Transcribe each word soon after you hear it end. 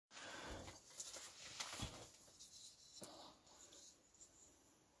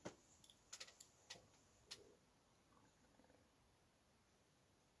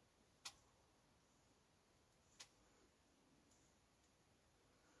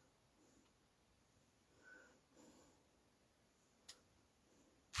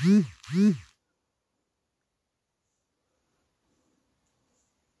ọmọ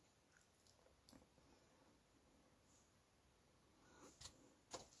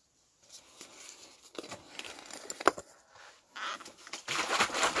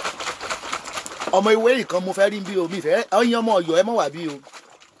ewé nìkan mo fẹ́ rí bí o mi fẹ́ ọyìn ọmọ Ọ̀yọ́ ẹ mọ̀ wá bí o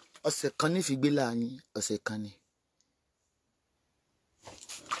ọ̀sẹ̀ kan ní fi gbé láàyè ọ̀sẹ̀ kan ní.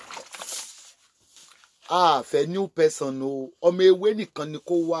 Fẹ́ new person o ọmọ ewé nìkan ni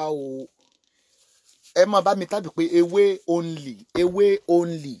kó wá o ẹ máa bá mi tàbí pé ewé only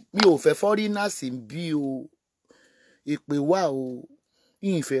mi ò fẹ́ foreigners bí o ìpè wà o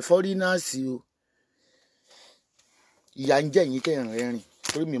ìfẹ́ foreigners o ìyà ń jẹ yín kẹrin rẹ́rìn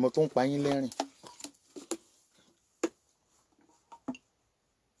torí mi mọ̀ tó ń pa yín lẹ́rìn.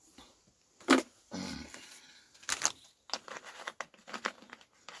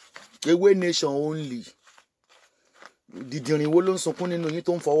 Ewé nation only dìdìrín wo ló ń sunkún nínú yín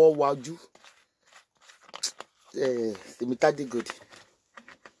tó ń fọwọ́ wájú èmi tádé gòdì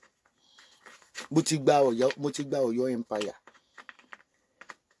mo ti gba Ọ̀yọ́ empire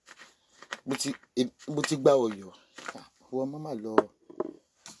mo ti gba Ọ̀yọ́ wọ́n má lọ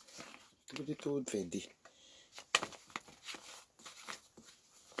tó fẹ́ dé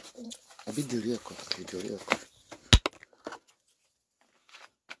àbí dèrè ẹ̀kọ́.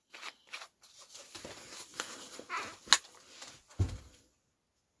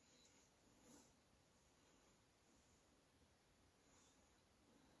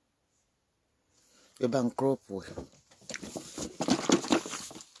 Ẹ bá ń crop ẹ.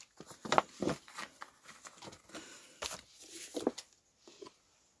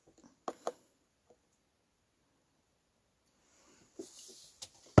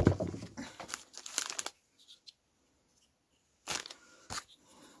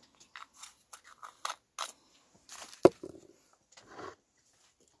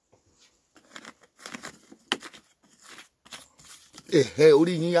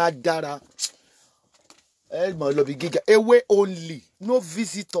 Orí yín á dára ẹ mọ̀ lọ bí gíga ewé only no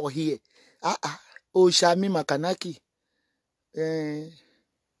visitor here Òòṣà mi Makanaki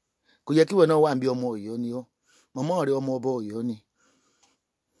kò yẹ kí wọn náà wà bí ọmọ Ọ̀yọ́ ni ọ mọmọ rẹ ọmọ ọba Ọ̀yọ́ ni.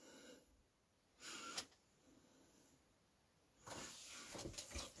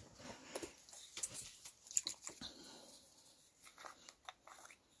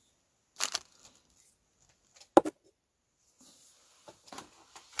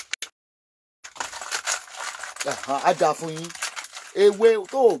 Á dáa fún yín ewé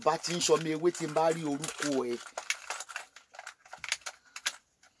tó o bá ti ń sọmi ewé tí n bá rí orúkọ ẹ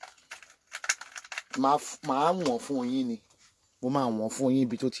máa wọ̀n fún yín ni mo máa wọ̀n fún yín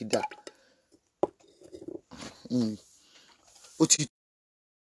ibi tó ti dà ó ti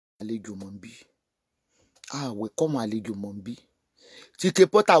àlejò mọ̀ ń bí àwẹ̀ kọ́mọ àlejò mọ̀ ń bí tí ké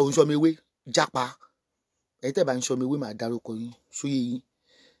pọ́tà ò ń sọmi ewé jápa ẹ̀yin tẹ́ bá ń sọmi ewé máa dárúkọ yín sóyè yín.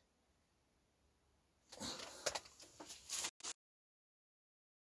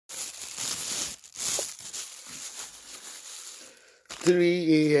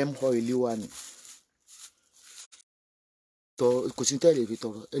 3 AM oil wà ní kò sí tẹ́ ẹ lè fi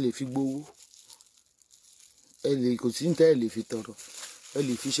tọrọ ẹ lè fi gbowó kò sí tẹ́ ẹ lè fi tọrọ ẹ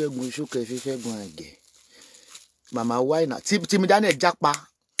lè fi ṣẹ́gun iṣu kẹ́ fi ṣẹ́gun àgẹ̀ màmá wáìnà tí mi dáná ẹ̀ jápa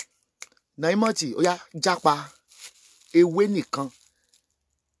Naimoti ó yá jápa ewé nìkan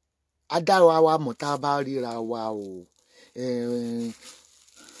adára wa mọ̀ tá a bá ríra wa o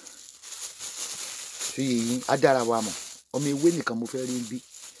fi yìnyín adára wa mọ̀ ọmọ ewé nìkan mo fẹ́ rí bí.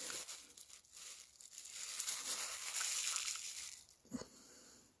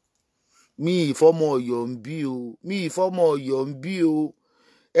 mi ìfọmọ Ọ̀yọ́ ń bí o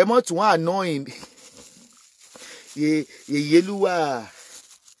ẹ mọ̀ tún àná yèyélúwà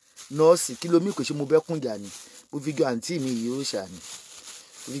nọ́ọ̀sì kí ló mí kò ṣe mo bẹ́kùn jà ni mo fi jọ àǹtí mi yóò ṣàní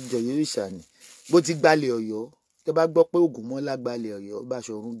bó ti gbalẹ̀ Ọ̀yọ́ tẹ́ bá gbọ́ pé Ògúnmọ́lá gbalẹ̀ Ọ̀yọ́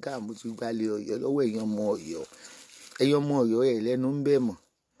Báṣọ̀run Gáà mo ti gbalẹ̀ Ọ̀yọ́ lọ́wọ́ èèyàn ọmọ Ọ̀yọ́ ẹ̀ lẹ́nu ń bẹ̀ mọ̀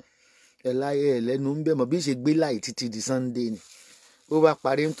ẹ̀ láyé ẹ̀ lẹ́nu ń bẹ̀ mọ̀ bí ń ṣe gbé láì títí di Sunday ni ó bá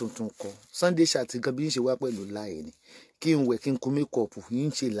parí tuntun kọ Sunday ṣàtìkan bí ń ṣe wá pẹ̀lú láì ni kí n wẹ̀ kí n kun mékọ̀pù yìí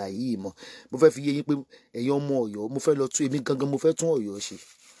ń ṣe láì yìí mọ̀ mo fẹ́ fi yé yín pé ẹ̀yin ọmọ Ọ̀yọ́ mo fẹ́ lọ tún èmi gangan mo fẹ́ tún Ọ̀yọ́ ṣe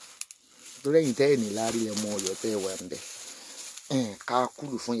torí ẹ̀yin tẹ́ ẹ̀ ní láàrí ọmọ Ọ̀yọ́ tẹ́ ẹ wà ń bẹ̀ ká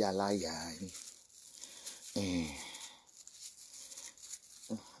kúlù fún yàrá yà yín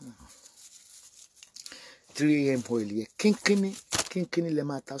 3 AM oil yẹ kínkínní lẹ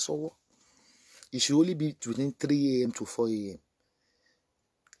máa ta sọ́wọ́ it should only be between 3 AM to 4 AM.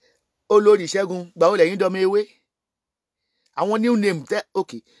 Olórí Ṣẹ́gun gbàwó lẹ́yìn dọ́mọ ewé àwọn new name tẹ́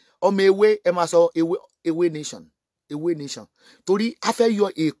ok ọmọ ewé ẹ máa sọ ewé nation ewé nation torí a fẹ́ yọ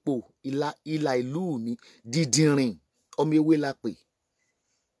èpò ìlà ìlú mi dídìrín ọmọ ewé la pè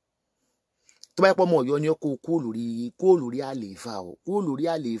tó bá yẹ pé ọmọ Ọ̀yọ́ ni ó kó lórí àlééfà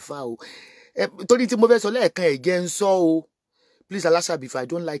o torí tí mo fẹ́ sọ lẹ́ẹ̀kan ẹ̀ jẹ́ ń sọ o please Alasabi, if I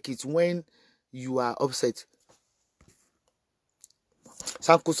don't like it when you are upset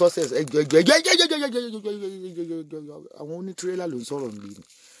sanko success ẹjọ àwọn onítírélà ló ń sọ̀rọ̀ níbi ni.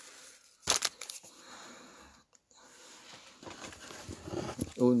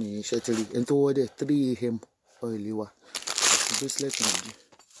 Ó ní iṣẹ́ tẹ́lẹ̀ ẹni tó wọ́dẹ̀ 3 AM ọ̀ẹ́lẹ̀ wa bracelet nìyí.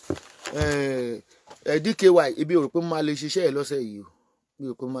 DKY ibi ò rò pé mo máa lè ṣiṣẹ́ ẹ̀ lọ́sẹ̀ yìí o mi ò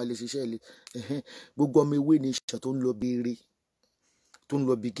rò pé mo máa lè ṣiṣẹ́ ẹ̀ gbogbo ọmọ ewé ní ìṣàn tó ń lọ bí eré tó ń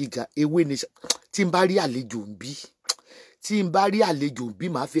lọ bí gíga ewé ní ìṣàn tí n bá rí àlejò ń bí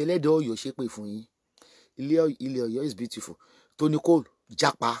màá fi ẹlẹ́dẹ̀ Ọ̀yọ́ ṣépè fún yín ilé Ọ̀yọ́ is beautiful Tony Cole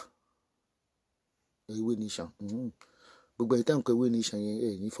japa ewé ní ìṣàn gbogbo ẹ̀ tán kọ ewé ní ìṣàn yẹn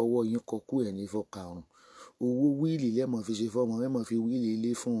ẹ̀ ní fọwọ́ yín kọ kú ẹ̀ ní fọkà ọ̀run owó wíìlì lẹ́mọ̀ fi ṣe fọ́mọ ẹ̀ mọ̀ fi wíìlì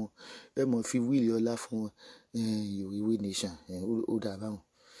ilé fún wọn ẹ̀ mọ̀ fi wíìlì ọlá fún wọn ewé ní ìṣàn ó dà báwọn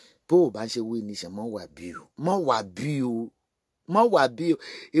bó o bá ń ṣe ewé ní ìṣàn mọ́ wà bí o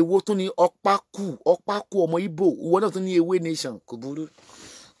èwo tún ní ọ̀pá kú ọmọ Ìgbò ìwọ náà tún ní ewé ní ìṣàn kò burú.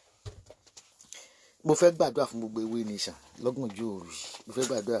 Mo fẹ́ gbàdúrà fún gbogbo ewé ní ìṣàn lọ́gànjọ́ òru yìí mo fẹ́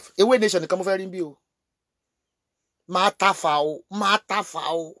gbàdúrà fún ewé ní ìṣàn nìkan mo fẹ́ rí bí o máa tàfà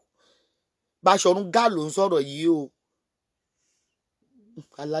o Báṣọ̀run Gáà ló ń sọ̀rọ̀ yìí o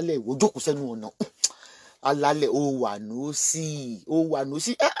alálẹ̀ ìwọ jókòó sẹ́nu ọ̀nà alálẹ̀ ó wà ní sí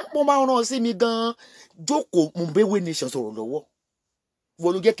mo máa ń rán sí mi gan-an jókòó mo bẹ́wé nation sọ̀rọ̀ lọ́wọ́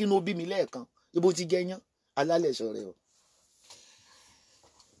wọ́n ló jẹ́ kí inú bí mi lẹ́ẹ̀kan ibo ti gẹ́yán alálẹ̀ sọ̀rọ̀ o.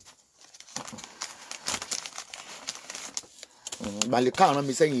 Màlíkà rán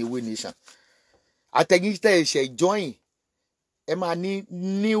mi sẹ́yìn ewé nation àtẹ̀yìn tẹ̀ ẹ̀ṣẹ̀ join ẹ máa ní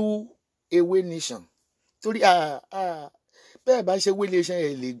new ewé nation torí bẹ́ẹ̀ bá ṣe ewé nation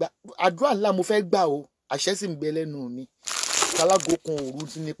ẹ̀ lè gbà àdúrà ńlá mo fẹ́ gbà o àṣẹ sì ń bẹ lẹ́nu mi kálágò kan òru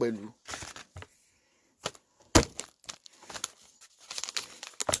tí ní pẹ̀lú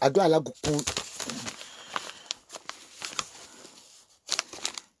àdúrà alágò kan.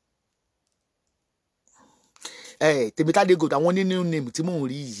 Tèmítádé Gold àwọn ní new name tí mò ń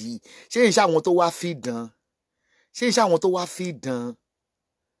rí yìí ṣé ìṣe àwọn tó wá fi dán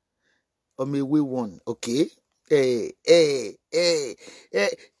ọmọ ewé one okay.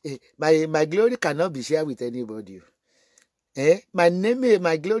 My glory cannot be shared with anybody. My name is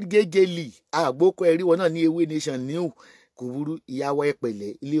my glory gegeli. Àgbókò ẹ̀rí wọn náà ní ewé nation new kò burú ìyàwó ẹ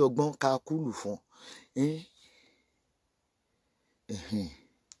pẹ̀lẹ́ ilé ọgbọ́n ká kúlù fún.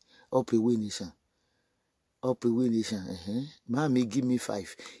 Up ewé nation. Mami give me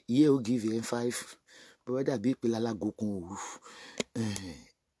 5. Iye o give him 5. Brother bí ìpele alágo kan òru.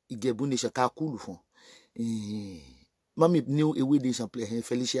 Ìjẹ̀bú nation ká kúlù fún. Mami new ewé nation play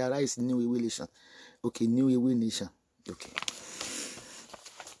Felicia Rice new ewé nation. Okay, new ewé nation. Okay.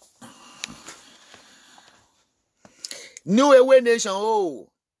 New ewé nation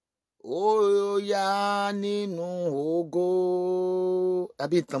ó yá nínú ògo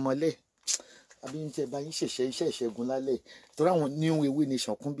àbí ìtànmọ́lẹ̀ àbí ń tẹ́ bá yín ṣẹ̀ṣẹ̀ iṣẹ́ ìṣẹ́gun lálẹ́ torí àwọn new ewé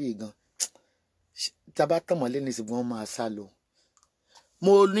nation kún bí gan tá bá tànmọ́lẹ̀ ní ṣùgbọ́n wọ́n máa sá lọ.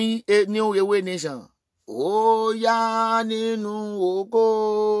 Mo ní new ewé nation ó yá nínú ògo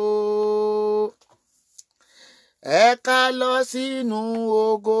ẹ ká lọ sínú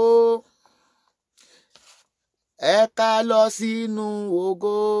ògo ẹ ká lọ sínú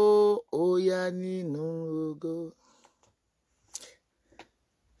ògo ó yá nínú ògo.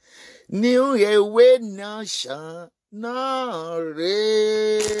 New ewé nation náà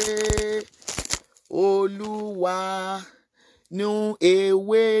rèé Olúwa new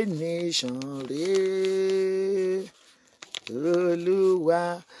ewé nation rèé Olúwa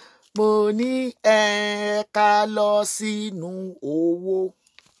mo ní ẹ ká lọ sínú owó.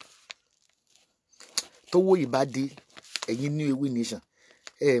 Tówó ìbádé ẹ̀yin new ewé nation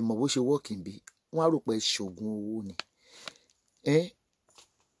mọ̀ bó ṣe wọ́ọ̀kì bí wọ́n á rò pé ṣògùn owó ni.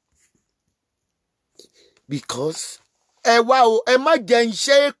 Because ẹ wá o ẹ má jẹ́ ń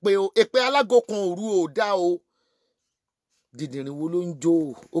ṣe èpè alágo kan òru ò dá o. Dìdìrín wo ló ń jó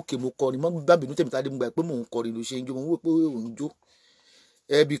o òkè mo kọrin mọ́ gbàgbínú Tèmítádé mo gbà pé mò ń kọrin ló ṣe ń jó mo wò pé ò ń jó.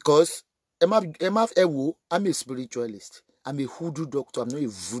 Because ẹ má wò I'm a spiritualist, I'm a hoodoo doctor, I'm not a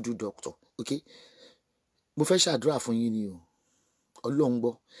voodoo doctor. Okay, mo fẹ́ ṣàdúrà fún yín ni o Ọlọ́run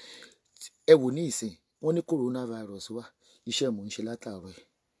gbọ́. Ẹ wò ní ìsìn wọ́n ní coronavirus wà iṣẹ́ mò ń ṣe látàárọ̀ ẹ̀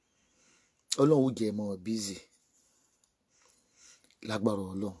Ọlọ́run ó jẹ́ mọ́ busy lágbára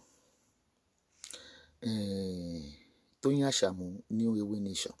Ọlọ́run. Tóyìn Àṣàmú New Ewé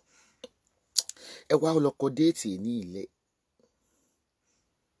Nation. Ẹ wá lọkọ déètì ní ilẹ̀.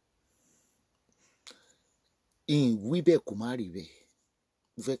 Ìwí bẹ́ẹ̀ kò má rí bẹ́ẹ̀.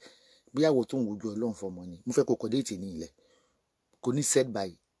 Mo fẹ́ bí àwọ̀ tó ń wojú Ọlọ́run fọmọ ni. Mo fẹ́ kó kọ déètì ní ilẹ̀. Kò ní set by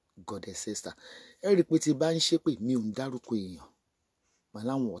Goddess sister. Ẹ rí i pé tí bá ń ṣépè mi ò ń dárúkọ èèyàn. Màá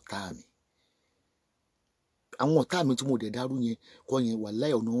láwọn ọ̀tá mi. Àwọn ọ̀tá mi tí mo dẹ̀ dárú yẹn kọ́ yẹn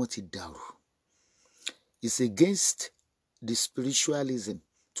wàláhì ọ̀nà wọn ti dàrú. It's against the spiritualism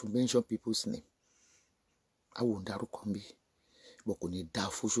to mention people's name. Àwọn ò ń dárúkọ mi. Bọ̀ kò ní dá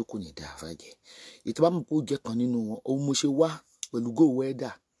fóṣó, kò ní dá fàjẹ́. Ìtọ́ bá mọ̀ pé ó jẹ́ kan nínú wọn, òun mo ṣe wá pẹ̀lú go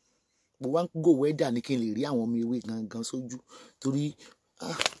weather. Mo wá ń go weather ní kí n lè rí àwọn ọmọ ewé gangan sójú. Torí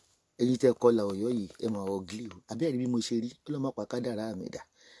ẹ̀yin tẹ́ kọlà Ọ̀yọ́ yìí ẹ mọ̀ ọ̀gílì o. Àbẹ́ẹ̀rí bí mo ṣe rí ọlọ́mọ pàkádàrá mi dà.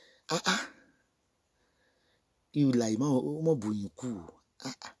 Ìlà ìmọ̀ ọmọ bùyìn kù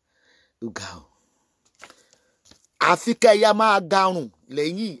ó ga o. Àfi kẹ́ ya máa garùn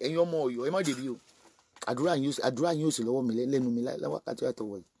lẹ́yìn ẹ̀yin ọmọ Ọ̀yọ́ ẹ má dèbí o. Àdúrà yín ò sì lọ́wọ́ mi lẹ́nu mi láwákàtí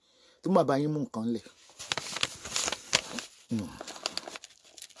àtọwọ́ yìí tó má bá yín mú nǹkan lẹ̀.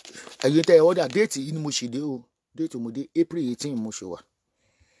 Ẹ̀yin tẹ́ ẹ ọ́dà déètì yìí ni mo ṣì dé o. Déètì mo dé April 18 mo ṣe wà.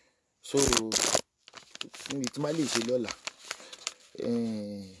 So níbi tí má lè ṣe lọ́la.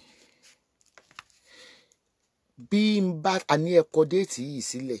 Bí n bá àní ẹ̀kọ́ déètì yìí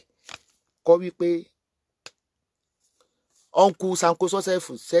sílẹ̀ kọ́ wípé ọ̀nkú Sanko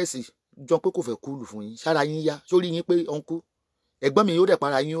Sọ́sẹ́fù sẹ́ẹ̀sì jọ pé kò fẹ́ kúlù fún yín sára yín yá sórí yín pé ọ̀nkú ẹ̀gbọ́n mi yóò dẹ̀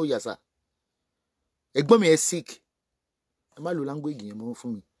para yín ó yà sá ẹ̀gbọ́n mi ẹ̀ sick ẹ má lo language yẹn mọ́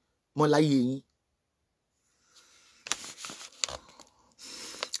fún mi mọ́ láyé yín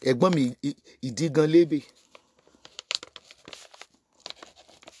ẹ̀gbọ́n mi ìdí gan lébè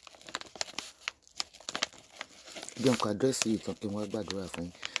bí ọkọ̀ àdírẹ́sì ìtàn kí wọ́n gbàdúrà fún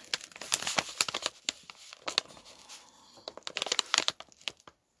yín.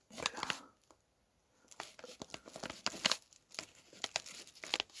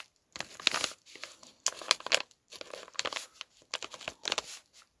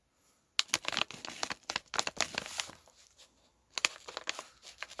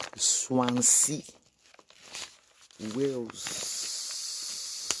 Swansea, Wales,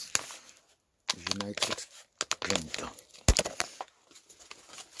 United Kingdom.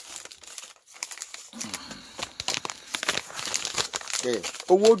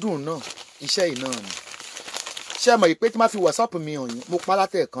 Owó dùn náà iṣẹ́ yìí náà ni ṣé ẹ mọ̀ pé tí máa fi WhatsApp mi hàn yín mo pa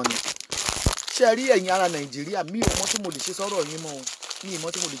látẹ̀ kan ni ṣé ẹ rí ẹ̀yin ará Nàìjíríà mi ò mọ̀ tí mo lè ṣe sọ̀rọ̀ yín mọ́ o mi ò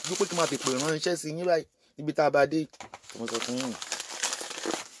mọ̀ tí mo lè dúró pé kí n máa tèpè ránṣẹ́ sí yín báyìí níbi tá a bá dé mo sọ fún yín.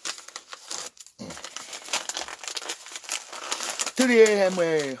 3 AM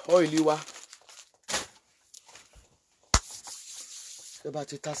oil wa ṣé bá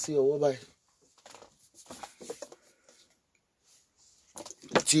ti ta sí ọwọ́ báyìí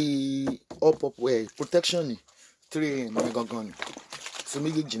ti up protection ni 3 AM ní gangan ni so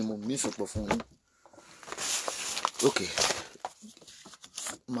méjèèjì ni mo mí sọpọ̀ fún yín ok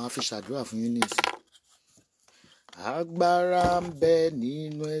máa fi ṣàdúrà fún yín ní ìsìn. Agbára ń bẹ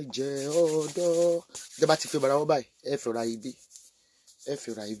nínú ẹ̀jẹ̀ ọ̀dọ́ ṣé bá ti fi bara wọ́ báyìí ẹ fi ra ibi ẹ fi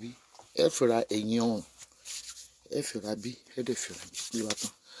ra ibi ẹ fi ra ẹ̀yìn ọ̀hún ẹ fi ra bí ẹ dẹ̀ fi ra bí wá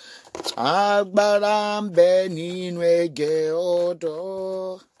tán. Agbára ń bẹ nínú ẹ̀jẹ̀ ọ̀dọ́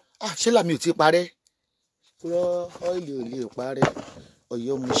ṣé làmì ò ti parẹ́ rọ ọ́ìlì ò lè parẹ́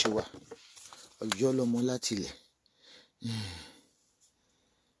Ọ̀yọ́ mo ṣe wà Ọ̀yọ́ lọmọ láti ilẹ̀.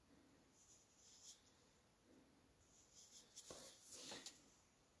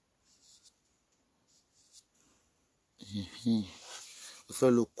 Mo fẹ́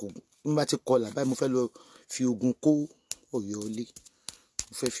lọ kó bí bá ti kọlà báyìí mo fẹ́ lọ fi ogun kó Ọ̀yọ́ ilé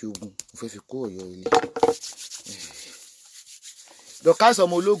mo fẹ́ fi ogun mo fẹ́ fi kó Ọ̀yọ́ ilé. DORCAS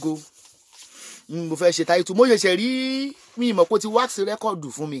ọmọ ológo mo fẹ́ ṣe táyìtù mo ṣẹ̀ṣẹ̀ rí mi ìmọ̀ pé ó ti wax rẹ́kọ̀dù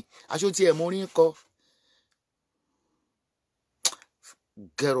fún mi aṣọ tí ẹ̀ mo rí ń kọ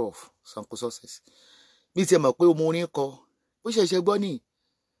get off Sanko Success bí ti ẹ̀ mọ̀ pé mo rí ń kọ ó ṣẹ̀ṣẹ̀ gbọ́ ní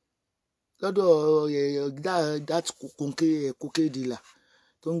lọ́dọ̀ that kókè dìlà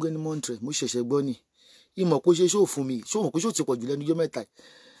tó ń gbé ní Montreal mo ṣẹ̀ṣẹ̀ gbọ́ ní ìmọ̀ pé ó ṣe ṣóò fún mi ṣóò mọ̀ pé ṣóò ti pọ̀ jù lẹ́nu ọjọ́ mẹ́ta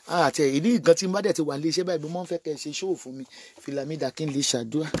àti èyí ní nǹkan tí n bá dẹ̀ ti wà ní iṣẹ́ báyìí mo máa ń fẹ́ kẹ́ ẹ ṣe ṣóò fún mi filamida kí n lè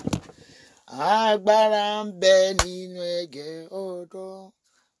ṣàdúrà. Agbára ń bẹ nínú ẹ̀jẹ̀ ọ̀dọ́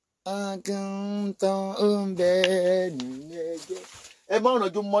àgùntàn ń bẹ nínú ẹ̀jẹ̀. Ẹ má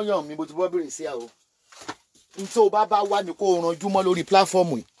rànjú mọ́yàn mi bó ti bọ́ bèrè sí àwọ̀ n tó bá wà ní kó rànjú mọ́ lórí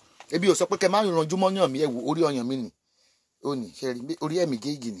pláfọ́ọ̀mù yìí ebi ò sọ pé kẹ má rànjú mọ́yàn mi ẹ wò orí ọyàn mi nì ó ní ṣe rí orí ẹ̀mí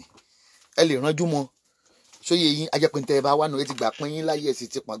géèjì ni ẹ lè rànjú mọ́ sóye yín ajẹpẹntẹ ẹ bá wà nù ẹ ti gbà pín yín láyé ẹ sì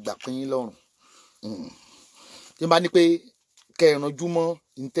ti pọn gbà pín yín lọ́rùn tí n bá ní pé kẹ́ ẹ ranjú mọ́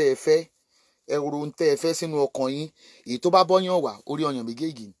ntẹ́ ẹ fẹ́ ẹ ro ntẹ́ ẹ fẹ́ sínú ọkàn yín, èyí tó bá bọ́yàn wà orí ọyàn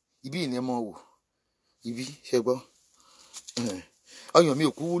méjèèjì ibi ìní ẹ mọ̀ wò ibi ṣe gbọ́ ọyàn mi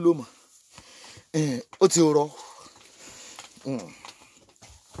ò kú wúlò mọ́ ó ti rọ.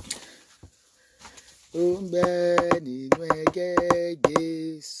 Ó ń bẹ nínú ẹ̀jẹ̀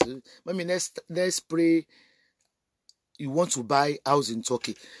Jésù. Mami, let's pray. You want to buy house in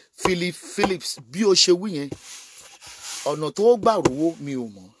Turkey. Phillips bí o ṣe wí yẹn ọ̀nà tó gbà rówó mi ò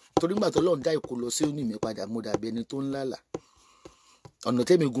mọ̀ torí gbà tó lọ́n dá ìkó lọ sí òní mi padà mo dàbí ẹni tó ń lálà ọ̀nà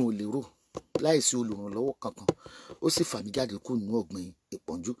tẹ́mi gun ò lérò láìsí olùrànlọ́wọ́ kankan ó sì fà mí jáde kúrò nínú ọ̀gbìn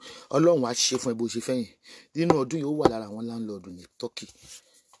ìpọ́njú. Ọlọ́run á ṣe fún ẹ bó ṣe fẹ́ yẹn nínú ọdún yìí ó wà lára àwọn láńlọ́ọ̀dù ní Turkey.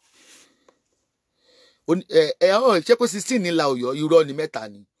 Ṣé pé 16 ní la Ọ̀yọ́ irọ́ ni mẹ́ta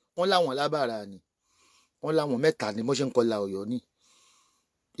ni wọ́n láwọn lábàrà ni wọ́n láwọn mẹ́ta ni mo ṣe ń kọ́ la Ọ̀yọ́ ní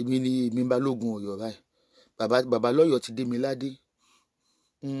èmi ni èmi balógun Ọ̀yọ́ báyìí bàbá lọ́yọ̀ ti dé mi ládé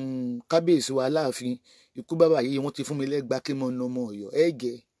kábíyèsí wa Aláàfin ikú bàbá yìí wọ́n ti fún mi lẹ́gbàá kí mo ná ọmọ Ọ̀yọ́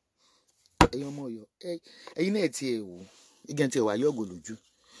ẹ̀gẹ́ ẹ̀yin ọmọ Ọ̀yọ́ ẹ̀yin náà ti ẹ̀ wò igi ti ẹ̀ wà yọ̀gò lójú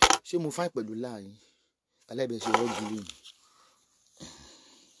ṣé mo fáìn pẹ̀lú láàyìn aláìbẹ̀ṣẹ̀ ọ̀gì lóyún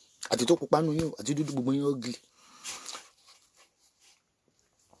àti tó pupa nù yín àti dúdú gbogbo yín ọ̀gì.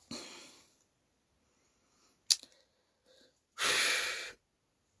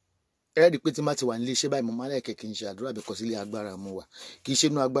 Ẹ rí i pé tí má ti wà nílé iṣẹ́ báyìí mo máa lẹ́ẹ̀kẹ́ kí n ṣe àdúrà bí kò sí ilé agbára mo wà kì í ṣe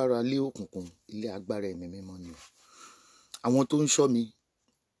inú agbára ilé òkùnkùn ilé agbára ẹ̀mí mímọ́ ni o. Àwọn tó ń ṣọ́ mi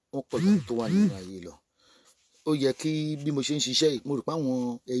wọ́n pọ̀ lọ́wọ́ tó wà nínú ayé lọ. Ó yẹ kí bí mo ṣe ń ṣiṣẹ́ yìí mo rò pé àwọn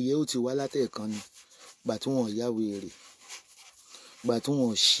ẹyẹ ó ti wá látẹ̀ẹ̀kan ni gbà tí wọ́n yá wèrè gbà tí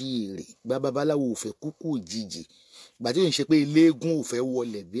wọ́n ṣí èrè gbà babaláwo ò fẹ́ kúkú òjijì gbà tí yóò ṣe pé eléégún ò fẹ́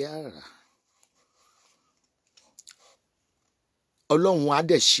wọlẹ̀ bí àrà. Ọlọ́run á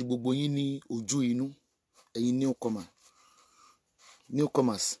dẹ̀ ṣí gbogbo yín ní ojú inú ẹ̀yin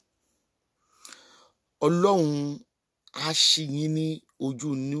newcomers. Ọlọ́run á ṣí yín ní ojú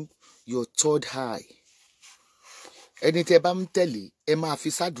inú your third eye. Ẹni tẹ́ bá ń tẹ̀lé ẹ máa fi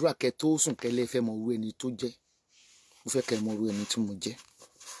sádùúrà kẹ́ tó sùn kẹ́lẹ́ fẹ́ mọ irú ẹni tó jẹ́ mo fẹ́ kẹ́ mọ irú ẹni tí mo jẹ́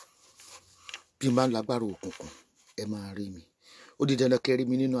bí n bá ń lágbára òkùnkùn ẹ máa rí mi ó di dandan kẹ́ rí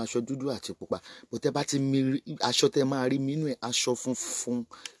mi nínú aṣọ dúdú àti pupa bó tẹ́ bá ti mi aṣọ tẹ́ máa rí mi nínú ẹ̀ aṣọ funfun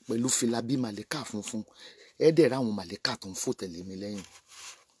pẹ̀lú fìlà bí màlẹ́kà funfun ẹ dẹ̀ ra àwọn màlẹ́kà tó ń fò tẹ̀lé mi lẹ́yìn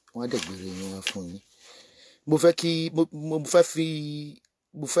wọ́n á dẹ̀ gbére yín wá fún yín. Mo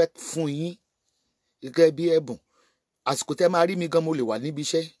fẹ́ fún yín gẹ́gẹ́ bí ẹ̀bùn àsìkò tẹ́ máa rí mi gan mo lè wà níbi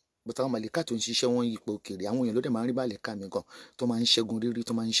iṣẹ́ bó táwọn màlẹ́kà tó ń ṣiṣẹ́ wọn yípo òkèèrè àwọn èèyàn ló dẹ̀ máa ń rí màlẹ́kà mi gan tó máa ń ṣẹ́gun rírí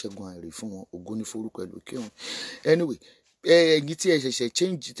tó máa ń ṣẹ́gun àìrí fún wọn ògo ní forúkọ ẹ̀ lókè wọn. Anyway ẹ̀yin tí ẹ ṣẹ̀ṣẹ̀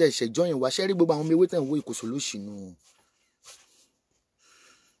change tẹ́ ẹ ṣẹ̀ join wá ṣẹ́rí gbogbo àwọn ọmọ ewé tẹ̀ ń wo ìkòsò lóṣì nínú wọn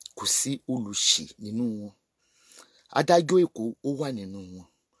kò sí olùṣì nínú wọn adájọ́ èkó ó wà nínú wọn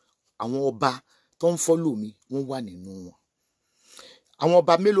àwọn ọba tó ń fọ́lò mi wọ́n wà nínú wọn àwọn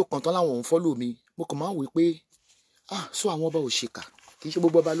ọba mélòó kan tán láwọn ò ń fọ́lò mi mo kàn máa ń wí pé so àwọn ọba ò ṣèkà kì í ṣe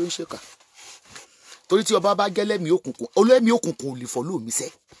gbogbo ọba ló ń ṣèkà torí tí ọba bá jẹ́ lẹ́mìí òkùnkùn olẹ́mìí òkùnkùn ò lè fọ́lò mi sẹ́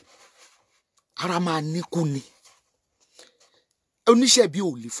ara máa níkú ni oníṣẹ́ bí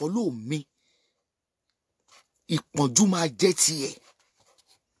ò lè fọ́lò mi ìpọ́njú máa jẹ́ tiẹ̀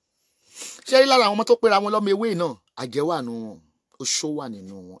ṣé rí lára àwọn ọmọ tó pera wọn lọ́mọ ewé náà àjẹ́ wà nínú wọn oṣó wà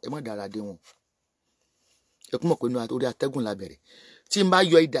nínú wọn ẹ má dára dé wọn ẹ kún mọ̀ pé orí atẹ́gùn la bẹ̀rẹ̀ tí n bá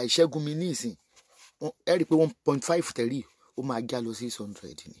yọ idà ìṣẹ́gun mi ní ìsìn ẹ rí i pé 1.5 tẹ̀rí ó máa já lọ sí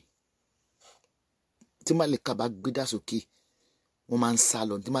 600 ni tí màlẹ́kà bá gbé dà sókè wọ́n máa ń sá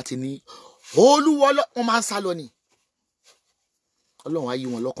lọ tí má ti ní olúwa wọ́n máa ń sá lọ ni ọlọ́run á yí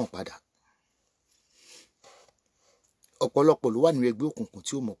wọn lọ́kàn padà ọ̀pọ̀lọpọ̀ ló wà nínú ẹgbẹ́ òkùnkùn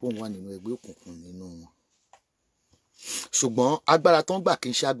tí ó mọ̀ pé òun wà nínú ẹgbẹ́ òkùnkùn nínú wọn ṣùgbọ́n agbára tó ń gbà kì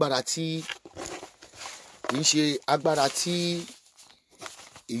í ṣe agbára tí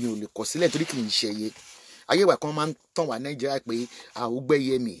èèyàn ò lè kọ̀ sílẹ̀ torí kì í ṣe ẹyẹ ayé ìwà kan máa ń tàn wá Nàìjíríà pé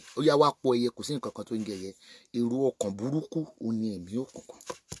àwògbẹ́yẹ mi ó yá wá pọ̀ ẹyẹ kò sí nǹkan kan tó ń jẹ ẹyẹ èrò ọkàn burúkú òun ni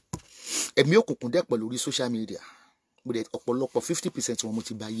ẹ̀mí òkùnkùn dẹ̀ pọ̀ lórí social media mo dẹ̀ ọ̀pọ̀lọpọ̀ 50% wọn mo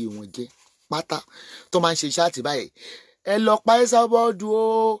ti bà ayé wọn jẹ́ pátá tó máa ń ṣe iṣẹ́ àti báyìí ẹ lọ pa ESABOD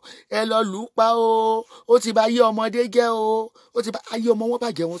o ẹ lọ lù ú pa o ó ti bà ayé ọmọdé jẹ́ o ó ti bà ayé ọmọ wọn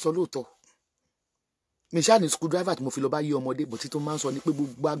bàjẹ́ wọn sọ lóòótọ́ mi ṣáà ní school driver tí mo fi lọ bá ayé ọmọdé bọ̀ tí tó máa ń sọ ní pé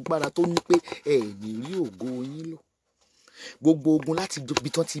gbogbo agbára tó ní pé ẹ ní rí ògo yín lò gbogbo ogun láti ibi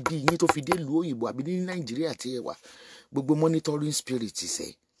tán ti bí yín tó fi dé ìlú òyìnbó àbí ní Nàìjíríà tí ẹ wà gbogbo monitoring spirit ṣe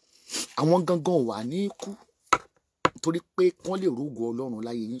àwọn gangan wà ní ikú torí pé wọ́n lè rógo Ọlọ́run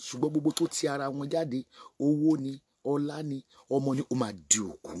láyé yín ṣùgbọ́n gbogbo tó ti ara wọn jáde owó ni ọlá ni ọmọ ni ó máa di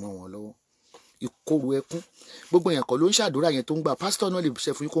òkú mọ́ wọn lọ́wọ́ ìkorò ẹkún. Gbogbo èèyàn kọ́ ló ń ṣàdúrà yẹn tó ń gbà, pásítọ̀ náà lè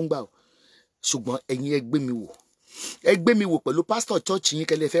ṣe fún yín kó ń gbà o, ṣùgbọ́n ẹ̀yin ẹ gbé mi wò, ẹ gbé mi wò pẹ̀lú pásítọ̀ chọ́ọ̀chì yín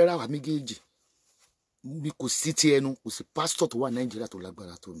kẹ́lẹ́ fẹ́ rà wá méjèèjì. Bí kò sí ti ẹnu, kò sí pásítọ̀ tó wà Nàìjíríà tó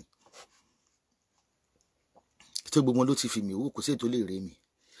lágbára tó mi, tí gbogbo wọn ló ti fi mi wò, kò sí èyí tó lè rè mi.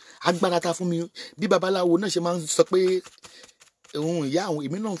 Agbára ta fún mi, bí babaláwo náà ṣe máa ń sọ pé òun ìyá àwọn,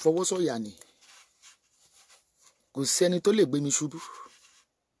 èmi náà ń fọwọ́ sọ̀yà ni, kò sẹ́ni tó lè gbé mi ṣubú.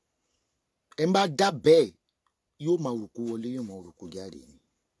 Ẹ bá dá bẹ́ẹ̀ yóò máa rùkú wọlé, yóò máa rùkú jáde ni.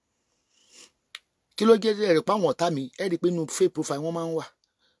 Kí ló jẹ́ rẹ̀ pé àwọn ọ̀tá mi, ẹ rí i pé inú fake profile wọ́n máa ń wà,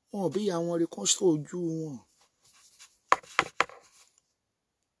 wọn ò bí àwọn rí kán sọ ojú wọn.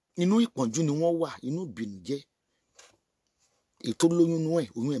 Inú ìpọ́njú ni wọ́n wà, inú ìbìnújẹ́. Ètò lóyún inú ẹ̀,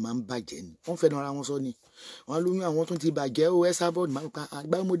 oyún ẹ̀ máa ń bàjẹ́ ni. Wọ́n fẹ́ràn ara wọn sọ ni. Wọ́n lóyún àwọn tó ti bàjẹ́ o, ESABOD máa ń pa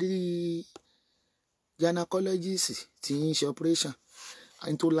àgbámọ́dé gynecologist tí ń ṣe operation.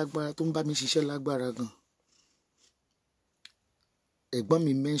 Ẹni tó lágbára tó ń bá mi ṣiṣẹ́ lágbára gan. Ẹ̀gbọ́n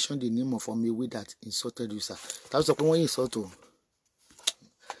mi mention the name of Omewe that insulted you, sir. Táwọn sọ pé wọ́n insult o.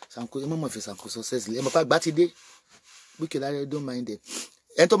 Sanko ẹ mọ̀ fi Sanko success lé. Ẹ mọ̀ pé àgbà ti dé. Wíkẹ̀ lára don't mind it.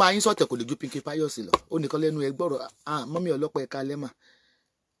 Ẹni tó máa insult kò lè ju Pinky Pius lọ. Ó nìkan lẹ́nu ẹ gbọ́rọ̀. Mọ́mí ọlọ́pàá ẹ̀ka lẹ́mà.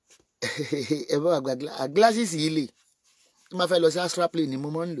 Ẹ bá àgbà glasses yìí lè. Tí máa fẹ́ lọ sí astral plane ni mo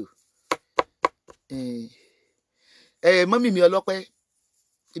máa ń lò. Mọ́mí mi ọlọ́pẹ́.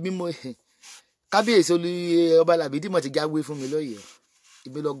 Ibi mo kábíyèsí olú ọba Làbídì mọ̀ ti jáwé fún mi lọ́yẹ̀ẹ́.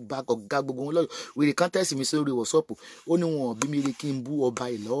 Ibi lọ gba ọ̀gá gbogbo wọn lọ́yọ̀. Wèrè kan tẹ̀sí mi sórí WhatsApp. Ó ní wọn bí mi rí kí n bú ọba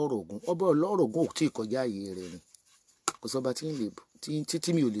Ìlọ́rọ̀gún. Ọba Ìlọ́rọ̀gún ò tí ì kọjá ààyè rẹ̀ ni. Kò sọba tí ń lè bù tí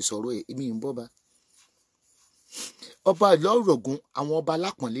mi ò lè sọ̀rọ̀ ẹ̀, èmi ń bọ́ba. Ọba Ìlọ́rọ̀gún àwọn ọba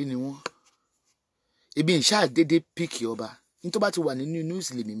alápọ̀nlé ni wọ́n. Èmi ń ṣàdédé píkì ọba. Ní tó bá ti wà nínú news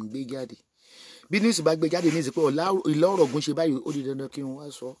lèmi ń gbé jáde. Bí news bá gbé jáde ní ìsìn pé Ìlọ́rọ̀gún ṣe báyìí, ó di dandan kí n wá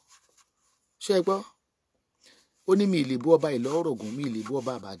sọ. Ṣé ẹ gbọ́? Ó ní mi ì lè bú ọba Ìlọ́rọ̀gún, mi ì lè bú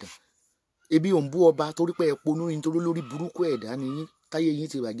ọba Ìbàdàn. Ebi ò ń bú ọba torí pé ẹ ponú nítorí lórí burúkú ẹ̀dá ni yín, táyé yín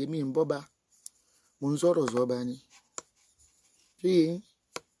ti bàjẹ́, mi ń bọ́ba. Mo ń sọ̀rọ̀ sọ́ba ni. Ṣé yín?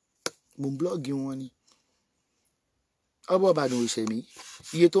 Mo ń blọ́ọ̀gì wọn ni. Ọba Ìbàdàn ò ṣẹ̀mí.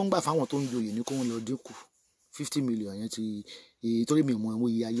 Iye tó ń gbà fáwọn tó ń joyè ní kó wọn lọ dínkù. 50 million yẹn ti torí mi mọ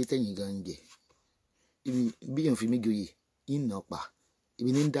iye ayé tẹ̀yìn gan ń jẹ. Bí èèyàn fi mí joyè, yín nà pa.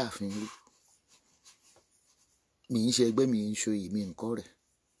 Ibi ní ń dà fún irú. Mi ń ṣe ẹgbẹ́, mi ń ṣoyè, mi ń kọ́ rẹ̀.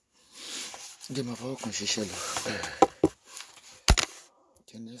 Jẹ́ máa fọwọ́ kan ṣiṣẹ́ lọ.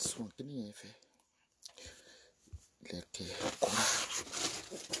 Jẹ́nẹ́ sùn, kí ni yẹn fẹ́? Lẹ́kẹ̀ kóra.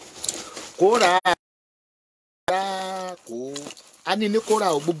 Kóra. Kó. A ní kóra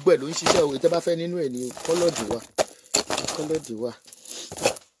o, gbogbo ẹ̀ ló ń ṣiṣẹ́ o. Ìtẹ́ bá fẹ́ nínú ẹ̀ ni kọ́lọ́dì wà. Kọ́lọ́dì wà.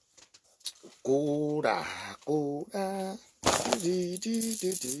 Kóra. Kóra.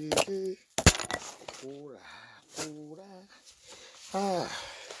 Kóra.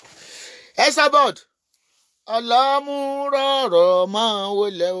 ESABOD ọlọ́múrọ̀rọ̀ máa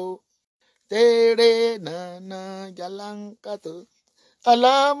wọlé o tèrè nànà jalankato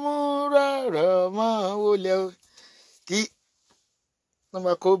ọlọ́múrọ̀rọ̀ máa wọlé o kí wọ́n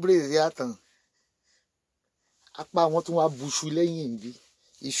máa kó bírèzì àtàn apá wọn tún wá buṣu lẹ́yìn ìbí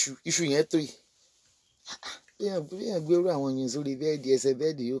iṣu yẹn tó yìí bí yẹn gbérú àwọn yẹn sórí bẹ́ẹ̀dì ẹsẹ̀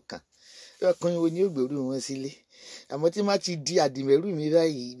bẹ́ẹ̀dì yóò kàn ọkùnrin wo ni yóò gbèrú wọn sílé àmọ́ tí má ti di àdìmẹ́rù mi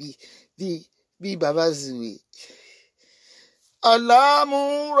báyìí bí bàbá Zùwé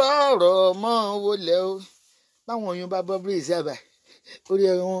ọlọ́múrọ̀rọ̀ mọ́ wọlé o báwọn yóò bá bọ́ bírèsì àbá orí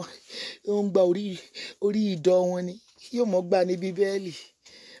ẹ wọn ń gba orí ìdọ̀ wọn ni yóò mọ́ gbà níbi bẹ́ẹ̀lì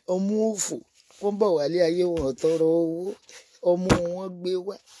ọmú òfò wọ́n bọ̀ wálé ayé wọn tọrọ owó ọmú wọn gbé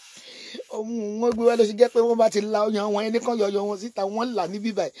wá ló ṣe jẹ́ pé wọ́n bá ti la ọyàn wọn ẹni kan yọyọ wọn síta wọ́n là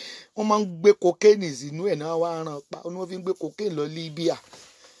níbí báyìí wọ́n máa ń gbé kokéènì sínú ẹ̀ náà wá ràn pa ni wọ́n fi ń gbé kokéènì lọ Libya.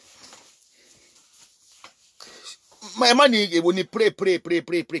 Ẹ má ní èwo ni pray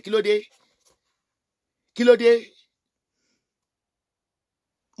kí ló dé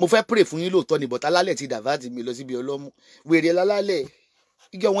mo fẹ́ pray fún yín lóòótọ́ ni bọ̀tá lálẹ́ ti dàvátì mi lọ síbi ọlọ́mú wèrè lálẹ́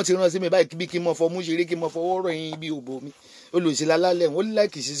igi wọn ti rán sí mi báyìí bí kí n mọ fọmú ṣeré kí n mọ fọwọ́ rọ̀ yín bí òbò mi olùsílẹ̀ alálẹ̀ wọ́n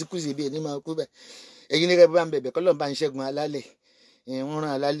láìkì sísíkúsì bí ẹni máa kú bẹ́ẹ̀ ẹ̀yin ní kẹ́kẹ́ bá ń bẹ̀bẹ̀ kọ́lọ́ bá ń ṣẹ́gun alálẹ̀ wọ́n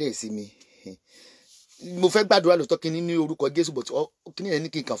rán alálẹ̀ sí mi mo fẹ́ gbàdúrà lóòótọ́ kí ní orúkọ Jésù bọ̀ kí ní ẹni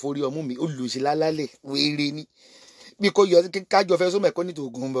kí n kàn forí ọmú mi olùsílẹ̀ alálẹ̀ wéré ni bí kò yọ kájọ fẹ́ sómẹ̀ kọ́ ní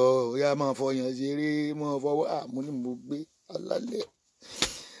tògùn bọ̀ ọ̀yà máa fọyàn ṣeré máa fọwọ́ àmú ni mo gbé alálẹ̀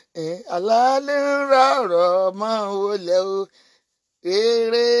alálẹ̀ ń rọ̀rọ̀ máa wọlé o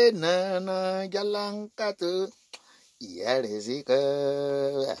eré nànà jalankato ìyá rẹ̀ sí kọ́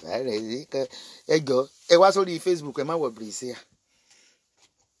bàbá rẹ̀ sí kọ́ ẹ jọ ẹ wá sórí Facebook ẹ má wọ bìrìsíà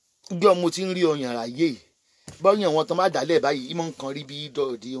bí ọmọ tí ń rí ọyàn ráyè bọ́yàn wọn tán má dálẹ̀ báyìí ìmọ̀ nǹkan rí bí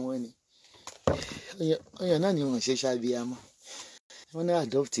dọ̀ọ̀dí wọn ni ọyàn náà ni wọ́n ṣe ṣàbíamọ́ wọ́n ní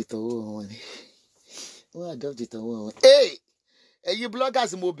adopt ìtọ́wọ́ wọn ni wọ́n adopt ìtọ́wọ́ wọn. ẹ̀yin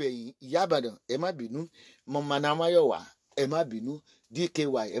bloggers mo bẹ̀ yín ìyá Ìbàdàn ẹ má bínú mọ̀mọ́nà Máyọ̀wá ẹ má bínú DKY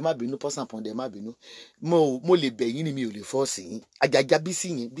ẹ má bínú Pọ́sàn Pọ́ndé ẹ má bínú mo lè bẹ̀ yín ni mi ò lè fọ́ọ̀sì yín àjàjà bísí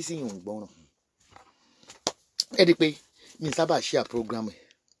yín ò ń gbọ́ràn. ẹ rí i pé mi sábà ṣe program ẹ̀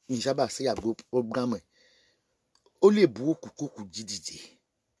mi sábà ṣe program ẹ̀ ó lè bú òkùnkùn jíjìjì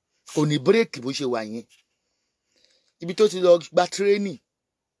kò ní bírèkì bó ṣe wà yẹn ibi tó ti lọ gba tírénì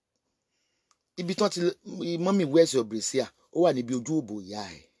ibi tó ti mọ́mì wẹ́ẹ̀sì ọ̀bẹ̀rẹ̀síà ó wà níbi ojú òbò ìyá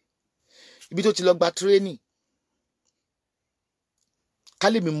ẹ̀ ibi tó ti lọ gba tírénì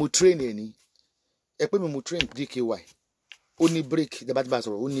kálí mi mo tírénì ẹ̀ ní ẹ pé mi mo tírénì DKY ó ní bírèkì dábàá tí bá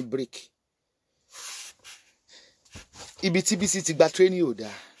sọ̀rọ̀ ó ní bírèkì ibi tí Bísí ti gba tírénì ò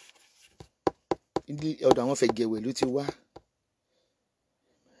dáa ọ̀dọ̀ àwọn fẹ̀gẹ̀wẹ̀ ló ti wá.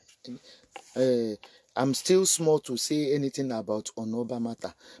 I'm still small to say anything about Onoba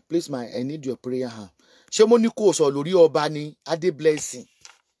matter. Please, I need your prayer hand. Ṣé mo ní kó sọ lórí ọba ni Adé Blessing?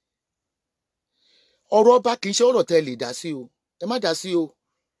 Ọ̀rọ̀ ọba kì í ṣe ọ̀rọ̀ tẹ́ lè dá sí o. Ẹ má dá sí o.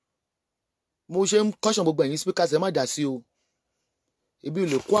 Mo ṣe ń caution gbogbo ẹ̀yin speakers ẹ má dá sí o. Ebi ò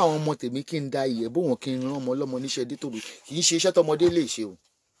lè kó àwọn ọmọ tèmi kí n da ìyẹ́ bó wọn kí n rán ọmọ ọlọ́mọ níṣẹ́ dé tòbi. Kì í ṣe iṣẹ́ tọmọdé lè ṣe o.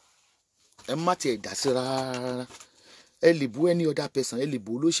 Ẹ má tiẹ̀ dá sí rárá. Ẹ lè bú any other person, ẹ lè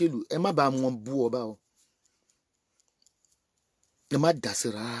bú olóṣèlú, ẹ má bá wọn bú ọba o. Ẹ má dá sí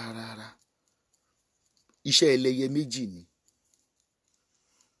rárá. Iṣẹ́ ẹlẹ́yẹ méjì ni.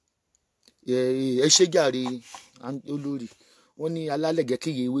 Ẹ ṣe jàre olórí. Wọ́n ní alálẹ̀gẹ́ kí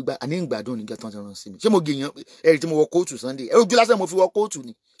iye ewé gbá àní ìgbádùn nígbà tí wọ́n ti rán sí mi. Ṣé mo gèèyàn ẹ̀rí tí mo wọ kóòtù Sunday? Ẹ ojú lásán mo fi wọ kóòtù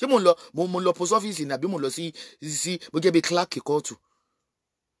ni. Ṣé mo ń lọ post office ni àbí mo lọ sí mo jẹ́ bí clerk kóòtù?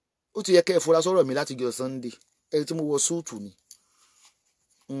 Ó ti yẹ kẹ́ ẹ fura sọ̀rọ̀ mi láti jọ Sunday. Ẹ̀rí tí mo wọ súùtù ni.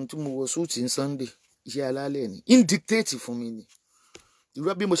 Tí mo wọ súùtù ní Sunday. Iṣẹ́ alálẹ̀ ni. Indictate fún mi ni.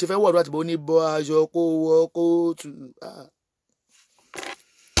 Irú bí mo ṣe fẹ́ wọ̀ láti bọ́ ní bọ́ aṣọ kó wọ kóòtù.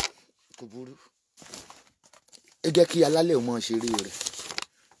 Kò burú. Ẹ jẹ́ kí alálẹ̀ ò mọ̀ ṣeré rẹ̀.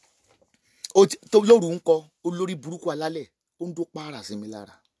 Lóru ń kọ olórí burúkú alálẹ̀ ó ń dó pààrà sí mi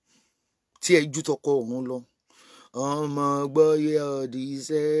lára. Tí ẹ jú tọkọ òun lọ. Ọmọ gbọ́yé ọ̀dì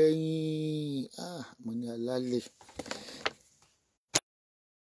sẹ́yìn. Mo ní alálẹ̀.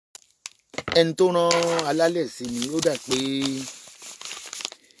 Ẹni tó rán alálẹ̀ sí mi ó dà pé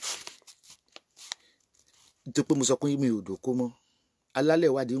nítorí pé mo sọ pé mi ò dòkó mọ́.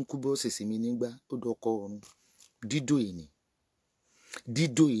 Alálẹ̀ wádìí ń kú bọ́ọ̀sì sí mi nígbà ó dọkọ ọ̀run. Dídò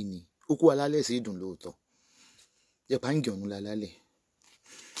ìní ó kó alálẹ̀ sí ìdùn lóòótọ́. Ẹ̀pà ń jọ̀nù lálálẹ̀.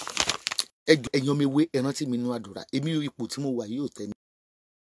 Ẹ̀yin ọmọ ewé ẹran tí mi nínú àdúrà èmi ipò tí mo wà yóò tẹ́ mi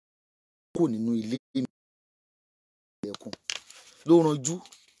kò nínú ilé mi lẹ́kùn ló ranjú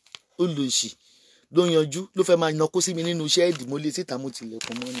ó lò sí ló yanjú ló fẹ́ máa nàkó sí mi nínú ṣẹ́ẹ̀dì mo lé síta mo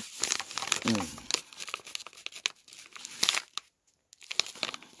tilẹ̀kùn mọ́ ni.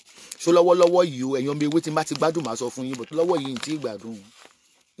 So lọ́wọ́lọ́wọ́ yìí o ẹ̀yin ọmọ ewé tí n bá ti gbádùn máa sọ fún yín bọ̀ tó lọ́wọ́ yìí tí gbádùn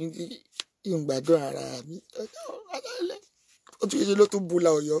ìgbádùn ara mi ó tún ṣe ló tún bula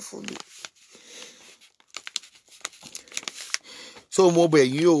Ọ̀yọ́ fún mi. So mo bẹ̀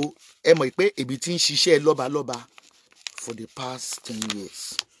yín o ẹ mọ̀ pé èmi ti ń ṣiṣẹ́ lọ́balọ́ba for the past 10 years.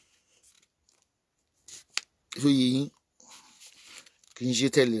 So yìí kì í ṣe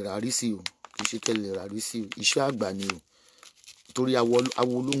tẹ̀lé rárí sí o iṣẹ́ àgbà ni o torí awo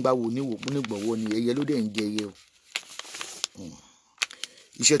ló ń gbá wo nígbọ̀wọ́ ni ẹyẹ ló dẹ̀ ń jẹ ẹyẹ o.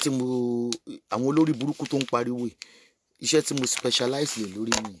 Iṣẹ́ tí àwọn olórí burúkú tó ń pariwo iṣẹ́ tí mo specialize lè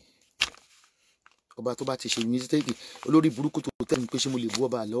lórí mi. Ọba tó bá ti ṣe mistake olórí burúkú tó tẹ̀ mí pé ṣé mo lè bú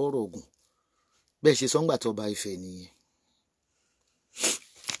ọba lọ́rọ̀ Ògùn bẹ́ẹ̀ ṣe sọ́ngbà tí ọba Ifẹ̀ nìyẹn.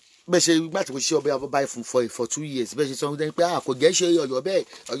 Bẹ́ẹ̀ ṣe gbà tí mo ṣe ọba Ifẹ̀ for 2 years bẹ́ẹ̀ ṣe sọ pé kò jẹ́ ṣe Ọ̀yọ́ bẹ́ẹ̀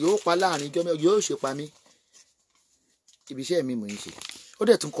Ọ̀yọ́ ó pa láàrin ìjọ mẹ́rin yóò ṣe pa mí. Ibi iṣẹ́ mi mò ń ṣe ó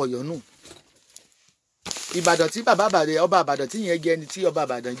dẹ̀ tún kọyọ̀ nù. Ìbàdàn tí ọba Ìbàdàn tí yẹn jẹ́ ni tí ọba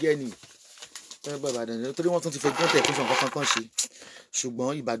Ìbàdàn jẹ́ ni ọba Ìbàdàn torí wọ́n tún ti fẹ́ gbọ́n tẹ̀ fún ṣàn kankan ṣe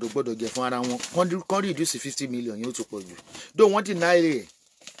ṣùgbọ́n Ìbàdàn gbọ́dọ̀ jẹ́ fún ara wọn kán reduce 50 million yóò tún pọ̀ jù dó wọ́n deny rẹ̀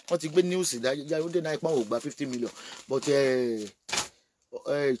wọ́n ti gbé news dájá ó deny pọ́n ò gba 50 million but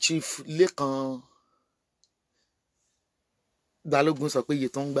Chief Lékan Balógun sọ pé iye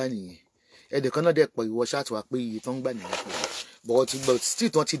tó ń gbà nìyẹn ẹ̀dẹ̀kan náà dẹ̀ pọ̀ ìwọ ṣáàtì wá pé iye tó ń gbà nìyẹn pọ̀ but still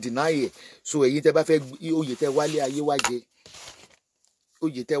tí wọ́n ti deny ẹ̀ so èyí tẹ́ bá fẹ́ oyè tẹ́ wálé ayé wájẹ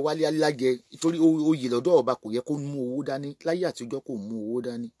oyè tẹ́ wálé alájẹ nítorí oyè lọ́dọ̀ ọba kò yẹ kó mú owó dání láyé àtijọ́ kò mú owó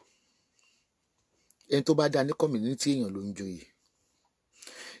dání ẹni tó bá dá ní community èèyàn ló ń joyè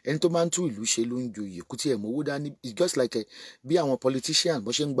ẹni tó máa ń tún ìlú ṣe ló ń joyè kú tí ẹ̀ mówó dání. It's just like bí àwọn politician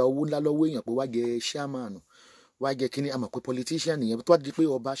bó ṣe ń gba owó ńlá lọ́wọ́ èèyàn pé wá jẹ chairman wá jẹ kíní àmọ́ pé politician nìyẹn tó wá di pé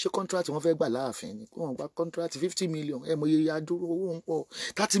ọba ṣé contract wọ́n fẹ́ gbà láàfin ni wọ́n gba contract 50 million ẹ̀ mọ iye adúró owó ń pọ̀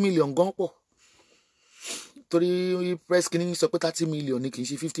 30 million gan pọ̀ torí press kíní sọ pé 30 million ni kì í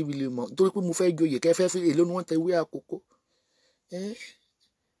ṣe 50 million mọ́ torí pé mo fẹ́ joyè kẹfẹ́ fi èlò ni wọ́n tẹ ìwé àkókò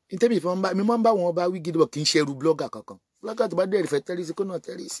ntẹ́mi mi máa ń bá wọn ọba wí gidi bọ̀ kì í ṣe ẹrù blogger kankan blogger tó bá dẹ̀ fẹ́ tẹ́rí sí kó náà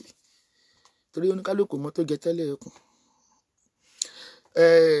tẹ́rí sí torí oníkálukú mọ́ tó jẹ tẹ́lẹ̀ ẹkùn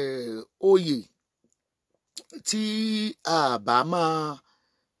oyè tí a bá máa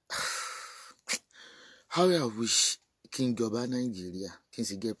how I wish kí n jọba Nàìjíríà kí n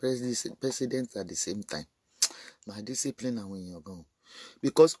sì get president at the same time my discipline àwọn èèyàn gan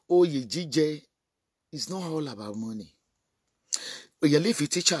because oyè jíjẹ is not all about money. Èèyàn lè fi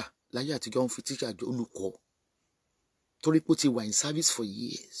teacher láyé àtijọ́ ń fi teacher jọ olùkọ́ torí pé ó ti wà in service for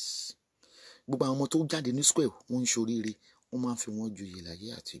years. Gbogbo àwọn ọmọ tó jáde ní school wọ́n ń ṣoríire wọ́n máa ń fi wọ́n joyè láyé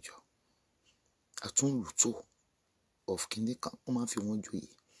àtijọ́. Àtúnlùtò of kìnní kan wọ́n máa ń fi wọ́n joyè.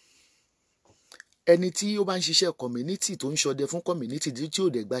 Ẹni tí ó bá ń ṣiṣẹ́ community tó ń ṣọdẹ fún community tí ò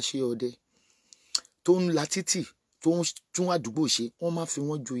dẹ̀ gba ṣe ọdẹ tó ń la títì tó ń tún àdúgbò ṣe wọ́n máa fi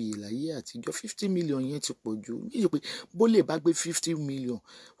wọ́n joyè láyé àtijọ́ 50 million yẹn ti pọ̀ jù níyì pé bó lè bá gbé 50 million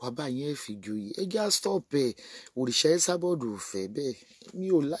wà bá yẹn fi joyè ẹ já stop ẹ òrìṣà ESABOD ò fẹ́ bẹ́ẹ̀ mi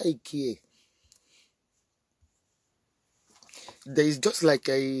ò láìkí ẹ̀. There is just like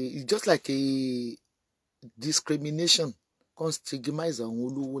a discrimination kan stigmatize àwọn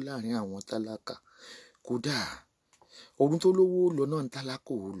olówó láàrin àwọn tálákà kódà ọdún tó lówó lọ náà ń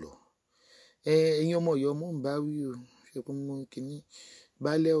tálákà ò lọ. Ẹ̀yin ọmọ Ọ̀yọ́ mò ń bá wí o ṣe pé mo kíní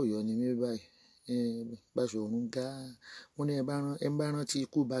baálẹ̀ Ọ̀yọ́ ni mí báyìí Báṣọ̀run Gáà wọ́n ní ẹ bá rántí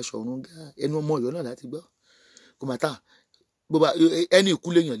ikú Báṣọ̀run Gáà ẹnu ọmọ Ọ̀yọ́ náà láti gbọ́ kò má tà ẹni ìkú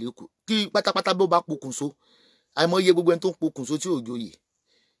léèyàn lẹ́kọ̀ọ́ kí pátápátá bó bá pokùnso àìmọye gbogbo ẹni tó ń pokùnso tí ò joyè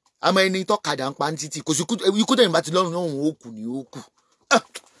àmọ́ ẹni tọ́kadà ń pa ní títì kò sí ikú tẹ̀yìn bá ti lọ́rùn náà ó kù ní ó kù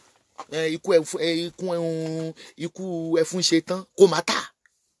ikú ẹfun ṣe tán kò má tà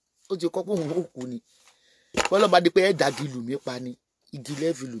ó ti kọ́ pé òun ò kú ni bọ́lá bá di pé ẹ̀ dàgì lù mí pa ni igi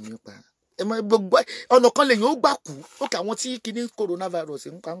lẹ́ẹ̀fì lù mí pa ẹ mọ gbogbo ọ̀nà kan lèyìn ó gbà kú ókè àwọn tí kíní coronavirus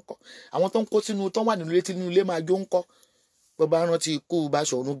ń kọ́ àwọn tó ń kó sínú tó wà nínú ilé tí inú ilé máa jó ń kọ́ bọ́ba rántí ikú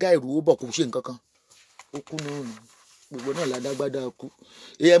Báṣọ̀run Gáà ìrù ó bọ̀ kò ṣe nǹkan kan ó kú náà nù gbogbo náà ládágbádá kú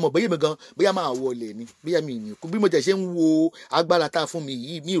ẹ mọ̀ bóyá mi gan bóyá máa wọlé ni bóyá mi ìyìn kú bí mo tẹ̀ ṣe ń wo agbára tá a fún mi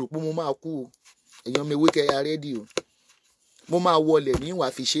yìí mi rò pé mo máa kú o èèyàn mi wékẹ́ arẹ́dì o mo máa wọlé ní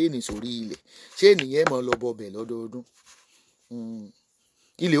wàá fi ṣéènì sórí ilẹ̀ ṣéènì yẹn mọ̀ lọ bọbẹ̀ lọ́dọọdún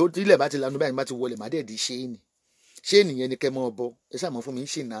ilẹ̀ bá ti lanu báyìí bá ti wọlé má dẹ̀ di ṣéènì yẹn ni kẹ́ mọ́ ọbọ ẹ sáà mọ́ fún mi ń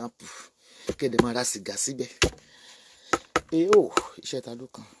ṣe náà pù kẹ́dẹ̀ máa ra sìgá síbẹ̀ iṣẹ́ ta ló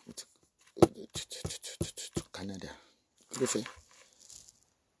kàn Canada ló fẹ́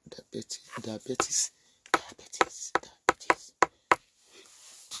diabetes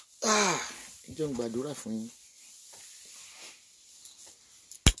ìjọ ń gbàdúrà fún yín.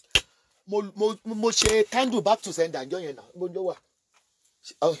 mo ṣe candle back to sender àjọ yẹn náà gbọ́dọ̀ wà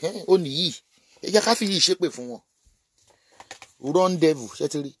ó nìyí ẹ jẹ́ ká fi yìí ṣépè fún wọn run devil ṣe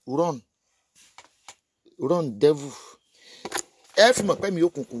ti rí run devil ẹ fi mọ̀ pé mi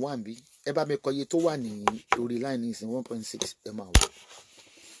òkùnkùn wà níbí ẹ bá mi kọ iye tó wà ní orí line ìsìn 1.6 ẹ máa wọ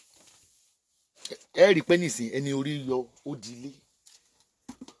ẹ rí pé nísìn ẹni orí yọ ó di ilé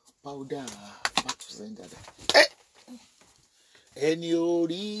powder back to sender ẹni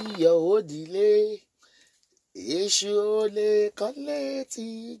orí yọ ó di ilé èṣù ó lè kọ́lé tí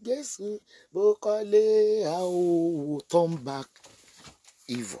Jésù bó kọ́lé a ó turn back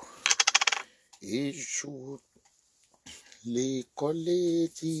evil èṣù lè kọ́lé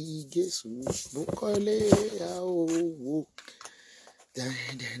tí Jésù bó kọ́lé a ó wò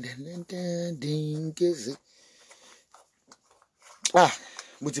díngèsè.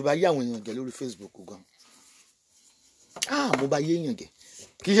 Mo ti bá yé àwọn èèyàn jẹ lórí Facebook gan mo bá yé èèyàn jẹ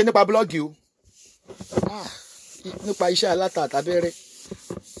kì í ṣe nípa blọ́ọ̀gì o nípa iṣẹ́ aláta àtàbẹ́rẹ́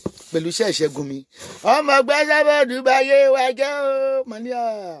pẹ̀lú iṣẹ́ ìṣẹ́gun mi ọmọ ọgbẹ́ ESABOD báyé wa jẹ́ o mania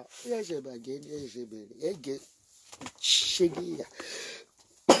ẹ̀ṣẹ̀ bàjẹ́ ní ẹ̀ṣẹ̀ bẹ̀rẹ̀ ẹ̀jẹ̀ ṣégeyà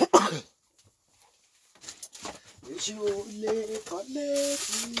èṣù lè kọ́lé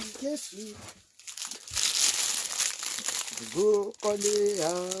tí Jésù bó kọ́lé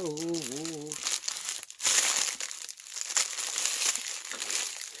a ó wò.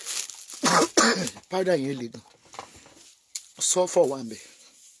 Powder yẹn le gan sulfur wà ńbẹ̀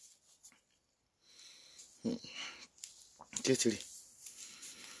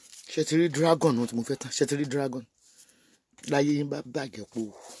ṣe ti rí dragon tí mo fẹ́ tán ṣe ti rí dragon láyé yín bá bàjẹ́ po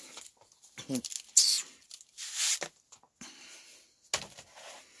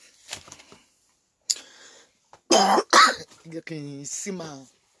jẹ́ kí n sì máa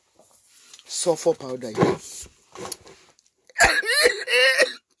sulfur powder yìí.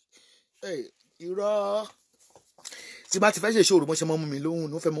 Irọ́ tí bá ti fẹ́ ṣe ìṣòro mo ṣe mọ́ mú mi lóhùn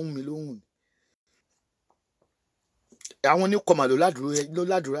ní ó fẹ́ mọ́ mú mi lóhùn. Àwọn ní kọ́mà ló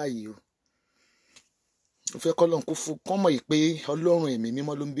ládùúrà yìí o. Mo fẹ́ kọ́ lọ́n kó fún kọ́mọ̀ yìí pé Ọlọ́run ẹ̀mí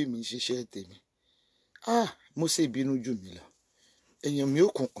mímọ́ ló ń bí mi ṣiṣẹ́ tèmi. Mo ṣe ìbínú jù mí lọ. Èèyàn mi ò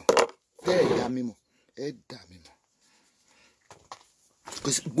kùnkùn tẹ́ ẹ̀ dá mi mọ̀ ẹ̀ dá mi mọ̀.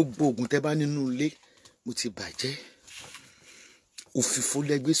 Gbogbo oògùn tẹ́ bá nínú ilé mo ti bàjẹ́. Òfìfo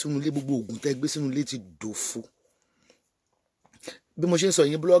lẹ gbé sínú ilé, gbogbo oògùn tẹ́ gbé sínú ilé ti dòfo. Bí mo ṣe ń sọ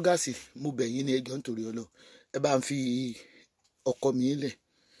yín blọ́gàsì mo bẹ̀ yín ní ẹjọ́ nítorí Ọlọ́run ẹ bá ń fi ọkọ mi lẹ̀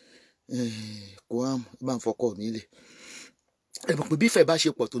ẹ bá ń fọkọ mi lẹ̀. Ẹ mọ̀ pé bí ìfẹ́ bá ṣe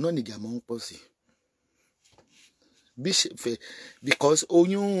pọ̀ tó náà nìjà máa ń pọ̀ sí. Bí ìfẹ́ because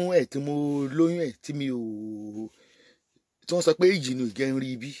oyún ẹ̀ tí mo lóyún ẹ̀ tí mi ò tí wọ́n sọ pé èjì ni ìjẹun rí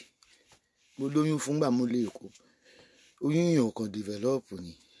bí mo lóyún fún gbà mo lè kó oyún yàn kan develop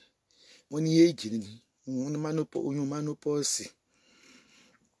ni wọ́n ní èjì ni wọ́n ní oyún menopause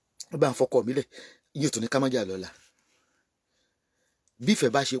ẹ bá ń fọkọ mi lẹ̀ iye tó ní ká má jà lọ́la. Bí ìfẹ́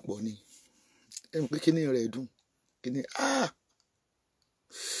bá ṣe pọ̀ ni ẹ mọ̀ pé kíní rẹ̀ dùn kíní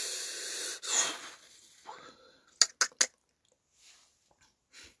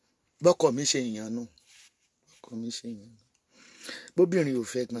bọ́kọ mi ṣe ìyànnú bọ́kọ mi ṣe ìyànnú bóbìnrin ò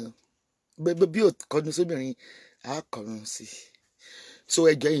fẹ́ gan bí ò kọdún sóbìnrin á kọrun sí. So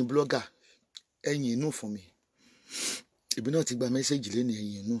ẹjọ́ ẹ̀yin blogger ẹ̀yin inú fún mi ìbí náà ti gba mẹ́sẹ̀gì lẹ́nu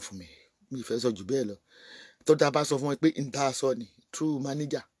ẹ̀yin inú fún mi mi ì fẹ́ sọ jù bẹ́ẹ̀ lọ tó dáa bá sọ fún wọn pé n ta sọ ni true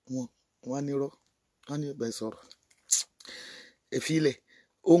manager wọn ní rọ wọn ní bẹ́ẹ̀ sọ̀rọ̀ èfilẹ̀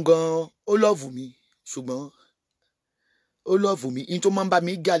òun gan ó lọ́ọ̀fù mi ṣùgbọ́n ó lọ́ọ̀fù mi in tó máa ń bá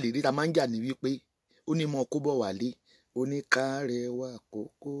mi jà lérí ta máa ń jà ní wípé ó ní mọ kó bọ̀ wálé ó ní kárẹwà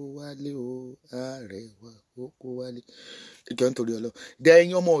kókó wálé o kárẹwà kókó wálé ìjọ nítorí Ọlọ́run dẹ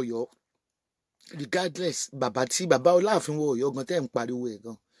ẹ̀yin ọmọ Ọ̀yọ́ regardless bàbá Ọláàfin wọ Ọ̀yọ́ gan tẹ́ ń pariwo ẹ̀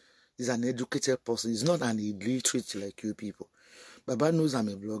gan is an educated person, he's not an illiterate like you people. Baba knows I'm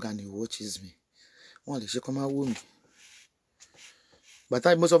a blogger and he watches me. Wọ́n lè ṣe kọ́ máa wò mí. Bàtà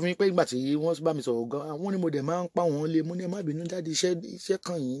mo sọ fún yín pé ìgbà tí wọ́n bá mi sọ̀rọ̀ gan àwọn ni mo dẹ̀ máa ń pa wọ́n lé mo ní ẹ má bínú jáde iṣẹ́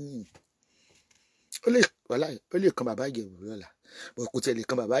kan yìí ni. Ó lè kan bàbá Ìjẹ̀bú lọ́la bọ̀ kò tẹ̀ lè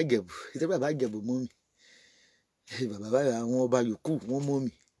kan bàbá Ìjẹ̀bú ìtẹ́ bàbá Ìjẹ̀bú mú mi. Bàbá àwọn ọba yòókù wọ́n mú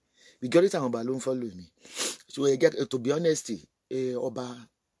mi. Majority àwọn ọba ló ń follow mi. So to be honest ọba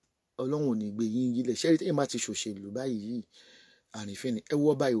Ọlọ́run ò ní gbé yín yílẹ̀ ṣẹ́rí tí èèyàn bá ti ṣòṣèlú báyìí àrífín ni ẹ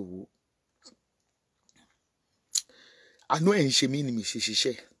wọ́ báyìí wò àánú ẹ̀ ń ṣe mí ni mi ṣe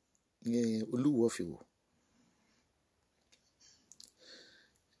ṣiṣẹ́ Olúwo fi wò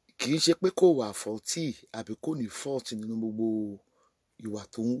kì í ṣe pé kò wà faulty àbí kò ní fault nínú gbogbo ìwà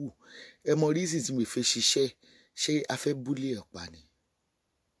tó ń wù ẹ mọ reason tí mi fẹ́ ṣiṣẹ́ ṣé a fẹ́ búlé ẹ̀ pa ni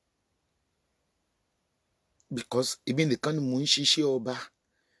because èmi nìkan ni mò ń ṣiṣẹ́ ọba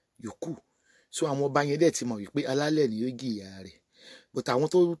yòókù so àwọn ọba yẹn dẹ̀ ti mọ̀ wípé alálẹ̀ ni yóò jìyà rẹ̀ but àwọn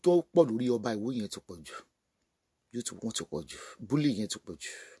tó pọ̀ lórí ọba Ìwó yẹn ti pọ̀ jù wọ́n ti pọ̀ jù bully yẹn ti pọ̀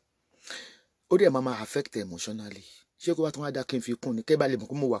jù ó dẹ̀ máa affect emotionally ṣé kó wá tó wá dá kí n fi kún ni kẹ́ bá lè mọ̀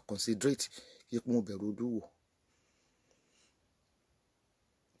pé mo wà considerate yẹ pé mo bẹ̀rù Olúwo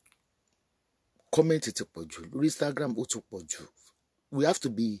comment ti pọ̀ jù lórí Instagram ó ti pọ̀ jù we have to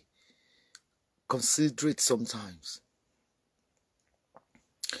be considerate sometimes.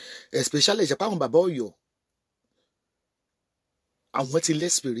 Especially ìṣẹ̀pá àwọn bàbá Ọ̀yọ́ àwọn ti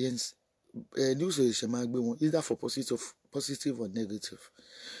less experience news ìṣẹ̀ máa gbé wọn either for positive or negative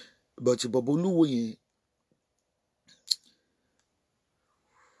but bọ̀bọ̀ Olúwo yẹn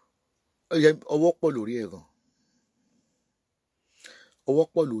ọwọ́ pọ̀ lórí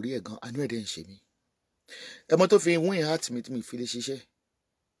ẹ̀ gan àánú ẹ̀dẹ̀ ń ṣe mí ẹ mọ́ tó fi wín heart mi tí mi fi lè ṣiṣẹ́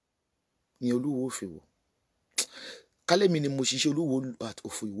ni Olúwo fi wò kálẹ̀ mi ni mo ṣiṣẹ́ Olúwo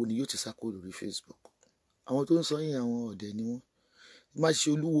òfò Ìwó ni yóò ti sá kúrò lórí Facebook àwọn tó ń sọ yín àwọn ọ̀dẹ̀ ni wọ́n má ṣe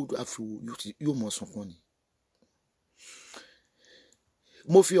Olúwo àfìwò yóò mọ̀ sunkún ni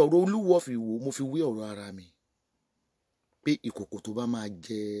mo fi ọ̀rọ̀ Olúwo Ìwó mo fi wé ọ̀rọ̀ ara mi pé ìkòkò tó bá máa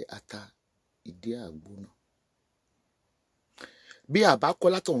jẹ ata ìdí àgbóná bí àbá kọ́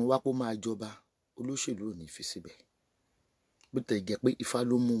látọ̀run wá pé ó máa jọba olóṣèlú ò ní fi síbẹ̀ bó tẹ̀ jẹ́ pé Ifá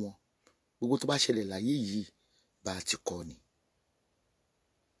ló mú wọn gbogbo tó bá ṣẹlẹ̀ láyé yìí bá a ti kọ́ ni.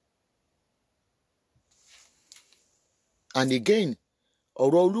 And again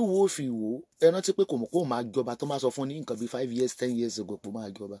ọ̀rọ̀ Olúwo Ìwó ẹ rántí pé kò mọ̀ kó máa jọba tó máa sọ fún ní nǹkan bíi 5 years 10 years ago pé ó máa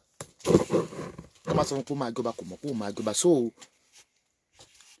jọba tó máa sọ fún pé ó máa jọba kò mọ̀ pé ó máa jọba. So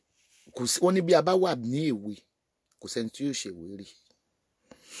kò sí, wọ́n ní bí a bá wà ní èwe kò sẹ́ni tí yóò ṣèwé rí.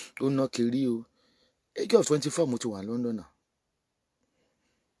 Ó ná kiri o. Age of 24 mo ti wà London náà.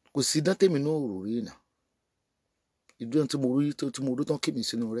 Kò sí dán tèmi náà rò rí náà. Ìdúró tí mo rí tí mo rí tán kí mi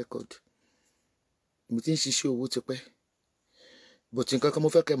sínú rẹ́kọ̀dì. Mo ti ń ṣiṣẹ́ owó ti pẹ́. But nǹkan kan mo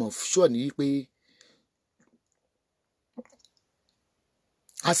fẹ́ kẹ́ mọ̀ sure ni pé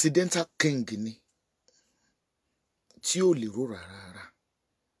accidental king ni tí ò lè rò rárá.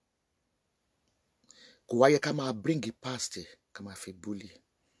 Kò wáyé ká máa bring it past ẹ̀ ká máa fi bully.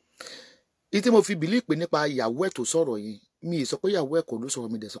 Ìtí mo fi believe pé nípa ìyàwó ẹ̀ tó sọ̀rọ̀ yìí, mi ì sọ pé ìyàwó ẹ̀ kò ló sọ̀rọ̀,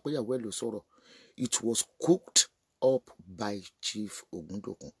 mi dẹ̀ sọ pé ìyàwó ẹ̀ ló sọ̀rọ̀. It was cooked up by Chief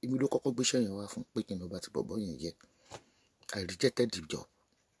Ogundokun. Èmi ló kọ́kọ́ gbéṣẹ́ yẹn wá fún pé kí n lọ bá ti bọ̀bọ́ yẹn yẹ. I rejected the job.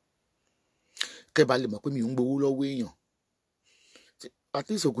 Kẹ́ bá lè mọ̀ pé mi ò ń gbowó lọ́wọ́ èèyàn. At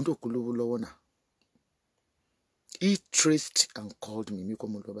least Ogundokun lówó lọ́wọ́ náà. He traced and called me, mi kọ́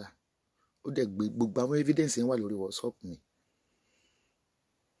mo lọ bá. Ó dẹ̀ gbé gbogbo àwọn evidence yẹn wà lórí WhatsApp mi.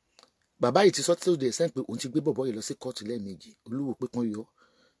 Bàbá yìí ti sọ tí ó dẹ̀ sẹ́yìn pé òun ti gbé bọ̀bọ́ yìí lọ sí kóòtù lẹ́ẹ̀mejì. Olúwo pé kán yọ.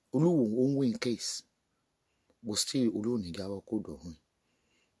 Olúwo ó ń win case. But still olúwo ní jáwọ́ kó dọ̀hún.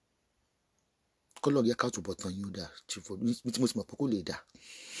 Kọ́lọ̀ yẹ ká túbọ̀ tán yín ó dà. Chief bí tí mo ti mọ̀ pé kò lè dà.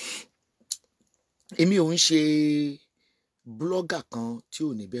 Èmi ò ń ṣe blogger kan tí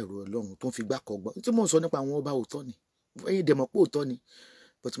ò ní bẹ̀rù Ọlọ́run tó ń fi gbá kọ gbọ́. Tí mò ń sọ nípa àwọn ọba òótọ́ ni. Ẹ̀yin dẹ̀ mọ̀ pé òótọ́ ni.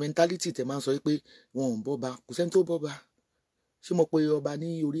 But mentality tẹ̀ máa ń sọ pé wọn ò ń bọ́ba. Kò sẹ́ni tó bọ́ba. Ṣé mo pe ọba ní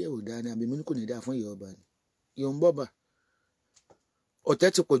orí ẹ̀ ò dáa ni àbí mi ní kò ní dáa fún ìyá ọba ni? Ìyá ń bọ́ba.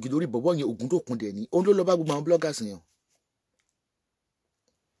 Ọ̀tẹ̀ ti pọ̀ jù lórí bọ̀bọ́ yẹn Ògúndòkun dẹ̀ ni. Òun ló lọ bá gbogbo àwọn bloggers yẹn.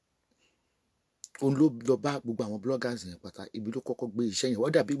 Òun ló lọ bá gbogbo àwọn bloggers yẹn pátá. Ibi ló kọ́kọ́ gbé iṣẹ́ yẹn.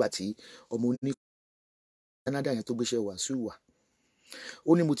 Wọ́n dàbí ìgbà tí ọmọ oní Canada yẹn tó gbéṣẹ́ Wàsíù wà.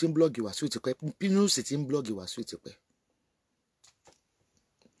 Ó ní mo ti ń blọ́ọ̀gì Wàsíù ti pẹ́. Pinnu sì ti ń blọ́ọ̀gì Wàsíù ti pẹ́.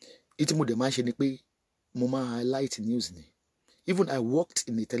 Ìtí mo dẹ̀ máa ń ṣe ni pé mo máa highlight news ni. Even I worked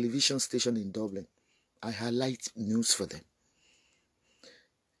in a television station in Dublin. I highlight news for them,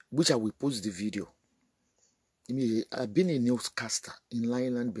 which I will post the video. I've been a newscaster in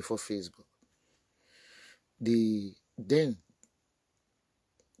Ireland before Facebook. They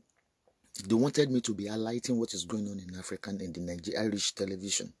wanted me to be highlighting what is going on in African and the Irish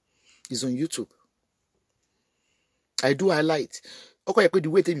television. It's on YouTube. I do highlight. Okay, the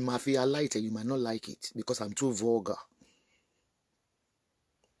way you might feel highlight, you might not like it because I'm too vulgar.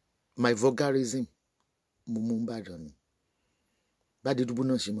 My vulgarism, mumumbadan. Badi dubu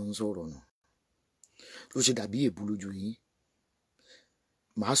náà ṣe máa ń sọ̀rọ̀ náà. Ló ṣe dàbí èébú lójú yín.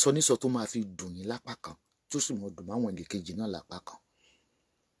 Màá sọ ní sọ tó máa fi dùn yín lápá kan, tó sì mọ dùn máwọn ẹnìkejì náà lápá kan.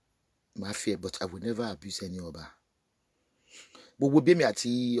 Màá fi ẹ̀, but I will never abuse any ọba. Gbogbo bí èmi àti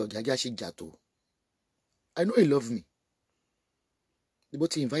Ọ̀jájá ṣe jà tó. I know he love me.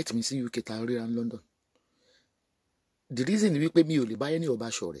 But he invite me sí UK ta ríra in London. The reason is wípé mi ò lè bá any ọba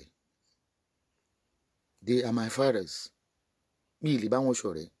ṣọ̀rẹ́. They are my fathers. Mi ò lè bá wọn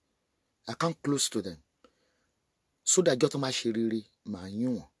ṣọ̀rẹ́. I can't close to them. So that jọ́ tó máa ṣe rere, màá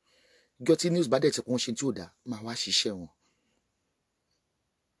yín wọn. Jọ́ tí news bá dẹ̀ ti kún ṣe tí ò dá, màá wá ṣiṣẹ́ wọn.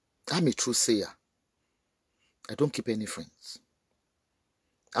 I'm a true sayer. I don't keep any friends.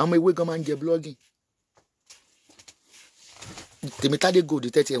 Àwọn ọmọ ìwé gan máa ń jẹ blogging. Tèmítádé Gold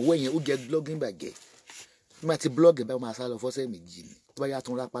tẹ́tí ẹ̀wọ́ yẹn ó jẹ blogging bàgẹ́. Nígbà tí blog ẹ̀ bá máa sá lọ fọ́sẹ̀ méjì ni. Tó bá yá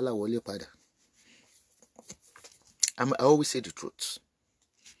tún rápálá wọlé padà. I always say the truth.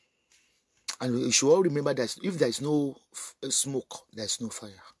 And you should all remember that if there is no smoke, there is no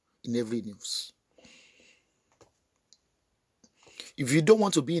fire in every news. If you don't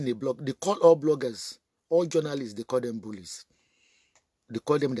want to be in a blog, they call all bloggers, all journalists, they call them bullies. They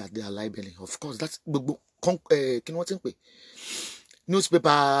call them that they are libeling. Of course, that's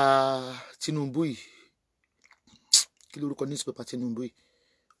newspaper Tinumbu. Newspaper Tinumbu.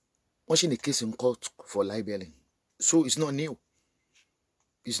 What's in a case in court for libeling? So it's not new.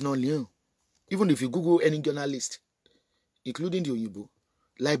 It's not new. Even if you Google any journalist, including the Oyibo,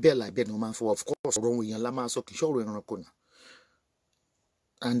 libel, no man for, of course, wrong with Lama so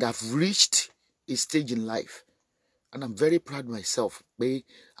and I've reached a stage in life, and I'm very proud of myself. I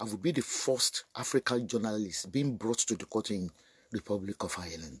will be the first African journalist being brought to the court in Republic of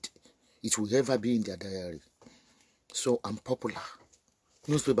Ireland. It will ever be in their diary. So I'm popular.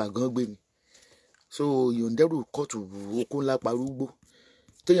 Newspaper gonna be me. So you never court to Okola Parubo.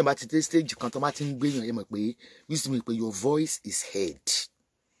 Tell you about the stage you can't your voice is heard.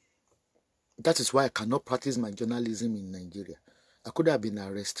 That is why I cannot practice my journalism in Nigeria. I could have been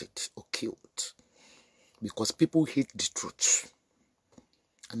arrested or killed because people hate the truth.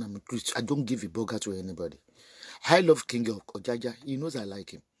 And I don't give a burger to anybody. I love King Ojaja. He knows I like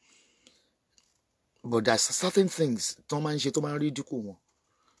him. But there's certain things Tom and ridicule.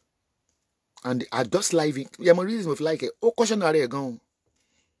 And I just like it. Yeah, my reason of like it. Oh, cautionary again.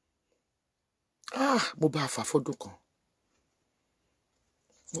 Mo bá fà fọ́dún kan.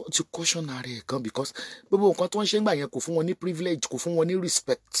 Wọ́n ti cautionary again because gbogbo nǹkan tó ń ṣe ń gbà yẹn kò fún wọn ní privilege, kò fún wọn ní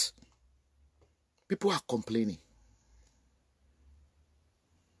respect. People are complaining.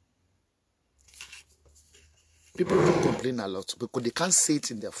 People do complain a lot because they can't say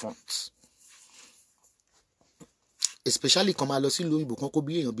it in their front. Especially come lọ sí ìlú òyìnbó kan kó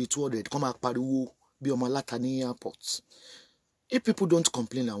bí èèyàn bí 200 come máa pariwo bí ọmọ aláta ní airport. If people don't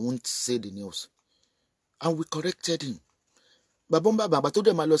complain, I won't say the news. And we corrected him. Bàbá tó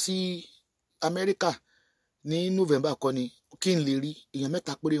dẹ̀ máa lọ sí America ní November kan ni kí n lè rí èèyàn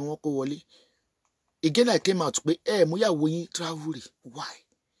mẹ́ta péré wọn kó wọlé. Again I came out pé mú yàwó yín travel rè. Why?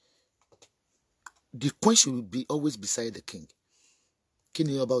 The queen should be always beside the king. Kí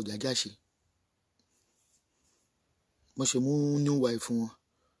ni ọba Ọ̀jájá ṣe? Mo ṣe mú new wife wọn.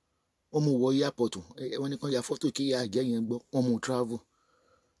 Wọ́n mú wọ airport. Wọ́n ní kan ya photo kí ya àjẹ́ yẹn gbọ́. Wọ́n mú travel.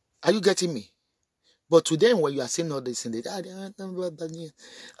 Are you getting me? But to them, when you are saying all this, and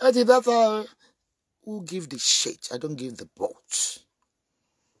who give the shit? I don't give the boat.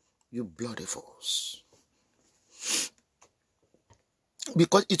 You bloody fools.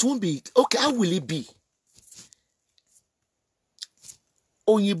 Because it won't be okay. How will it be?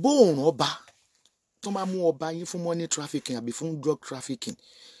 Òyìnbó ọba tó máa mú ọba yín fún money trafficking àbí fún drug trafficking.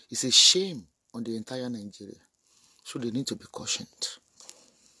 It's a shame on the entire Nigeria. So they need to be cautioned.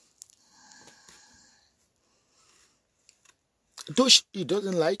 Though he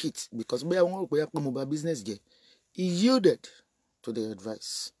doesn't like it because we want to pay mobile business. He yielded to the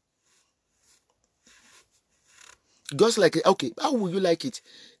advice. Just like, okay, how will you like it?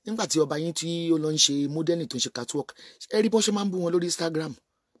 Nígbà tí ọba yín tí ó lọ ń ṣe modeling tó ń ṣe catwalk, ẹ rí bọ́n ṣe máa ń bú wọn lórí Instagram.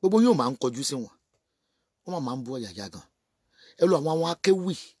 Gbogbo yóò máa ń kọjú sí wọn. Wọ́n máa ń bú Ọ̀jájá gan. Ẹ lo àwọn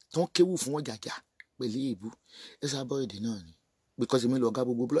akéwì tó ń kéwù fún Ọ̀jájá pẹ̀lú èébú. ESABOD náà ni. Because èmi lọ ga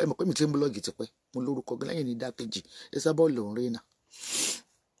gbogbo blog, ẹ mọ̀ pé mi ti ń blog ti pẹ́. Mo lórúkọ gan lẹ́yìn ní dákejì. ESABOD ló ń rí náà.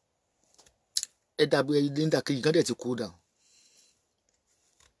 Ẹ dàbí ẹyin dákejì gan dẹ̀ ti cool down.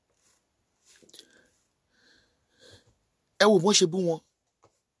 Ẹ wo bọ́n ṣe bú wọn.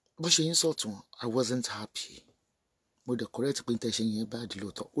 Bọ́n ṣe insult wọn. I wasn't happy. Mo dẹ̀ correct pé intention yẹn bad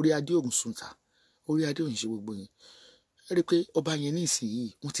lóòótọ́. Orí adé òun sùn ta. Orí adé òun ṣe gbogbo yẹn. Ẹ rí pé ọba yẹn ní ìsinyìí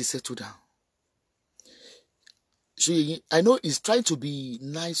wọ́n ti settle down. I know he's trying to be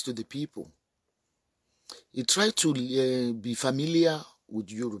nice to the people. He tried to be familiar with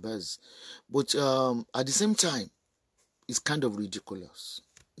Yorubas. But at the same time, it's kind of ridiculous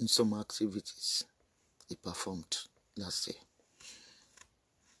in some activities he performed last year.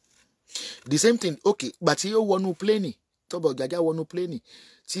 The same thing, okay, but he wọnú plane, Tọ́ba Ọ̀jájá wọnú plane,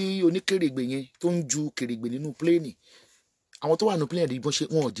 tí oníkèrègbè yẹn tó ń ju kèrègbè nínú plane. Àwọn tó wà nínú plane bọ́n ṣe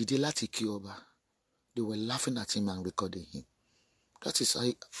wọn ò dìde láti kí ọba. They were laughing at him and recording him. That is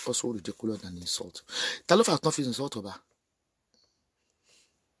also ridiculous and insult. Ta ló fà tán fi insult ọba?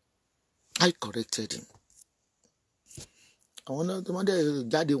 I corrected him. Àwọn náà tó máa dẹ̀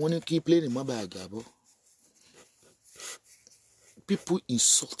jáde wọ́n ní kí plane má bàa jábọ́. People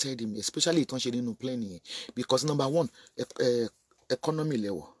insulted him, especially ìtàn ṣe nínú plane yẹn, because number one, economy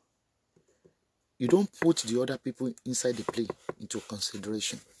level. You don't put the other people inside the plane into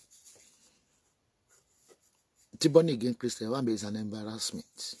consideration. Born again Christian is an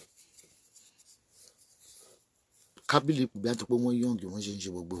embarrassment. Can't believe we have to put more young. You want to change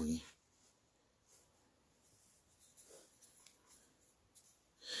your body.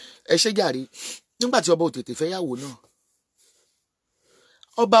 Ẹ ṣe jàre nígbà tí ọba ò tètè fẹ́ yàwó náà.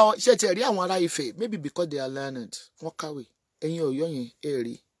 Ọba ṣe ti rí àwọn ará Ifẹ̀, maybe because they are learned. Wọ́n kàwé. Ẹ̀yin Ọ̀yọ́ yẹn ẹ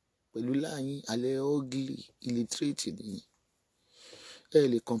rí pẹ̀lú láyín alẹ́ ugly illiterate ni.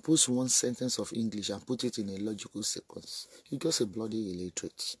 They compose one sentence of English and put it in a logical sequence. You're just a bloody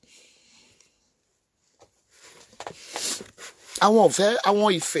illiterate. Àwọn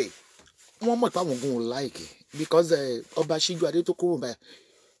Ifẹ̀, wọ́n mọ̀ pé àwọn gun like because ọba Ṣíjú Adé tó kúrò báyìí,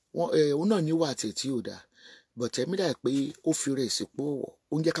 òun náà ní wà tí ò dáa. But èmi dà pé ó fi rẹ̀ sípò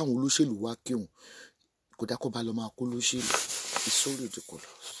ó ń jẹ́ káwọn olóṣèlú wá kí òun. Kò dá kó bá lọ máa kó lóṣèlú. It's so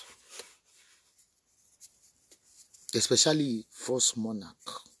ridiculous. Especially first monarch.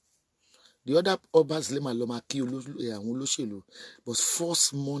 The other obas lema loma ki àwọn olóṣèlú, but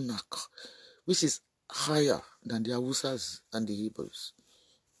first monarch, which is higher than the Hausas and the Igbos,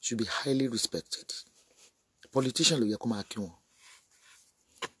 should be highly respected. Politician ló yẹ kó máa kí wọn.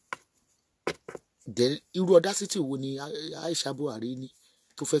 Then irú audacity wo ni Aisha Buhari ní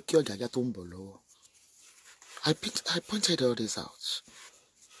tó fẹ́ kí ọ̀jàjà tó ń bọ̀ lọ́wọ́. I pointed all this out.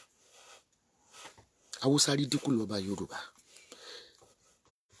 Haúsá rí dínkù lọ́ba Yorùbá.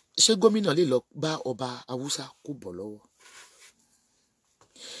 Ṣé gómìnà lè lọ bá ọba Haúsá kó bọ̀ lọ́wọ́?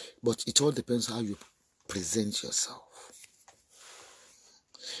 But it all depends how you present yourself.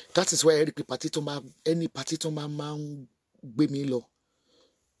 That is why any party tó máa ń gbé mi lọ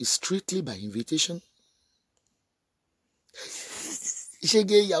is strictly by invitation.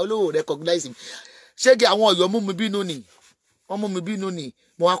 Ṣége ìyá olówó recognize me. Ṣége àwọn Ọ̀yọ́ mú mi bínú ni. Wọ́n mú mi bínú ni.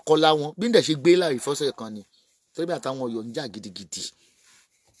 Mo wá kọlá wọn. Bí n dẹ̀ ṣe gbé láàrin fọ́sẹ̀ kan ni. Torí bí àtàwọn Ọ̀yọ́ ń jà gidigidi.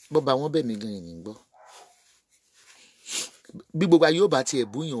 Bọ́ba wọn bẹ̀ mí gan ìní gbọ́. Bí gbogbo ayé ò bá tiẹ̀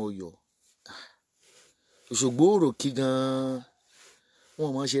búyàn Ọ̀yọ́. Òṣogbo òrò kí gan-an.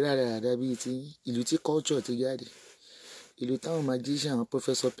 Wọ́n mọ̀ ṣe rádaràda bíi ti ìlú tí culture ti jáde. Ìlú táwọn magician àwọn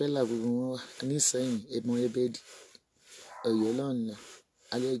Professor Pella gbogbo wọn wà nísẹ̀yìn ẹ̀mọ ẹbẹ́dì. Ọ̀yọ́ lọ́nà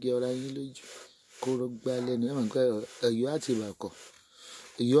alẹ́gẹ ọ̀rá yín lójú kóró gbá lẹ́nu ẹ̀wọ̀n gbá Ọ̀yọ́ àti ìbàkọ̀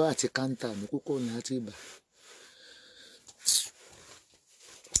Ọ̀yọ́ àti kántà ní kókó ní àti ìbà.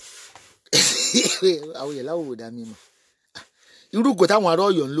 Àwọn yẹn láwò dá mi mọ̀. Irú ìgò táwọn ará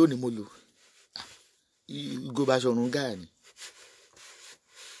Ọ̀yọ́ ń lò ní mo lò. Ìgò Baṣọ̀run Gáà ni.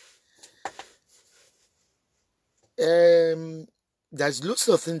 There's lots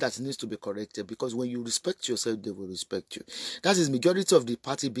of things that needs to be corrected because when you respect yourself, they will respect you. That is majority of the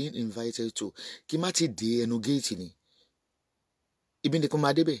party being invited to. Kimati de enu gate ni. Ibi ni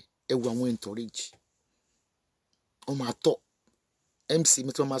kuma debe e wo àwọn encourage. O ma to MC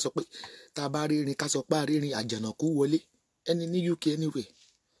mi to ma sọ pé tá bá rírin ká sọ pé a rírin Àjànàkú wọlé any ní UK anyway.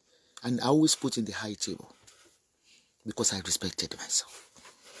 And I always put in the high table because I respected myself.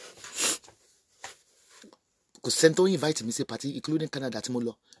 Because Sento invite me say party, including Canada,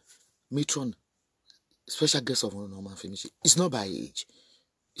 Timolo, matron, special guest of honor, man, it's not by age.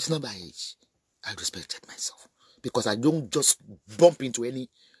 It's not by age. I respected myself because I don't just bump into any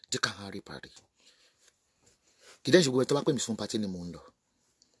Harry party. Then she go to me from party in the mundo.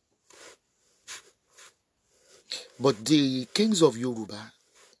 But the kings of Yoruba,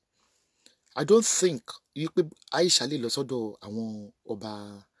 I don't think you could. I shall losodo àwọn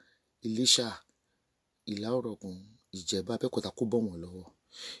ọba Elisha. Ìjẹ̀bú Abẹ́òkúta kó bọ̀ wọ́n lọ́wọ́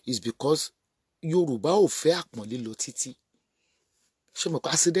is because Yorùbá ò fẹ́ àpọ́nlé lọ títí. Ṣé mo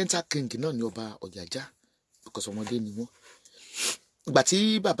kọ́ accidental king náà ní ọba Ọ̀jájá because ọmọdé ni wọ́n. Ìgbà tí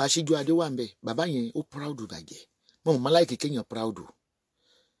bàbá Ṣíjú Adé wà ńbẹ̀ bàbá yẹn ó proud bàjẹ́. Mo mọ̀ láìkí kéèyàn proud o.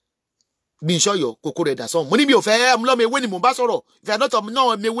 Bí n ṣọ́yọ̀ kókó rẹ̀ dà sọ́hun. Mo ní mi ò fẹ́ ọmọlọ́mọ ewé ni mò ń bá sọ̀rọ̀. Ìfẹ́ àdọ́tọ̀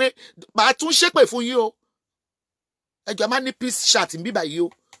náà mi ewé màá tún ṣépè fún yín o. Ẹjọ́ máa ní peace chat ń bí báyìí o.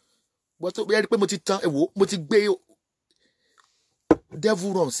 But we are mo ti tan ewo mo ti gbé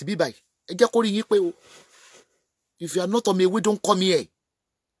devil run sí bí báyìí ẹ jẹ́ kó rí yín pé o if you are not on my way don't come here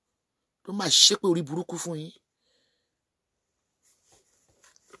don't ma ṣe pé orí burúkú fún yín.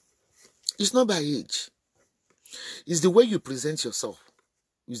 It's not by age, it's the way you present yourself,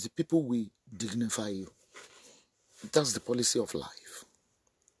 it's the people we dignify you. That's the policy of life.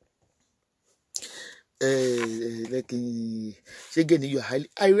 Like again, you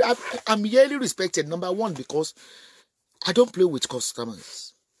I'm highly respected. Number one, because I don't play with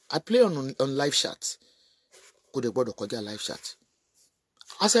customers. I play on live chat. Could the board of live chat?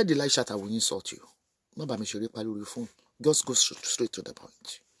 Outside the live chat, I will insult you. Not by me share your phone. Just go straight to the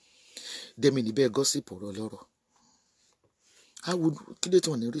point. Them in the bear gossip or loro. I would kill it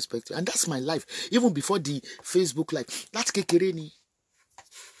on respect, and that's my life. Even before the Facebook live, that's kekereni.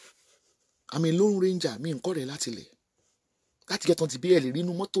 I'm a lone ranger. Me nko re láti lè. Láti get on ti bí ẹ lè rí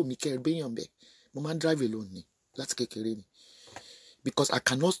inú mọ́tò mi kẹ́ be yan be. Mo man drive alone ni. Láti kékeré ni. Because I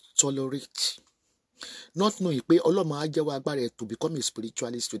cannot tolerate. Not knowing pé Ọlọ́run á jẹ́ wá agbára to become a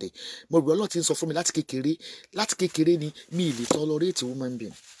spiritualist today. Mo rí Ọlọ́run tin sọ fún mi láti kékeré ni mi lè tolerate woman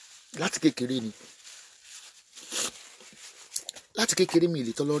being. Láti kékeré ni. Láti kékeré mi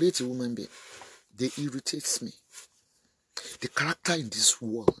lè tolerate woman being. They irritates me. The character in this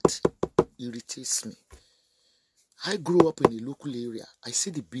world irritates me. I grew up in a local area. I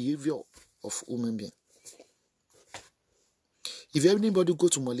see the behavior of women being. If anybody go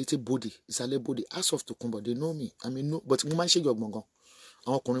to Molete Body, Isale Body, ask of TOKUNBO, they know me. I mean, no, but mo man ṣe jọgbọ̀ngàn.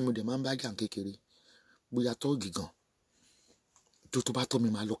 Àwọn ọkùnrin mo de man bá jan kékeré. Bóyá tó gigan. Tó bá tó mi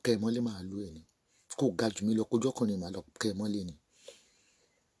máa lọ kẹ́ mọ́lé máa lu ẹ ni. Kó ga jù mí lọ kó jọkùnrin máa lọ kẹ́ mọ́lé ni.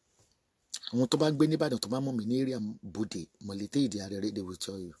 Àwọn tó bá gbé ní Ìbàdàn tó bá mọ̀ mí ní area Body, Molete Ìdí Arẹrẹ, they will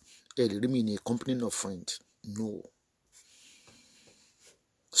tell you. They me in a company of friends. No.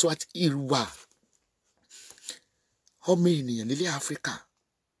 So at Irwa, how many nílẹ̀ Africa?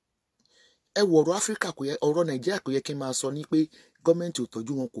 Ẹ wo ọ̀rọ̀ Africa kò yẹ ọ̀rọ̀ Nigeria kò yẹ kí n máa sọ ní pé gọ́ọ̀mẹ̀ntì ò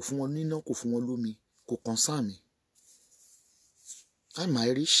tọ́jú wọn, kò fún wọn níná, kò fún wọn lómi, kò concern mi. I'm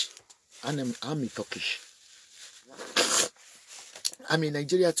Irish and I'm Turkish. I'm in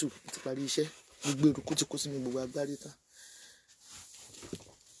Nigeria too. Ti parí iṣẹ́, gbogbo eruku ti kó sí mi gbogbo agbárí tán.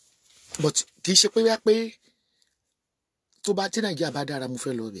 But kì í ṣe pé wá pé tó bá tí Nàìjíríà bá dára mo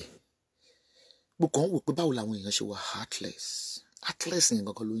fẹ́ lọ bẹ̀. Mo kàn wò pé báwo làwọn èèyàn ṣe wà heartless. Heartless yẹn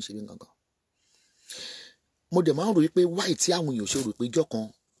gangan ló ń ṣe mí gangan. Mo dẹ̀ máa ń rò wípé why tí àwọn èèyàn ṣe rò pé ìjọ kan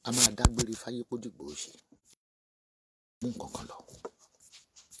a máa dágbére fáyé kó dìgbò ṣe. Mú nǹkan kan lọ.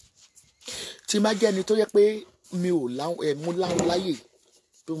 Tí má jẹ́ ẹni tó yẹ pé mi ò mú láwọn láyè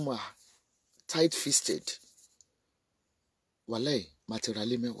tó mọ̀ tight fisted. Wàláì máa ti ra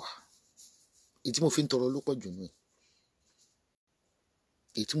lé mẹ́wàá. Èyí tí mo fi ń tọrọ ló pọ̀ jù nù ẹ̀.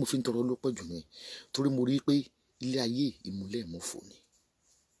 Èyí tí mo fi ń tọrọ ló pọ̀ jù nù ẹ̀. Torí mo rí pé ilé ayé ìmúlẹ̀ mọ́fò ni.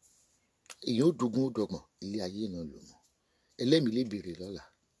 Èyàn ó dogun ó dọgbọ̀n ilé ayé náà lò mọ́. Ẹlẹ́mìí lè béèrè lọ́la.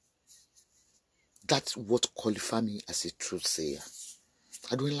 That's what qualify me as a truth sayer.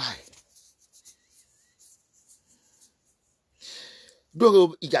 I don't lie. Dòrò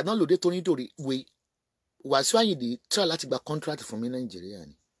ìjà náà lòdì tó ní dòrè wé Wàsíù Àyìndé try láti gba contract fún mi Nàìjíríà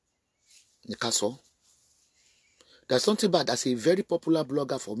ni. Ní ká sọ. There's something bad as a very popular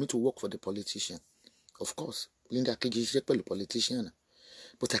blogger for me to work for the politician. Of course, Linda Keji ṣe pẹ̀lú politician.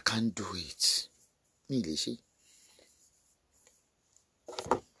 But I can't do it. Mi lè ṣe.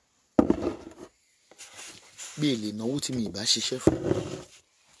 Bí èlé náwó tí mi ìbá ṣiṣẹ́ fún.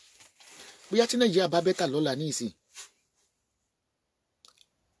 Bóyá tí Nàìjíríà bá bẹ́tà lọ́la ní ìsìn.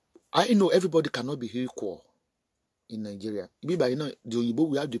 I know everybody cannot be equal in Nigeria. By now, the Oyibo,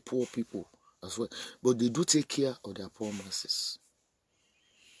 we have the poor people as well. But they do take care of their poor masses.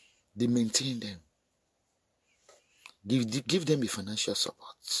 They maintain them. Give them a financial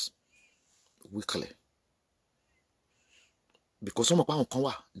support weekly. Because some of them,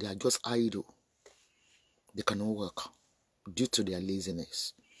 they are just idle. They cannot work due to their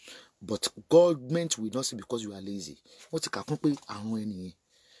laziness. But government will not say because you are lazy. What you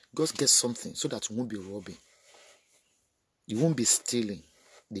just get something so that you won't be robbing. You won't be stealing.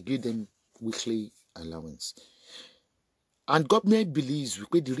 They give them weekly allowance. And government believes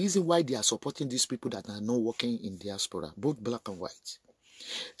the reason why they are supporting these people that are not working in diaspora, both black and white.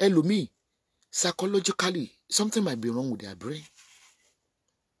 Elumi, psychologically, something might be wrong with their brain.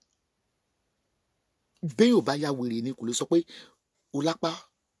 Bẹ́ẹ̀ ò bá ya wèrè ni kò lè sọ pé o lápá,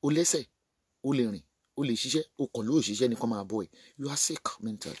 o lẹ́sẹ̀, o lè rìn, o lè ṣiṣẹ́, o kàn ló ṣiṣẹ́ ní come boy. You are sick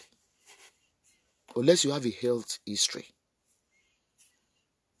mentally. Unless you have a health history.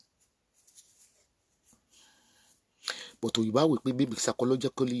 But Oyiba will be maybe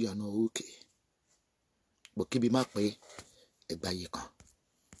psychologically you are not okay. But keep him up,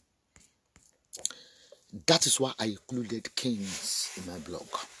 that is why I included kings in my blog.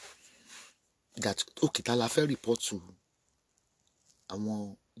 That okay, ta la fẹ́ report to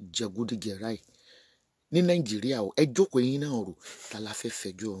àwọn jẹgúdújẹráì ní Nàìjíríà o ẹ jókòó yín náà rò ta la fẹ́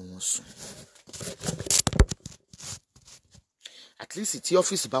fẹjọ́ wọn sùn. At least tí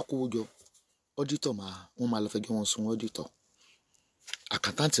ọ́fíìsì bá kówó jọ auditor wọ́n máa lọ fẹjọ́ wọn sùn auditor.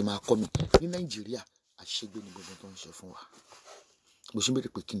 Accountant máa kọ́ mi ní Nàìjíríà àṣegbé ni gbogbo tó ń ṣe fún wa. Mo ṣe béèrè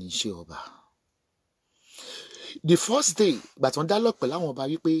pé kí ni iṣẹ́ ọba. The first day but on dialogue pẹ̀lú àwọn ọba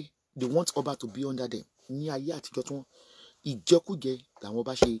wípé they want ọba to be under them. Ní ayé àtijọ́ tí wọ́n ìjẹkújẹ làwọn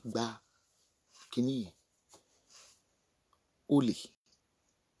ọba ṣe gba kíní yìí. Olè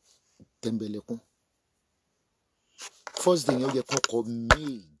tẹ̀mbẹ̀lẹ̀kún. First day yẹn yẹ kọ́kọ́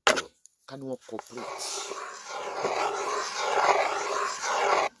méje ká ní wọ́n cooperate.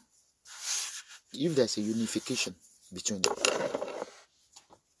 If there's a unification between them.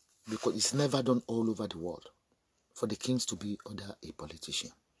 Because it's never done all over the world for the kings to be under a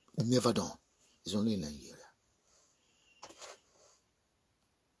politician. Never done. It's only in Nigeria.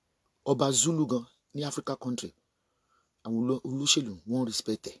 Ọba Zulu gan ní Africa country. Àwọn olóṣèlú wọ́n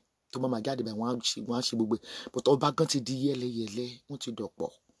respect ẹ̀. Tó bá máa jáde báyìí wọ́n á ṣe gbogbo. But ọba gan ti di yẹ́lẹ́yẹ́lẹ́. Wọ́n ti dọ̀pọ̀.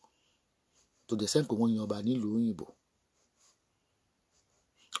 To the same pé wọ́n yan ọba nílùú òyìnbó.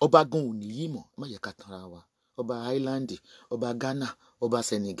 Ọba gan ò ní yí mọ̀. Má yẹ ká tanra wa. Ọba Ireland, ọba Ghana, ọba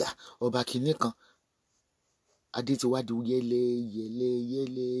Senegal, ọba kìíní kan. Adé ti wá di yẹ́lẹ́.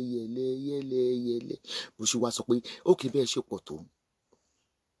 Bó ṣe wá sọ pé ókè bẹ́ẹ̀ ṣe pọ̀ tó.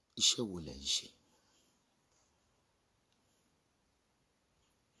 Iṣẹ́ wo lẹ ń ṣe?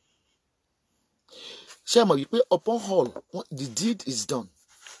 Ṣé mọ̀ wípé upon all, the deed is done.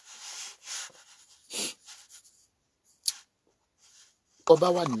 Ọba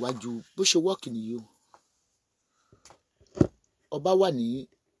wà níwájú bó ṣe work nìyí o. Ọba wà ní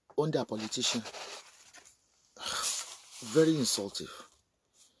under politician. Very insulting.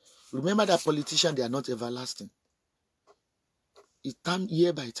 Remember that politicians, they are not everlasting. It time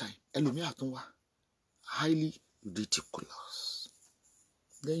year by time. Ẹlòmíì àtún wá. Highly ridiculous.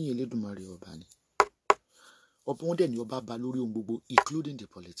 Lẹ́yìn Elédùmarè ọba ni. Ọba wọn dẹ̀ ni ọba ba lórí ohun gbogbo, including the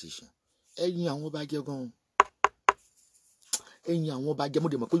politician. Ẹ̀yin àwọn ọba jẹ́ gan-an. Ẹ̀yin àwọn ọba jẹ́, mo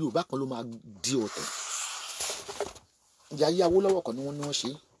dẹ̀ mọ̀ pé Yorùbá kan ló máa di ọ̀tọ̀. Ìjà yí Awólọ́wọ̀ kan ni wọ́n ṣe.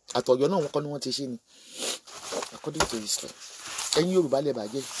 Àtọ̀yọ́ náà wọ́n kọ́ ni wọ́n ti ṣe ni. According to history. Ẹ̀yin Yorùbá lẹ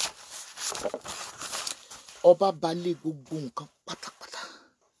bàjẹ́. Ọba balẹ̀ gbogbo nǹkan pátápátá.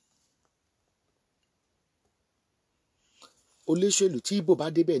 Olóṣèlú tí Ìbò bá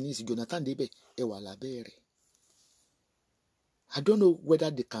débẹ̀ ní ìsìn Jonathan débẹ̀ ẹ wà lábẹ́ rẹ̀. I don't know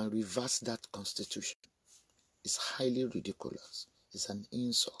whether they can reverse that constitution. It's highly ridiculous. It's an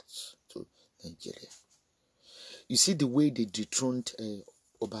insult to Nigeria. You see the way they dethroned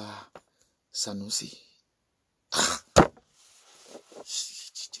Oba Sanusi.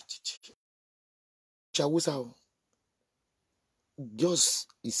 Chawusa, just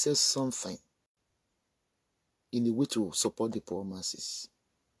he says something in a way to support the poor masses.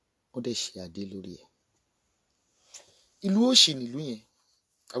 Ode ṣe adé lórí ẹ̀. Ìlú òṣì nílùú yẹn.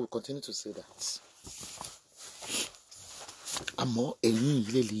 I will continue to say that. Àmọ́ ẹ̀yin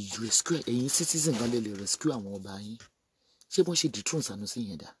ilé lè rescue, ẹ̀yin citizen gan lè rescue àwọn ọba yín. Ṣé wọ́n ṣe dethrone Sanusi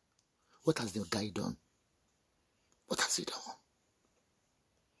yẹn dà? What has the guy done? What has he done?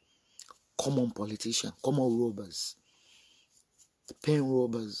 Common politicians, common robbers, pen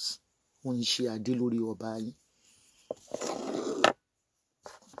robbers, wọ́n ń ṣe adé lórí ọba yín.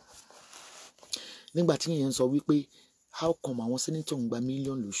 Nígbà tí yẹn sọ wípé how come àwọn senator ń gba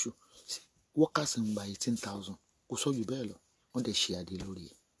million lóṣù, workers ń gba 18,000, kò sọ jù bẹ́ẹ̀ lọ, wọ́n dẹ̀ ṣe adé lórí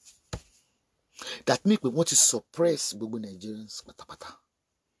ẹ̀. That means pé wọ́n ti suppress gbogbo Nigerians pátápátá.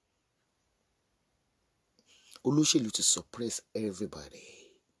 Olóṣèlú ti suppress everybody.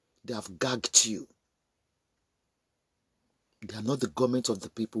 They have gagged you. They are not the government of the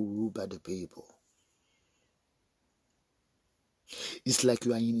people ruled by the people. It's like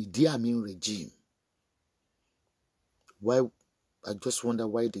you are in Idi Amin regime. Why? I just wonder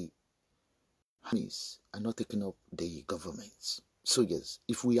why the armies are not taking up the government. So yes,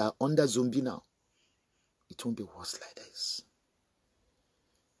 if we are under zombie now, it won't be worse like this.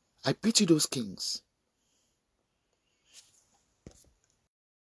 I pity those kings.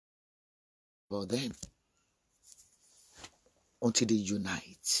 About them until they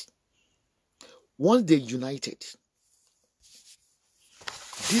unite. Once they united,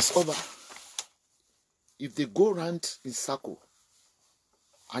 this over, if they go around in circle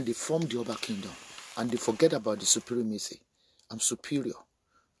and they form the other kingdom and they forget about the supremacy, I'm superior,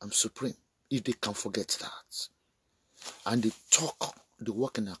 I'm supreme, if they can forget that, and they talk, they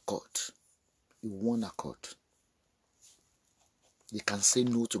work in accord, in one accord, they can say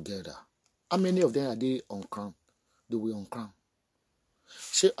no together. How many of them are they on crown? They were on crown.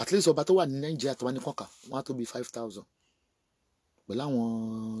 Say at least ọba tó wà ní Nigeria tó wà ní kọ́kà, wọ́n á tó bí 5,000. Pẹ̀lú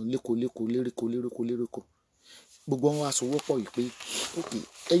àwọn léreko. Gbogbo wọn wá sowọ́ pọ̀ yìí pé okay,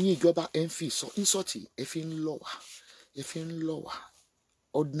 ẹ̀yin ìjọba ẹ ń fi insult ẹ fi ń lọ̀ wá.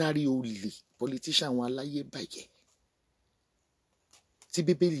 Ordinary olè politician wọn aláyé bàjẹ́. Tí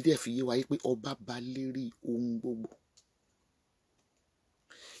Bíbélì dẹ̀ fi yé wa yìí pé ọba ba lérí ohun gbogbo.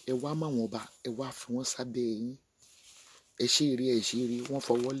 Ẹ wá máa wọn ọba, ẹ wá fi wọ́n sábẹ́ yín. Ẹ ṣe eré, wọ́n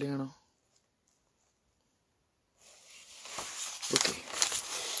fọwọ́ lẹ́rán. Okay.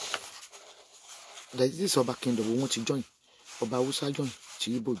 That is Ọba kingdom wọ́n ti join. Ọba Hausa join, ti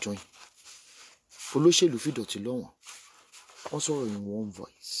Igbo join. Olóṣèlú fìdọ̀tí lọ́wọ́n. Wọ́n sọ̀rọ̀ in one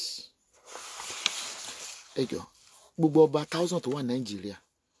voice. Ẹ jọ̀ọ́, gbogbo ọba 1,000 tó wà Nàìjíríà.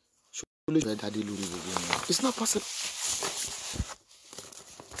 Ṣé olóṣèlú dádé lórí gbogbo wọn? It's not possible.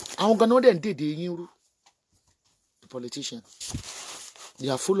 Àwọn ganan dẹ̀ ń dèdè yín rú. The politicians. They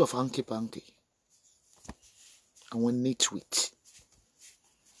are full of hanky-panky. Àwọn nitwit.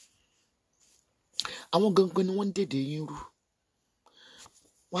 Àwọn gangan ni wọ́n ń dèdè yín rú.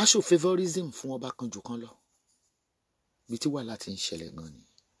 Wọ́n á show favorism fún ọba kan jù kan lọ. Bí tí wà láti ń ṣẹlẹ̀ gan ni.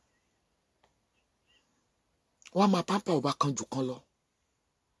 Wọ́n á máa pamper ọba kan jù kan lọ.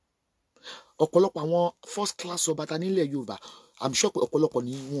 Ọ̀pọ̀lọpọ̀ àwọn first class ọba ta nílẹ̀ Yorùbá, I'm sure pé ọ̀pọ̀lọpọ̀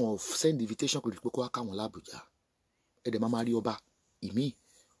ni wọ́n send invitation kò rí pé kó wá káwọn l'Abuja. Ẹ̀dẹ̀ máa rí ọba ìmí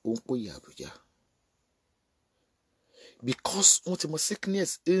ó ń pòyè Abuja. Because wọ́n ti mọ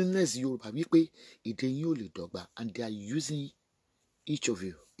sickness, illness Yorùbá wípé èdè yín ò lè dọ́gba, and they are using each of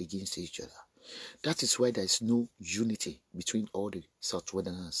you against each other. That is why there is no unity between all the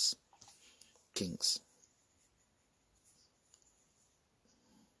Southwesterners kings.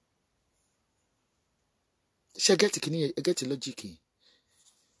 She get the logic.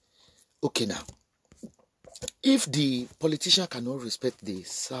 Okay, now, if the politician cannot respect the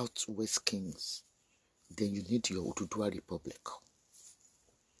Southwest Kings, then you need your Oduduwa Republic,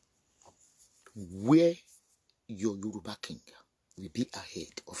 where your Yoruba king will be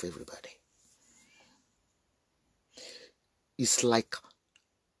ahead of everybody. It's like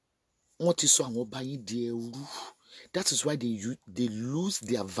what is so that is why they lose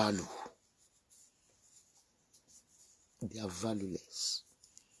their value. They are valueless.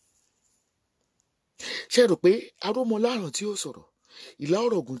 Ṣé rò pé Arómọláràn tí ó sọ̀rọ̀, Ìlà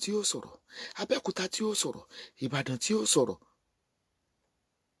Ọ̀ràngún tí ó sọ̀rọ̀, Abẹ́òkúta tí ó sọ̀rọ̀, Ìbàdàn tí ó sọ̀rọ̀,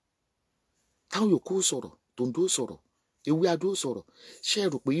 táwọn yòókù sọ̀rọ̀, Tòǹdó sọ̀rọ̀, Ewé Adó sọ̀rọ̀, ṣé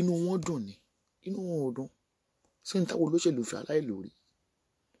rò pé inú wọn dùn ni? Inú wọn ò dùn. Sí ní táwọn olóṣèlú fi aláìlórí.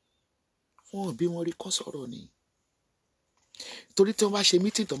 Wọn bí wọn rí kọ́ sọ̀rọ̀ ni. Torí tí wọ́n bá ṣe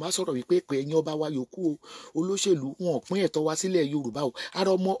mítìn tó máa sọ̀rọ̀ wípé pé ẹ̀yin ọba wa yòókù o, olóṣèlú wọn ò pín ẹ̀tọ́ wa sílẹ̀ Yorùbá o. Ara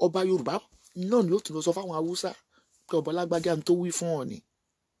ọmọ ọba Yorùbá náà ni ó tún lọ sọ fáwọn Haúsá pé ọba lágbájá ń tó wí fún ọ ni.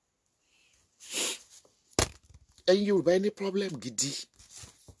 Ẹ̀yin Yorùbá ní problem gidi.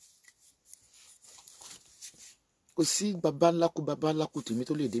 Kò sí baba ńlá kú tèmi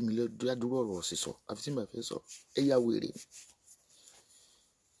tó lè dé mi ládùúrò ọ̀rọ̀ sísọ àfi tí màá fẹ́ sọ ẹ̀yà wèrè.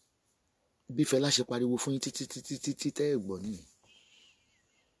 Bí Fẹlá ṣe pariwo fún yín títí tẹ́ ẹ̀ gbọ́ nìyẹn.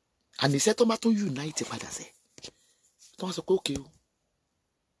 Àníṣẹ́ tó bá tún unite padà sẹ́ tó wọ́n sọ pé òkè o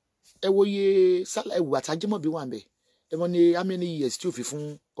ẹ wo iye sálà ẹ̀wù àtàjẹ́mọ̀bí wà ń bẹ̀ ẹ mọ̀ ní how many years tí ò fi fún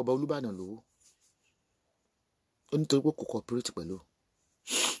ọba Olúbàdàn lówó ó nítorí pé kò cooperate pẹ̀lú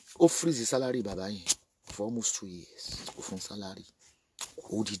ó freeze salary bàbá yẹn for almost 2 years kò fún salary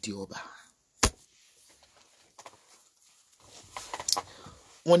kò dídí ọba.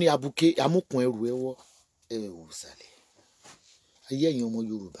 Wọ́n ní abuké amúkùn ẹrù ẹwọ́ ẹ ò sàlẹ̀ ayé ẹ̀yin ọmọ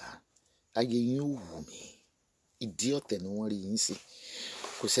Yorùbá ayé yín ò wù mí ìdí ọ̀tẹ̀ ni wọ́n rí yín sí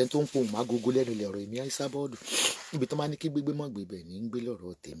kò sẹ́ni tó ń pò má gogo lẹ́nu lẹ̀rọ̀ èmi ESABOD níbi tó máa ní kí gbégbé mọ́ gbé bẹ̀ ní ń gbé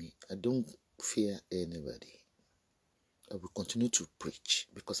lọ́rọ̀ tèmi. I don't fear anybody. I will continue to preach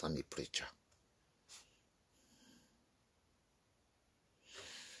because I'm a preacher.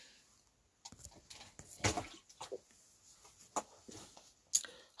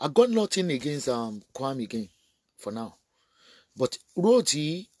 I got nothing against Kwame again for now. But role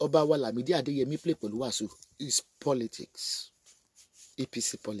tí Ọba wa Lámídì Adéyẹmí play pẹ̀lú Wàsíù is politics. APC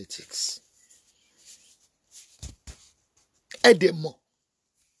politics. Ẹ dẹ̀ mọ̀.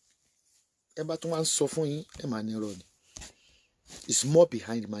 Ẹ bá tún wá ń sọ fún yín, ẹ máa ní irọ́ ni. It's more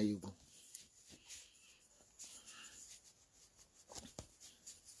behind my ego.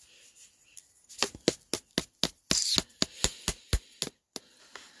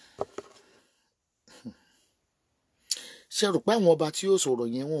 Ṣé rò pé àwọn ọba tí ó sọ̀rọ̀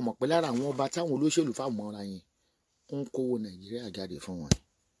yẹn wọ́n mọ̀ pé lára àwọn ọba táwọn olóṣèlú fáwọn mọ́ra yẹn ń kówó Nàìjíríà jáde fún wọn.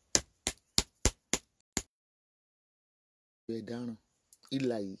 Ẹ dáràn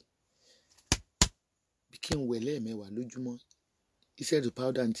ìlà yìí bí kí n wẹ̀ lẹ́ẹ̀mẹ́wàá lójúmọ́ iṣẹ́ rẹ̀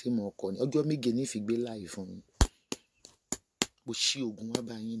powder tí mo kọ ní ọjọ́ méje ní ìfigbé láàyè fún mi. Mo ṣí oògùn wá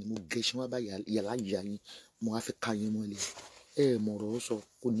bá yín ni mo gẹṣin wá bá yàrá ìyá yín mo wá fi ka yín mọ́lẹ̀ ẹ mọ̀rọ̀ sọ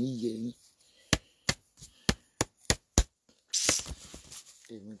kò ní yẹ yín.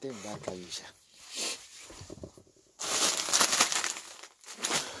 Èmi tẹ́ ń bá ka yìí ṣá.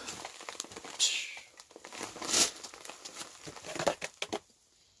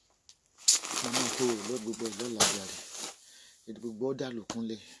 Màmá tó lọ gbogbo ẹ̀ lọ́la jàre èdè gbogbo ọ̀dà ló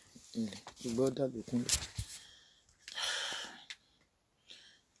kúnlẹ̀ gbogbo ọ̀dà ló kúnlẹ̀.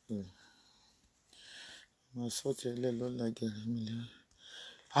 Màá sọ tẹ́lẹ̀ lọ́la jàre mi lẹ́yìn.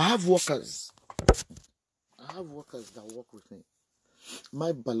 I have workers that work with me.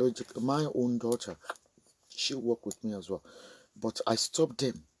 My own daughter, she work with me as well. But I stopped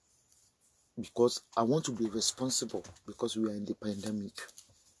them because I want to be responsible because we are in the pandemic.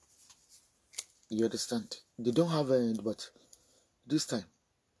 You understand? They don't have any, but this time,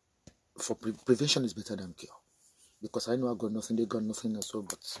 for prevention is better than cure. Because I know I got nothing, they got nothing as well,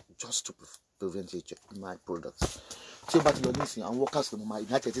 but just to prevent it, my products. So, but you're listening, and workers from my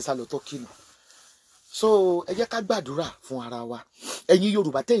United States talking. So, ẹ jẹ́ ká gbàdúrà fún ara wa. Ẹ̀yin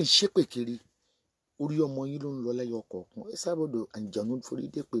Yorùbá tẹ́ ń ṣépè kiri. Orí ọmọ yín ló ń lọ lẹ́yọ kọ̀ọ̀kan. ESABOD àǹjànú forí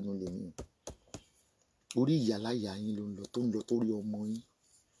dé pinnu lèmi. Orí ìyàláyà yín ló ń lọ torí ọmọ yín.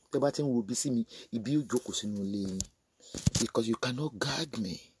 Tẹ́ bá ti ń wo bí sí mi, ibi ó jókòó sínú ilé yín. Because you cannot guard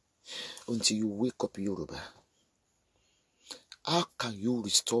me until you wake up, Yoruba. How can you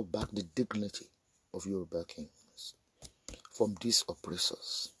restore back the dignity of Yoruba kings from these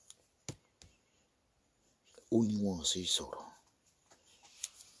oppressors? Ó ní wọn ò sí sọ̀rọ̀.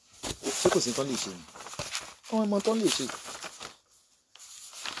 Ṣé kò sí nǹkan lè ṣe ni? àwọn ọmọ tó lè ṣe.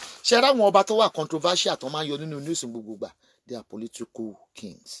 ṣe ara àwọn ọba tó wà controversial tó máa ń yọ nínú news gbogbo gbà, they are political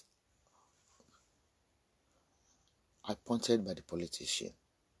kings appointed by the politician.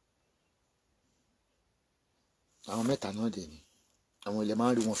 àwọn mẹ́ta náà dẹ̀ ni àwọn ilẹ̀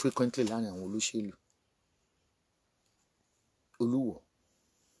máa ń rí wọn frequently láàrin àwọn olóṣèlú. Olúwo,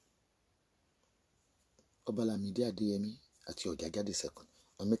 Ọbalámídé Adéyẹmí àti Ọ̀jájádé second,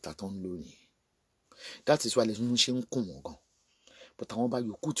 àwọn mẹ́ta tó ń lò nìyẹn. That is why lè ń ṣe ń kùn wọ́n gan. But àwọn ọba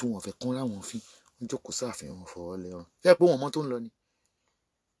yòókù tí wọ́n fẹ́ kán láwọn fi ń jókòó sáàfin wọn fọwọ́ lẹ́rán. Ṣé pé wọ́n mọ̀ tó ń lọ ni?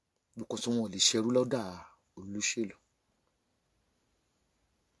 Because wọn ò lè ṣerú lọ́dà olóṣèlú.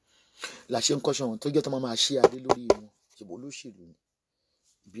 Làṣẹ ń kọ́ṣọ́ wọn tó jẹ́ tó máa ṣe adé lórí wọn ṣèbó olóṣèlú ni.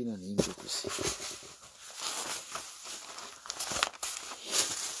 Ibi náà ní ń jókòó sí.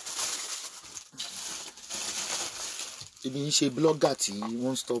 Ibi ń ṣe blogger tí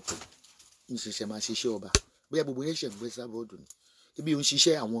wọ́n stop ń ṣiṣẹ́ máa ṣiṣẹ́ ọba. Bóyá gbogbo yẹn ṣe ń gbé sábọ́ọ̀dù ni. Ibi ń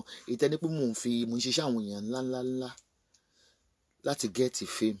ṣiṣẹ́ àwọn ìtẹ́ni pé mò ń ṣiṣẹ́ àwọn èèyàn ńláńláńlá láti get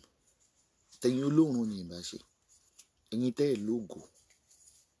fame. Tẹ̀yìn olóòrùn ni ìbá ṣe. Ẹ̀yin tẹ́ ẹ̀ lógo.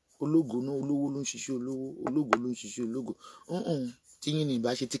 Ológo náà olówó ló ń ṣiṣẹ́ olówó. Ológo ló ń ṣiṣẹ́ ológo. Tíyín ni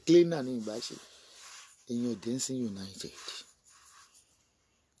ìbá ṣe, ti cleaner ni ìbá ṣe. Ẹ̀yin Dancing United.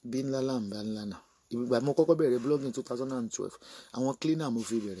 Bí ńlá láǹbá ńlá náà. Ìgbà mo kọ́kọ́ bẹ̀rẹ̀ blogging 2012. Àwọn cleaner mo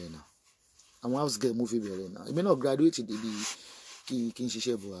fi bẹ̀rẹ̀ náà. Àwọn house girl mo fi bẹ̀rẹ̀ náà. Èmi náà graduate débi kí n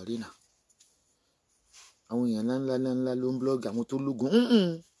ṣiṣẹ́ Buhari náà. Àwọn èèyàn ńláńlá ló ń blog, àwọn tó lógo.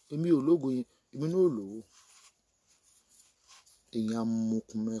 Èmi ò lógo yẹn, èmi náà ò lówó. Èèyàn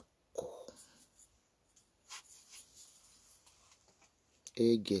amọ̀kùnmẹ́kọ̀.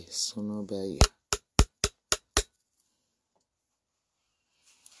 Ẹ̀gẹ̀ sọ́nà báyìí.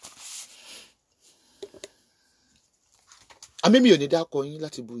 Àmì mi ò ní dákọ yín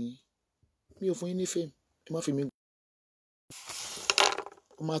láti bu yín. Mi ò fún yín ní fame. Ẹ má fi mi.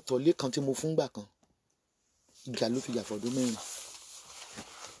 Ó máa tọ̀lé kan tí mo fún gbà kan. Ìgbà ló fi jà fọdún mẹ́rin.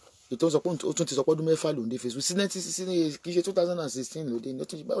 Ètò sọ pé ó tún ti sọ pé ọdún mẹ́fà ló ń dé Facebook. Kì í ṣe 2016 ló dé ní. Ó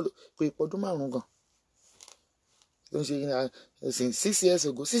tún ṣe báwo kò ì pọ̀dún márùn-ún gan. Ló ń ṣe 6 years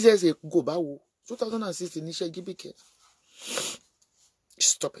ago. 6 years ago báwo? 2016 níṣẹ́ gíbìkẹ́.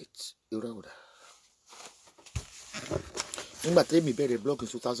 Stop it. Irọ́ ọ̀dà. Nígbà tí èmi bẹ̀rẹ̀ blog in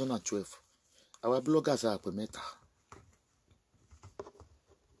 2012, àwa bloggers àpè mẹ́ta.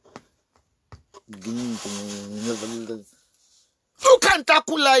 You can't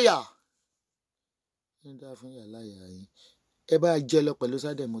tackle liar. Ẹ dá fún yà láyà yín. Ẹ bá jẹ́ lọ pẹ̀lú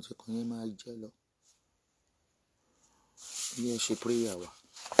sádẹ̀ mo ti kàn yín máa jẹ́ lọ. Ilé ẹ ṣe prayer wa.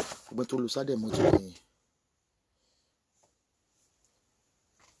 Ọgbẹ́ tó lu sádẹ̀ mo ti kàn yín.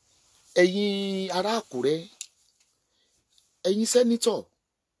 Ẹ̀yin ará Àkúrẹ́. Ẹ̀yin senator.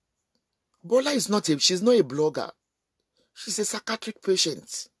 Bola she's not a blogger. She's a psychiatric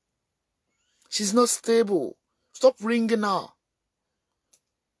patient. She's not stable. Stop ringing her.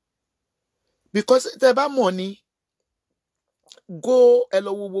 Because tẹ́ bá mọ̀ ni, go ẹ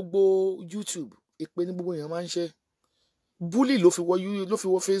lọ wo gbogbo YouTube. Ìpè ní gbogbo èèyàn máa ń ṣe. Bully ló fi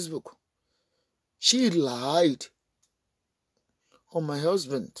wọ Facebook. She lied on my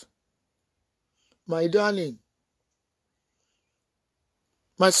husband, my darling,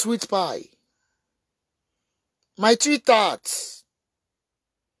 my sweet pie, my sweetheart.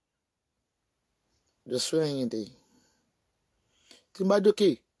 The swearing day. Tí n bá dókè,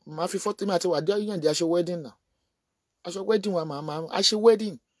 màá fi fọ́tò mi àti wàdí yàn di aṣọ wedding náà. Aṣọ wedding wa màá aṣọ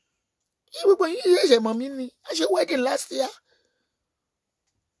wedding. Gbogbo yín ṣe mọ̀ mí ni. Aṣọ wedding last year.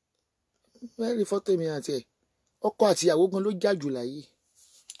 Mẹ́rin fọ́tò mi àti ẹ̀. Ọkọ àti ìyàwó gan ló jà jù láyé.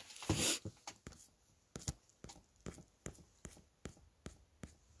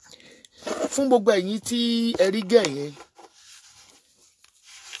 Fún gbogbo ẹ̀yin tí ẹ rí gẹ̀ yẹn.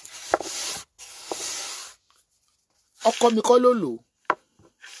 Ọkọ mi kọ́ ló lò.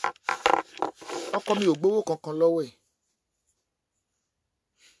 Ọkọ mi ò gbowó kankan lọ́wọ́ ẹ̀.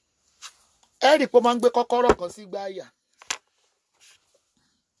 Ẹ rí pé ó máa ń gbé kọ́kọ́rọ́ kan sí gbáyà.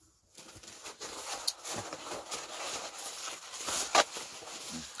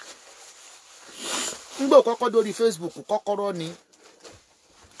 Nígbà kọ́kọ́ dórí Facebook kọ́kọ́rọ́ ni.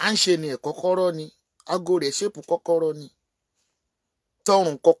 À ń ṣe ni ẹ̀ kọ́kọ́rọ́ ni. Ago rẹ̀ ṣépù kọ́kọ́rọ́ ni.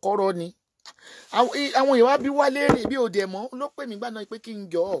 Tọrùn kọ́kọ́rọ́ ni. Àwọn èèyàn wá bí wá léèrè bí òde mọ́ ló pè mí gbàná pé kí n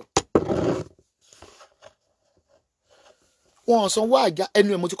jọ ọ́. Wọ́n sanwó àjà ẹnu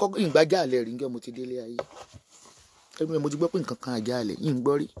ẹ̀ mo ti kọ́kọ́ ìgbàjà àlẹ́ rí ǹjẹ́ mo ti délé ayé. Ẹnu ẹ̀ mo ti gbọ́ pé nǹkan kan àjà àlẹ́ yìí ń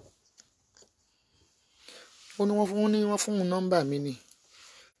gbọ́ rí. Ó ní wọ́n fún un nọ́mbà mi ni.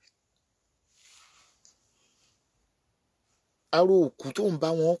 Aró òkú tó ń bá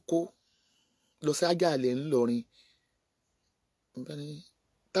wọn kó lọ sí Àjàlẹ̀ ńlọrin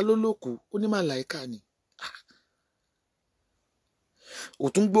ta ló lókù ó ní màláìka ni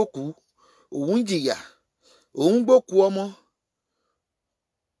òtún gbókù òun jìyà òun gbókù ọmọ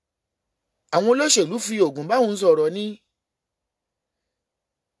àwọn olóṣèlú fi oògùn báwọn sọ̀rọ̀ ní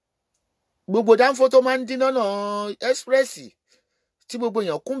gbogbo dáńfó tó máa ń dín lọ́nà ẹ́sprẹ́sì tí gbogbo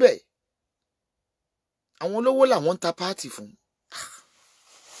èèyàn kún bẹ̀ àwọn olówó làwọn ń ta páàtì fún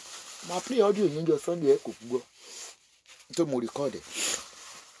máa play audio yẹn jọ Sunday ẹ kò gbọ́ tó mo record ẹ̀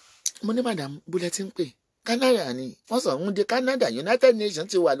mo ní madam bulletin pé Canada ni wọ́n sọ ń de Canada United Nations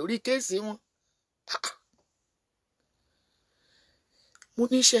ti wà lórí kéèsì wọn mo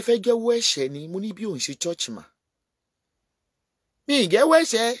ní ṣe fẹ́ jẹ́wọ́ ẹ̀ṣẹ̀ ni mo ní bí òun ṣe church mà mi ì jẹ́wọ́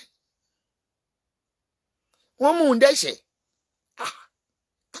ẹ̀ṣẹ̀ wọ́n mú un dẹ́ṣẹ̀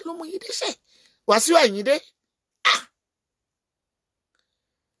ta ló mú yín dẹ́ṣẹ̀ Wàsíù Àyìndé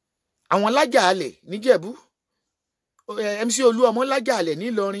àwọn Lájàalẹ̀ níjẹ̀bú MC Olúọmọ Lájàalẹ̀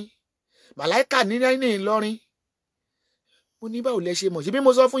nílọrin màláìkà ní Ìlọrin mo ní báwo lẹ ṣe mọ̀ ṣe bí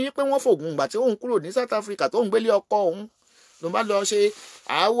mo sọ fún yín pé wọ́n fògùn ìgbà tí òun kúrò ní South Africa tó ń gbélé ọkọ òun ló bá lọ ṣe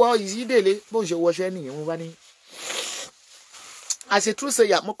àwọ̀ ìsídèlé bóun ṣe wọṣẹ́ nìyẹn mo bá ní àṣẹ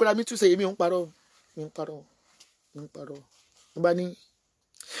túnṣeyà mo pera mi túnṣeyà mi ò ń parọ́ mo bá ní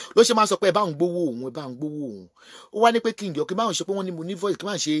ló ṣe máa sọ pé ẹ bá ń gbowó òun ó wá ní pé kí n jọ kí n máa ń ṣe pé wọ́n ní mo ní voice kí n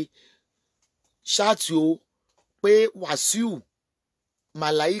máa ṣe ṣáàtì o pé Wàsíù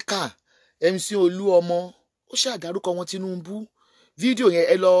màláìkà MC Olúọmọ ó ṣàdárúkọ wọn Tinubu fídíò yẹn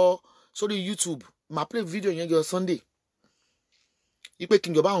ẹ lọ sórí YouTube máa play fídíò yẹn jọ Sunday wípé kí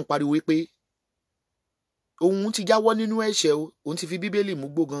n jọba àwọn pariwo wípé òun ti jáwọ́ nínú ẹ̀ṣẹ̀ o òun ti fi Bíbélì mú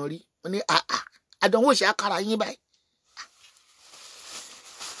gbógan rí wọ́n ní àdánwò ṣe àkàrà yín báyìí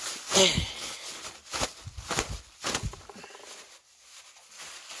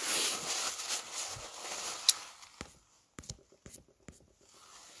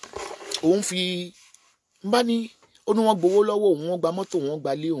òun fi ń bá ní ó ní wọ́n gbowó lọ́wọ́ òun wọ́n gba mọ́tò wọ́n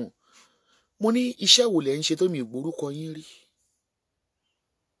gba lé òun mo ní iṣẹ́ wo lẹ ń ṣe tó mi ìgbórúkọ yín rí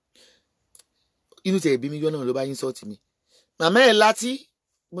inú tẹ̀ bí mi jọ náà ló bá yín sọ́ọ̀tì mi màmá ẹ̀ láti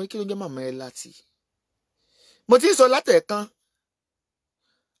mo ní kí ló jẹ́ màmá ẹ̀ láti mo ti sọ látẹ̀ẹ̀kan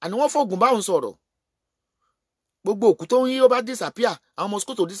àní wọ́n fògùn báwọn sọ̀rọ̀ gbogbo òkú tó ń yí ó bá disappear àwọn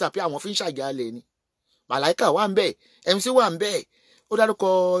mosquito disappear àwọn fi ń ṣàjálẹ̀ ni màláìkà wà ń bẹ̀ MC wà ń bẹ̀ ó dárúkọ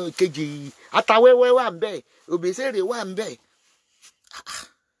kejì atawẹ́wẹ́ wà ń bẹ̀ òbèsèrè wà ń bẹ̀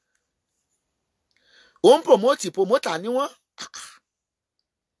ó ń promoter ni wọ́n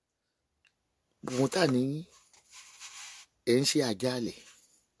promoter ní ẹ̀ ń ṣe àjálẹ̀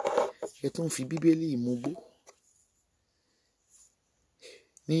ẹ tún fi Bíbélì mugbó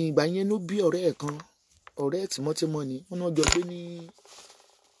ní ìgbà yẹn ló bí ọ̀rẹ́ ẹ̀ kan ọ̀rẹ́ tìmọ́tímọ́ ni wọ́n náà jọ gbé ní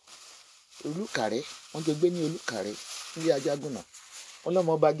Olúkàrẹ́ nílé Ajágúnná wọn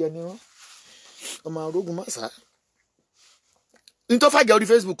lọ́mọ ọba jẹ ní wọn ọmọ arógun mọ́sá ní tó fàjà orí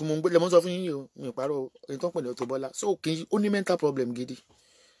Facebook mò ń gbé lẹ́mọ́ sọ fún yín o mi ò parọ́ ẹni tó ń pè ní Auto Bola so kì í ó ní mental problem gidi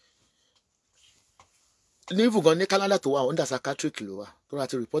ní ìfùgàn ní Canada tó wà under psychiatric ló wà tó rà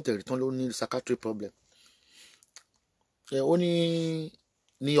ti report ẹ̀rí tán ló ní psychiatric problem ó ní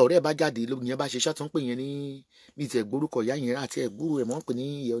ọ̀rẹ́ ẹ̀ bá jáde lóbi yẹn bá ṣe ṣá tó ń pè yẹn ní mi ti ẹ̀gbórúkọ ìyá yẹn àti ẹ̀gbúrú ẹ̀ mọ́ ń pè ní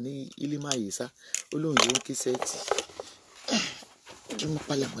ìyẹn ní Ilima Ayesa olóhùn yóò ń kí sẹ́ẹ̀tì kí n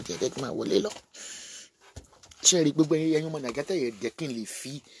palẹ̀ mọ́ díẹ̀ kí n máa wọlé lọ. ṣé ẹ rí gbogbo ẹyin ọmọ Nàìjíríà tẹ̀yẹ jẹ́ kí n lè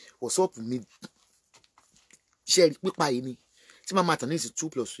fi wọ́sọ́ọ̀pù mi ṣé ẹ rí pípa yìí ni tí màá máa tàn ní ìsìn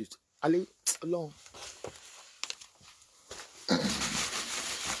 2+8 alẹ́ Ọlọ́run.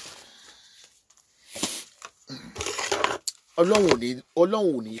 Ọlọ́run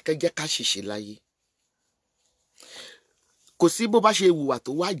ò ní kẹ́jẹ́ ká ṣìṣe láyé kò sí bó bá ṣe hùwà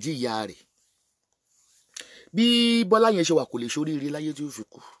tó wá jìyà rẹ̀ bí Bọ́lá yẹn ṣe wà kò lè ṣoríire láyé tí ó fi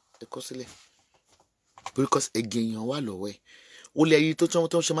kú ẹ kọ sílẹ̀ because ẹ̀gẹ̀ èèyàn wà lọ́wọ́ ẹ̀ ó lè yí tó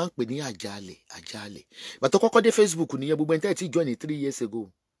ṣe máa ń pè ní àjálẹ̀ bàtọ́ kọ́kọ́ dé Facebook nìyẹn gbogbo ẹni tẹ́ ẹ̀ tí join ní 3 years ago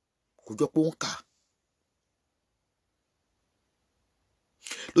kò jọ pé ó ń kà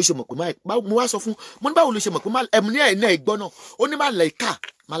ló ṣe mọ̀ pé mo wá sọ fún mo ní báwo ló ṣe mọ̀ pé ẹ̀mú ní ẹ̀ náà gbọ́ náà ó ní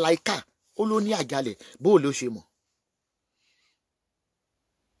màláìkà ó ló ní àjálẹ̀ bó ló ṣe mọ̀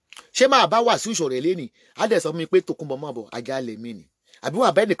ṣé máa bá Wàsíù sọ̀rọ̀ ẹ̀ lẹ́nìí á dẹ̀ sọ fún mi pé Tòkunbọ̀ máa bọ̀ àjálẹ̀ mi ni àbí wà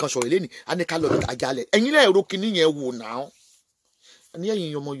bẹ́ẹ̀ nìkan sọ̀rọ̀ ẹ̀ lẹ́nìí á ní ká lọ bí àjálẹ̀ ẹ̀yin náà èrò kìíní yẹn wò náà ní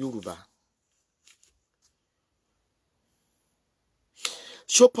ẹ̀yin ọmọ Yorùbá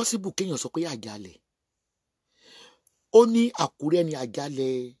ṣó possible kéèyàn sọ pé àjálẹ̀ ó ní Àkúrẹ́ ni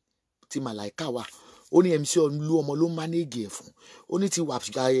àjálẹ̀ ti màláìkà wà ó ní MC Olúọmọ ló mánéèjì ẹ̀ fún ó ní ti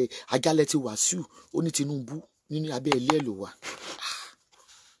àjálẹ̀ ti Wàsíù ó ní Tinubu nínú abẹ́ ilé ẹ̀ ló wà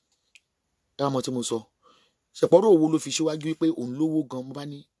ẹ mọ̀ tí mo sọ ṣèpọ̀rọ̀ owó ló fi síwájú wípé òun lówó gan mo bá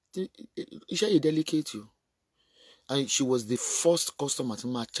ní iṣẹ́ yìí delicate o and she was the first customer tí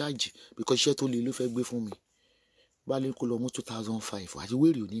máa charge because iṣẹ́ tó le ló fẹ́ gbé fún mi bá lè kó lọ mú 2005 àti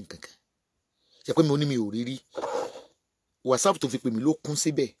wéèrè ò ní nǹkan kan ṣe pé mi ò ní mi ò rí rí WhatsApp tó fi pè mí ló kún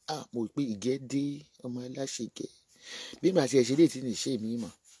síbẹ̀ mo rí pé ìgẹ́ dé ọmọ aláṣẹ ìgẹ́ bí màá ti ẹ̀ ṣe lè ti ní ṣe mí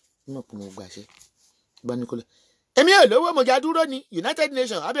mọ̀ pé mo gbàṣẹ bá ní kó lọ èmi ò lówó mọ̀já dúró ní United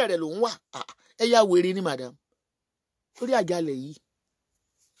Nations abẹ́rẹ́ lòún wà ẹ yá wèrè ní madam lórí àjálẹ̀ yìí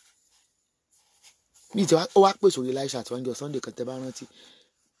mi ti ó wá pèsè orí láìsà tí wọ́n jọ Sunday kan tẹ́ bá rántí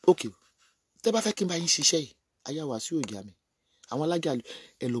ok tẹ́ bá fẹ́ kí n bá yín ṣiṣẹ́ yìí ayáwá sí òjà mi àwọn alájà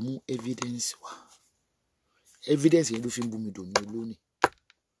ẹ lọ mú evidence wá evidence yẹn ló fi ń bú mi dòní olónìí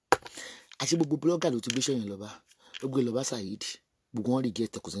àti gbogbo blogger ló ti gbéṣẹ́ yẹn lọ́ba ó gbé lọ́ba Saheed gbogbo wọn rí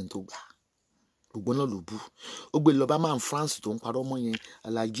gẹ́tẹ̀ kò sẹ́ni tó gbà gbogbo náà ló bú ó gbé lọ́ba man France tó ń parọ́ mọ́ yẹn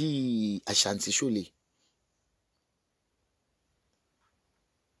Alhaji Ashanti Ṣọlẹ̀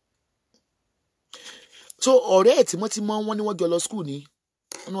so ọ̀rẹ́ ẹ̀ tímọ́tímọ́ wọn ni wọ́n jọ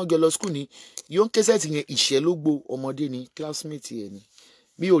lọ school ni yóò ń kẹsẹ̀ tì yẹn ìṣẹ́ ló gbó ọmọdé ni classmate ẹ̀ ni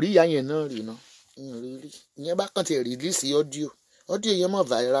bí orí ìyá yẹn náà rí ná ìyẹn bá kàn ti release audio yẹn mọ̀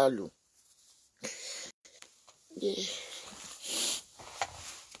viral o.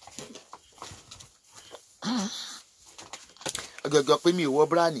 ọ̀gọ̀gọ̀ pé mi ò wọ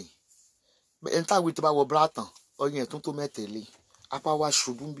bra ni ẹni táwọn tó bá wọ bra tán ọyàn tó tó mẹ́tẹ̀lé apá wa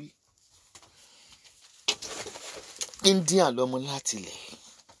ṣubú bí India lọmọ láti ilẹ̀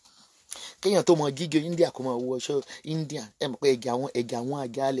kéèyàn tó mọ gígé India kó mọ wọ ọṣọ India ẹ mọ̀ pé ẹ̀gẹ̀ àwọn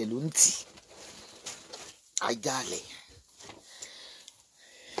àjálẹ̀ ló ń tì àjálẹ̀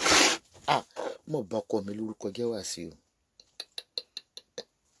mọ̀ bá ọkọ mi lórúkọ jẹ́ wá sí o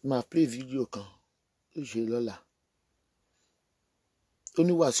máa play fídíò kan ó ṣe lọ́la ó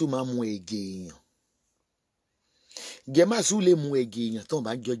ní Wàsíù máa mú ẹ̀gẹ̀ èèyàn Wàsíù lè mú ẹ̀gẹ̀ èèyàn tó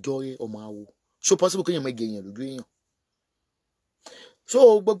bá jọjọ́ ọmọ awo so possible kéèyàn mọ ẹ̀gẹ̀ èèyàn lójú èèyàn so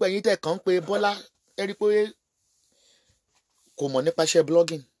gbogbo ẹ̀yin tẹ́ kàn pé Bọ́lá ẹ rí pé kò mọ̀ nípa iṣẹ́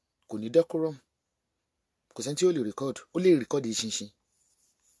blogging kò ní decorum kò sẹ́ni tí ó lè record ìṣinṣin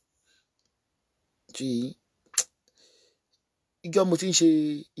tí ìjọ mo ti ń ṣe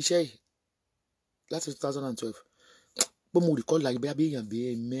iṣẹ́ yìí láti 2012 pé mo record láyé bí èèyàn bí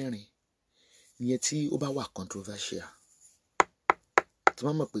mẹ́rin ìyẹn tí ó bá wà controversial tí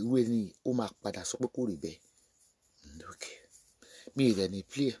wọ́n mọ̀ pé ìwé ni ó máa padà sọ pé kò rí bẹ́ẹ̀ okay mi ì rẹ̀ ní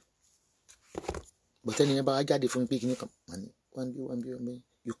play but ẹni yẹn bá wá jáde fún mi pé kí ni kan one bí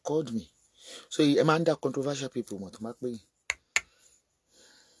you called me so ẹ máa ń dá controversial people mọ̀ tó máa pè yín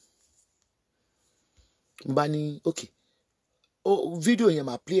n bá ní okay fídíò yẹn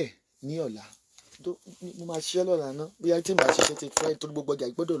máa play ẹ̀ ní ọ̀la mo máa ṣiṣẹ́ lọ́la náà bóyá tí màá ṣiṣẹ́ ti Friday torí gbogbo ọjà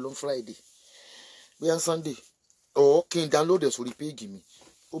ìgbọ́dọ̀ lọ Friday bóyá Sunday kí n download ẹ̀ sórí péèjì mi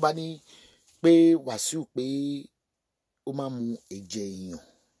ó bá ní pé Wàsíù pé ó máa mu ẹ̀jẹ̀ èèyàn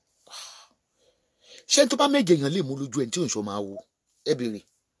ṣé tó bá méje èèyàn lè mú lójú ẹni tí òun ṣọ máa wo ẹ bèrè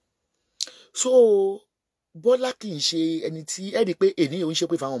so Bọ́lá kì í ṣe ẹni tí ẹ rí i pé ènìyàn ń ṣe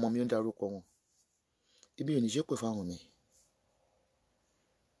pé fáwọn ọmọ mi ń darúkọ wọn èmi ò ní ṣe pé fáwọn mi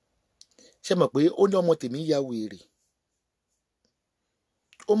ṣe mọ̀ pé ó ní ọmọ tèmi ya wèrè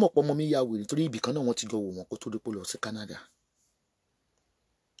ó mọ̀ pé ọmọ mi ya wèrè torí ibì kan náà wọ́n ti jọ wò wọ́n kó tó dípò lọ sí Canada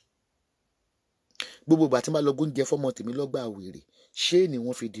gbogbo ìgbà tí wọ́n bá lọ góúnjẹ fọ́mọ tèmi lọ́gbà wèrè ṣé ni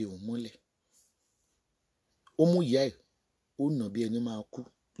wọ́n fi di òun mọ́lẹ̀ ó mú ìyá ẹ̀ ó nà bí ẹni máa kú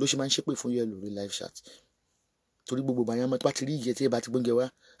ló ṣe máa ń ṣépè fún yẹ lórí live chat torí gbogbo bàyàn mọ́ tó bá ti rí ìyẹ tí ẹ bá ti gbóúnjẹ wá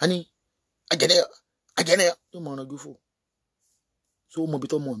á ní àjẹnẹ́ yóò mọ ọ̀ràn gúfò so ó mọ ibi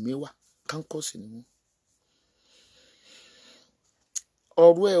tó mọ mi wà kánkọ́sì ni wọ́n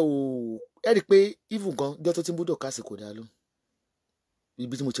ọ̀rọ̀ ẹ̀ ò ẹ̀ rí i pé even gan jọ́ tó ti ń bú DORCAS kò dá ló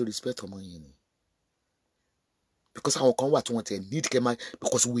ibi tí mo ti respect ọmọ yẹn ni because àwọn kan wà tí wọ́n ti need kẹ́ máa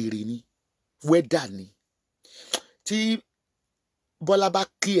because wèrè ni wẹ́dà ni tí Bọ́lá bá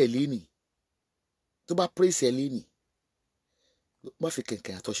kí ẹ̀ lé ní tó bá praise ẹ̀ lé ní má fi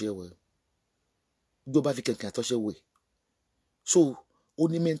kẹ̀kẹ́ àtọ́ṣe wẹ̀ tó bá fi kẹ̀kẹ́ àtọ́ṣe wẹ̀ so ó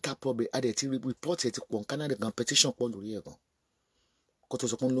ní mental problem adẹ̀ ti report ẹ̀ ti pọ̀ ní Canada gan petition pọ̀ lórí ẹ̀ gan kó tó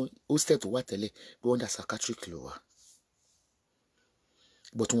sọ pé hostel tó wà tẹ́lẹ̀ bí wọ́n dà psychiatric ló wà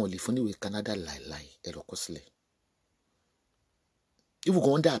but wọn ò lè fún níwèé Canada láìláì ẹ̀rọ kọ sílẹ̀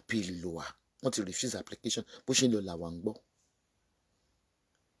ibùkún wọn dà appeal ló wà wọ́n ti refuse application bó ṣe ń lọ làwọn ń gbọ́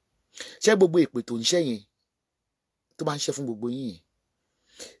ṣé gbogbo èpè tó ń ṣe yẹn tó bá ń ṣe fún gbogbo yín yẹn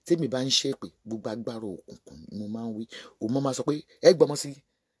tèmi bá ń ṣe pé gbogbo agbára òkùnkùn mo máa ń wí òun máa sọ pé ẹ gbọmọ sí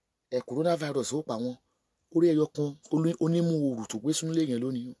coronavirus ó pa wọn orí ẹyọ kan onímú ooru tó gbé sínú lẹ́yìn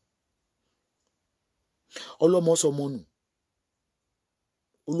lónìí ọlọ́mọ sọmọ nù,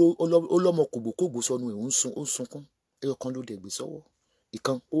 ọlọ́mọ kògbòkògbò sọnù ẹ̀ ó ń sunkún, ẹyọ kan ló dẹ̀gbé sọ́wọ́,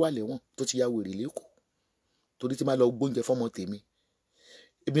 ìkan ó wà lẹ́wọ̀n tó ti ya wèrè lẹ́kọ̀ọ́ torí tí máa lọ gbóúnjẹ fọmọ tèmi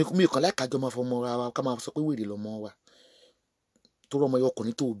mi kàn láì kájọ máa fọmọ ra wa ká máa sọ pé wèrè lọmọ wa tó rọmọ ẹyọ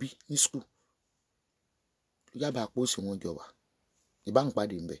ọkùnrin tó bí ní skul yábàá pọ̀ sí wọn jọ wà ìbá ń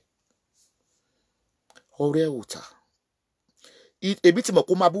padì ń bẹ̀ ọ̀rẹ́ òòtà ebi tí mo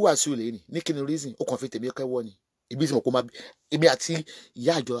kó máa bú Wàsíù lé ní kí ni reason ó kàn fi tèmi kẹ́wọ́ ni ebi tí mo kó máa èmi àti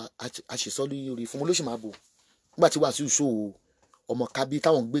ìyá àjọ àṣìṣọ́ lórí fún mo ló sì máa bò nígbà tí Wàsíù ṣòwò ọmọ kábí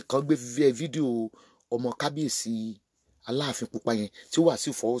táwọn gbé fídíò ọmọ kábíyèsí Aláàfin pupa yẹn tí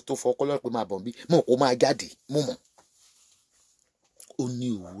Wàsíù tó fọ́ ọkọ lọ́rùn pé máa bọ̀ bí mọ̀ kó máa jáde mọ̀ ó ní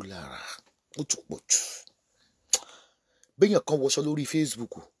òwú lára ó tún pọ̀ jù béèyàn kan wọṣọ lórí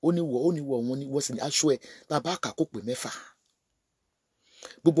Facebook ó ní wọ̀ wọn ní wọ́n sì ní aṣọ ẹ̀ bàbá àkàkọ́ pé 6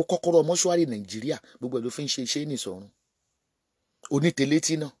 gbogbo kọ́kọ́rọ́ mọ́ṣúárì Nàìjíríà gbogbo ẹ̀ ló fi ń ṣe iṣẹ́ ìnìsọ̀run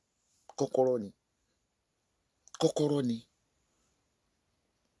onítẹ̀létí náà kọ́kọ́rọ́ ni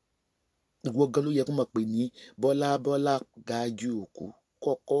ìwọ gan ló yẹ kó máa pè ní Bọ́lá ga ju òkú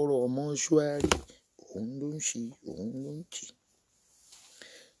kọ́kọ́rọ́ mọ́ṣúárì òun ló ń jì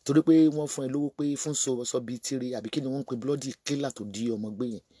torí pé wọ́n fún ẹ lówó pé fún sọ bíi tire àbí kí ni wọ́n ń pe bloody killer tó di ọmọ gbé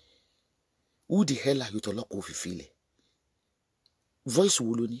yẹn who the hell are you tọ́lọ́pọ̀ òfìfì ilẹ̀ voice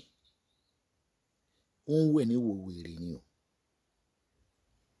wo ló ní wọ́n ń wẹ̀ ní wò wèrè ni o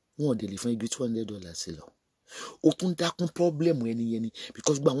wọ́n ò dé lè fún igi $200 sí lọ ó tún dákún pọ́blẹ́mù ẹni yẹn ni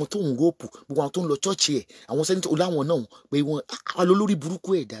because gbogbo àwọn tó ń rọ́ọ̀pù gbogbo àwọn tó ń lọ chọ́ọ̀chì ẹ̀ àwọn sẹ́ni tó láwọn náà pé wọ́n á lọ lórí burúkú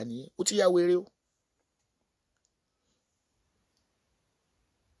ẹ̀dá nìyẹn ó ti yá wéré o.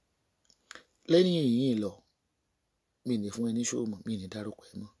 lẹ́yìn èyí lọ mi ní fún ẹni ṣóò mọ́ mi ní dárúkọ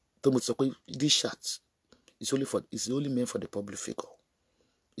ẹ mọ́ tó mo ti sọ pé this chat is only meant for the public figure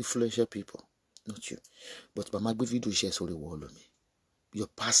influential people not you but màmá gbé fídíò iṣẹ́ sórí wọ́ọ̀lù mi your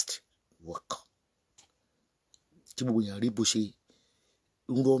past work tí gbogbo èèyàn rí bó ṣe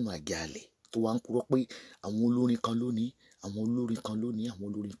ń rọ̀nà àgàlẹ̀ tó wá ń purọ́ pé àwọn olórin kan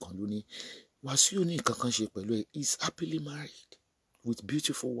lónìí Wàsíù ní nǹkan kan ṣe pẹ̀lú ẹ̀ is happily married with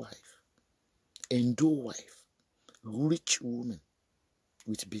beautiful wife endo wife rich woman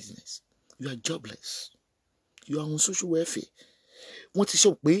with business you are jobless you are on social welfare wọ́n ti sọ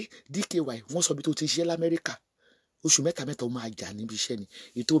pé DKY wọ́n sọ bí tó ti ṣiṣẹ́ l'Amẹ́ríkà oṣù mẹ́ta ó máa jà níbi iṣẹ́ ni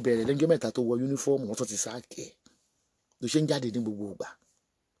ètò bẹ̀rẹ̀ lẹ́jọ́ mẹ́ta tó wọ yúnífọ́ọ̀mù wọ́n tó ti sáàkì ẹ̀ ló ṣe ń jáde ní gbogbo ìgbà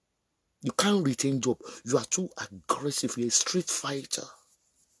you can't retain job you are too aggressive you are a street fighter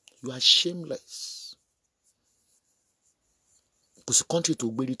you are shameless kò sí country tó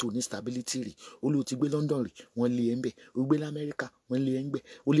gbérí tó ní stability rí ó ló ti gbé London rí wọ́n lé ẹ̀ ń bẹ̀ ó gbé l'Amẹ́ríkà wọ́n lé ẹ̀ ń bẹ̀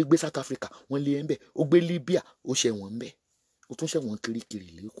ó lè gbé South Africa wọ́n lé ẹ̀ ń bẹ̀ ó gbé Libya ó ṣẹ̀wọ̀n ń bẹ̀ ó tún ṣẹ̀wọ̀n kirikiri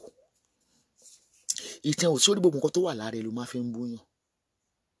lẹ́kọ̀ọ́ ìtàn ò sórí gbogbo nǹkan tó wà lára ẹ ló máa fi ń búyàn.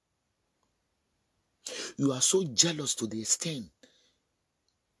 You are so jealous to the extent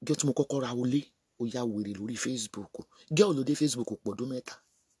gẹ́ tí mo kọ́kọ́ ra olé ó yá wèrè lórí Facebook gẹ́ ò ló dé Facebook pọ̀dún 3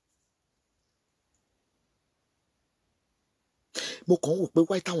 mo kàn ń wò pé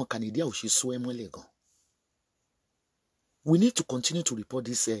wáyé táwọn Canadian ò ṣe sọ ẹ mọ́lẹ̀ gan. We need to continue to report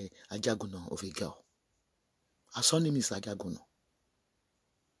this Ajaguna of a girl. Her surname is Ajaguna.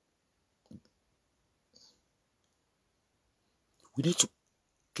 We need to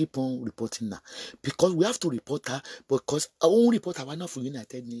keep on reporting now because we have to report her because our own reporter were not for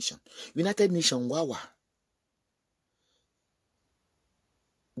United Nations. United Nations wà.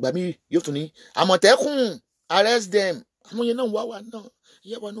 Gbàmí yóò tún ní Àmọ̀tẹ́kùn arrest them. Àwọn yẹn náà wà náà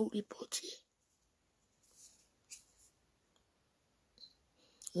yẹ wà no report yẹ.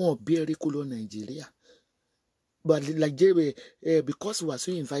 Wọ́n bí ẹrí kó lọ Nàìjíríà. But Nigeria, because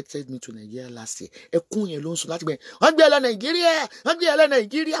Wàsíù invited me to Nigeria last year, ẹkún yẹn ló ń sùn láti gbẹ. Wọ́n gbé ẹ lọ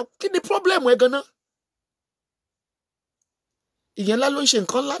Nàìjíríà, kí ni problem ẹ gan-an? Ìyẹn ńlá ló ń ṣe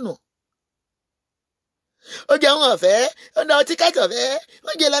nǹkan lánàá. Ó jẹ́ wọn ọ̀fẹ́, ó ná tíkẹ́ẹ̀tì ọ̀fẹ́,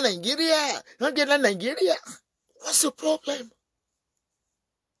 wọ́n gbé ẹ lọ Nàìjíríà. What's the problem?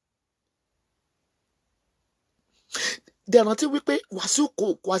 Dẹ̀rọ̀ tí wípé Wàsíù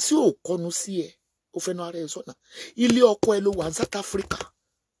ò kọnu sí ẹ. Ó fẹ́ náà ara ẹ̀ sọ́nà ilé ọkọ ẹ ló wà ní South Africa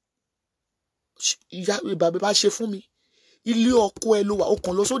ìyá bàbá bá ṣe fún mi ilé ọkọ ẹ ló wà ó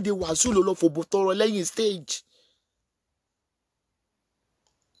kàn lọ sóde Wàsíù ló lọ fòbò tọrọ lẹ́yìn stage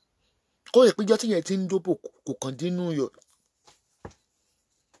kó yẹ péjọ tí yẹn ti ń dóbò kò kàn dínú yọ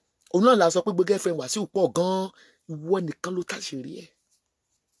òun náà la sọ pé gbogbo ẹfẹ Wàsíù pọ̀ gan-an ìwọ nìkan ló táṣìírí ẹ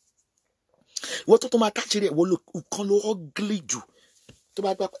ìwọ tó máa táṣìírí ẹ ìwọ kan ló ugly jù tó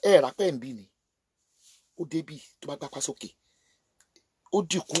bá gbà ẹ rà pẹ́ ń bí ni. Ó débì tó bá gbapá sókè ó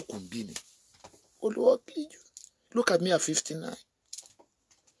dì kúkú bí ni olówó kíjú. Look at me at 59.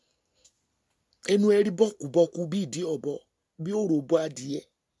 Ẹnu ẹ̀rí bọ́kùbọ́kù bí ìdí ọ̀bọ bí òròbó adìẹ.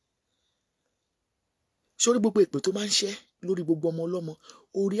 Sórí gbogbo èpè tó máa ń ṣẹ́ lórí gbogbo ọmọ ọlọ́mọ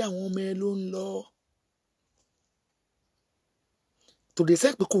orí àwọn ọmọ ẹ ló ń lọ. Tòde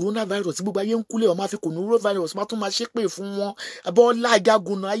sẹ́ pé coronavirus tí gbogbo ayé ń kúlẹ̀ ọmọ àfi coronavirus máa tún máa ṣépè fún wọn. Bọ́lá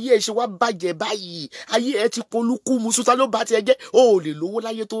Ajagunna ayé ẹ̀ ṣe wá bàjẹ́ báyìí. Ayé ẹ̀ ti polúkú musuta ló bá tiẹ̀ jẹ́. O ò lè lówó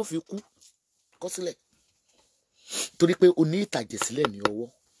láyé tó fi kú. Kọ́ sílẹ̀. Torí pé o ní ìtàjẹ̀ sílẹ̀ ní ọwọ́.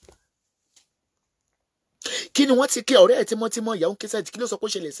 Kí ni wọ́n ti kí ọ̀rẹ́ ẹ̀ tímọ́tímọ́ ìyàwó kẹsẹ̀ kí ló sọ pé ó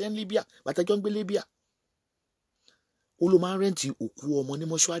ṣẹlẹ̀ sí Libya bàtàjọ́ ń gbé Libya. Ó ló máa ń rẹ́ǹtì òkú ọmọ ní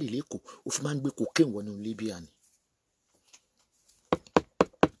mọ́ṣúárì lẹ́kọ̀ọ́ ó fi máa ń gbé cocaine wọnú Libya ni.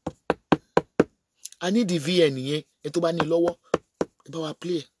 A ní di VN yẹn ẹ tó bá ní lọ́wọ́ ẹ bá wa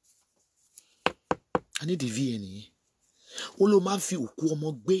play ẹ̀. A ní di VN yẹn. Ó ló máa ń fi òkú ọmọ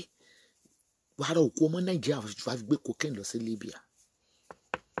gbé wàrà òkú ọmọ Nàìjíríà wá gbé cocaine lọ sí Libya.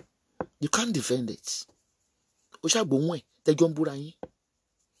 You can't defend it. Ó ṣàgbóhùn ẹ̀ tẹ́jọ́ ń búra yín.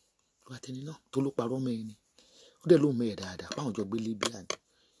 Lọ́wọ́ àtẹni náà tó ló parọ́ mọ́ ẹni. Ó dẹ̀ ló mọ ẹ̀ dáadáa báwọn jọ gbé Libya ni.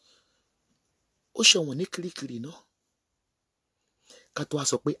 Ó ṣẹ̀wọ̀n ní Kirikiri náà. Ká tó wá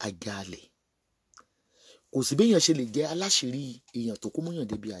sọ pé àjàalẹ̀. Kò sí béèyàn ṣe lè jẹ́ aláṣìírí èèyàn tó kó múyàn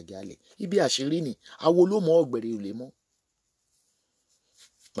débi àjàalẹ̀. Ibi àṣírí ni awo ló mọ ọ̀gbẹ̀rẹ̀ ò lè mọ́.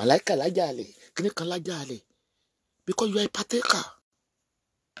 Màláìkà lájàalẹ̀ kíní kan lájàalẹ̀ because you are a partaker.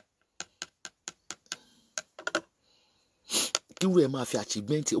 Irú ẹ̀ máa fi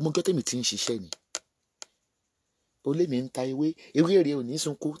achievement ọmọ ọjọ́ tèmi ti ń ṣiṣẹ́ ni. Olé mi ń ta ewé èrè ò ní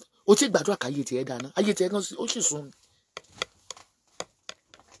sunkún. O ti gbàdúrà káyé tiẹ̀ dáná ayé tiẹ̀ gan ó sì sun.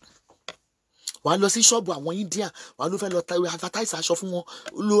 Wàá lọ sí ṣọ́ọ̀bù àwọn India wàá ló fẹ́ lọ ta advertise aṣọ fún wọn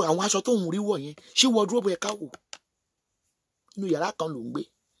lo àwọn aṣọ tó ń rí wọ̀ yẹn ṣé wardrobe ẹ̀ ká wò inú yàrá kan ló ń gbé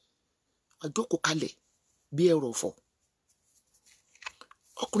àjókòó kalẹ̀ bí ẹrọ ọ̀fọ̀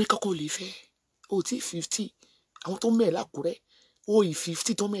ọkùnrin kankan ò lè fẹ́ o tí 50 àwọn tó mẹ́ẹ̀ lákùrẹ́ o ì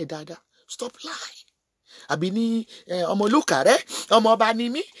 50 tó mẹ́ẹ̀ dáadáa stop lie àbí ní ọmọ olùkà rẹ ọmọ ọba ni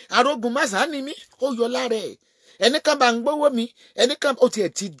mí arógun másán ni mí ó yọ lára ẹ ẹnìkan bá ń gbówó mi ẹnìkan ó tiẹ̀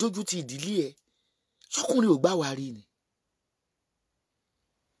ti dójú ti ìdílé ẹ sọkùnrin ò gbá wa rí ni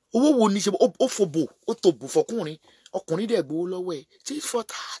owó wo ni ṣe ó fòbò ó tòbò fọkùnrin ọkùnrin dẹ̀ gbowó lọ́wọ́ ẹ̀ tit for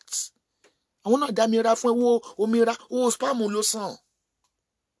tat àwọn náà dá mi ra fún owó omi ra owó spam ló sàn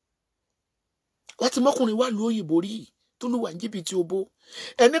láti mọ́kùnrin wà lú òyìnbó rí tó lù wà ní jìbìtì owó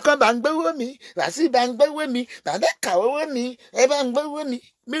ẹnìkan bá ń gbówó mi ràṣí bá ń gbówó mi bàbá kàwé mi ẹ bá ń gbówó mi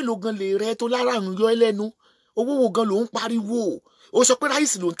mélòó gan lè rẹ tó lára ń yọ ẹ lẹ́nu owó wo gan ló ń pariwo ó sọ pé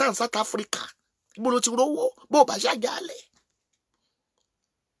ráìsì ló ń tà ní South Africa bó ló ti rówó bó bá ṣàjálẹ̀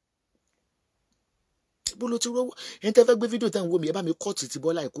bó ló ti rówó ẹni tẹ́ fẹ́ gbé fídíò tẹ́ ń wò mí ẹ bá mi kọ́ọ̀tì ti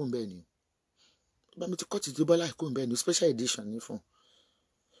Bọ́lá Ìkó ń bẹ́ẹ̀ ni ẹ bá mi ti kọ́ọ̀tì ti Bọ́lá Ìkó ń bẹ́ẹ̀ ni special edition ní fún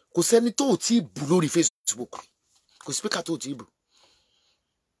kò sẹ́ni tó tí ì bù lórí Facebook kò sí píkà tó tí ì bù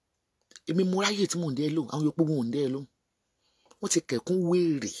èmi mo ráyè tí mò ń dẹ́ lóhùn àwọn yòókù mò ń dẹ́ lóhùn wọ́n ti kẹ̀kún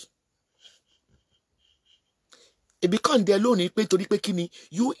wéèrè èbí kàn dẹ́ lónìí pé torí pé kí ni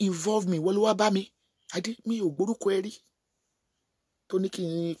you involve me wọ́n ló wá bá mi adé mi ò gbórúkọ ẹ rí tó ní kí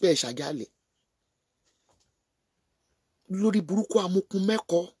n pẹ́ ṣàjálẹ̀ lórí burúkú amukun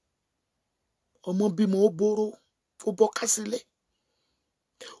mẹ́kọ ọmọ bímọ ó bóró ó bọ́ ká sílẹ̀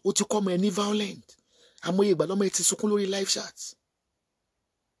ó ti kọ́ ọmọ ẹ ní violent àmọ́ ìgbà lọ́mọ ẹ ti sunkún lórí live chat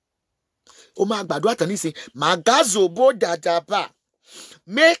ó máa gbàdúrà tán nísìn màgázò bó dàdàbà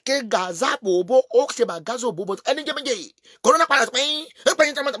mẹ́kẹ́ gàzá bòbó ó ṣe màgázò bòbó ẹni jẹ́ méje kòrónà padà pẹ́yìn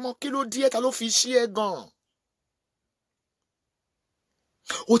ẹgbẹ́yìn tọmọtọmọ kí ló díẹ̀ ta ló fi ṣí ẹ gan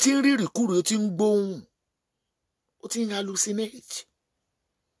ó ti ń rí ìrìkúrò ó ti ń gbóhùn ó ti ń hallucinate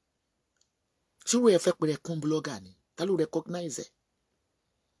ṣírò ẹ fẹ́ pẹ̀rẹ̀ kún blogger ni ta ló recognize ẹ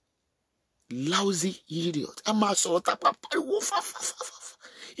lousy idiot a máa sọ̀rọ̀ tápá pariwo fáfáfáfá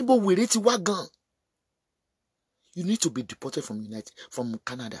ibo wèrè ti wá gan. You need to be deported from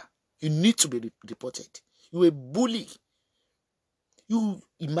Canada. You need to be deported. You're a bully. You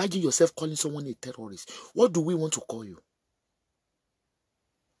imagine yourself calling someone a terrorist. What do we want to call you?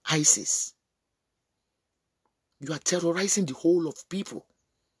 ISIS. You are terrorizing the whole of people.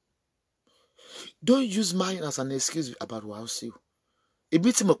 Don't use mine as an excuse about Wàsíù.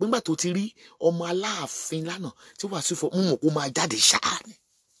 Ebi tí mo pé ńgbà tó ti rí ọmọ Aláàfin lánàá tí Wàsíù fọ mú kó máa jáde ṣáá ni.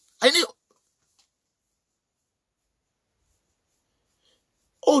 I knew.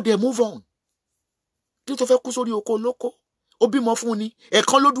 Oh, they move on. Kí tó fẹ́ kú sórí oko olóko. Ó bímọ fún ni.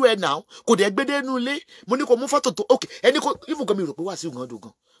 Ẹ̀kan ló dún ẹ náà. Kò dẹ̀ gbé dénú ilé. Mo ní kó mú fọ́tò tó. Okay, ẹni kò even gan mi rò pé Wàsíù gan dùn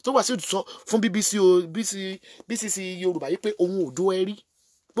gan. Tó Wàsíù sọ fún BBC Yorùbá yìí pé òun ò dó ẹ rí.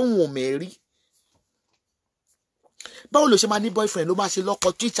 Pé òun ò mẹ́ rí. báwo ló ṣe máa ní boyfriend ló máa ṣe lọ́kọ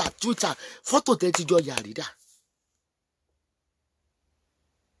Twitter fọ́tò tẹ́ ti jọ yàrídà.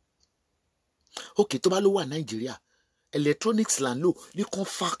 òkè tó bá ló wà Nàìjíríà electronics là ń lò ní kan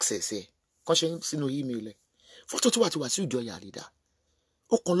fax ẹ̀sẹ̀ kan ṣe sínú email ẹ̀ fọ́tò tí wà ti wà sí ìjọ yàrídà.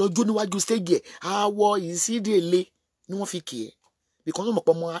 ó kàn lọ jó níwájú stage ẹ̀ àwọ̀ ìsídèlé ni wọ́n fi kì ẹ́ bìkan ló mọ̀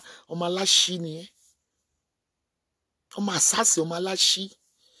pé ọmọ aláṣí ni ẹ́ ọmọ àsáàsì ọmọ aláṣí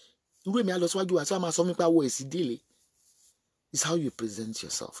irú èmi á lọ síwájú àti wàá máa sọ nípa àwọ̀ ìsídèlé. It's how you present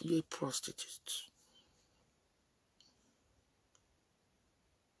yourself. You're a prostitute.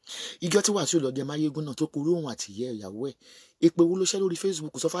 ìjọ tí Wàsíù lọ́dẹ máyégún náà tó kúrò òun àti ìyá ìyàwó ẹ̀ èpè wo ló ṣẹ́ lórí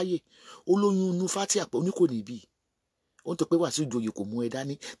Facebook sọ fáyé olóyún inú fátì àpò oníkò níbí ó ń tó pé Wàsíù joyè kò mú ẹ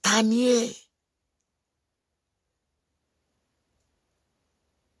dání ta ni ẹ.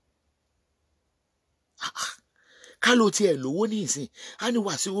 ká ló tiẹ̀ lówó ní ìsìn á ní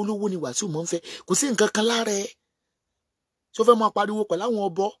Wàsíù olówó ni Wàsíù mọ́ ń fẹ́ kò sí nǹkan kan lára ẹ tó fẹ́ máa pariwo pẹ̀lú àwọn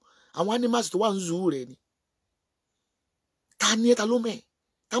ọbọ àwọn animals tó wà ń zuu rẹ̀ ni ta ni ẹ ta ló mẹ́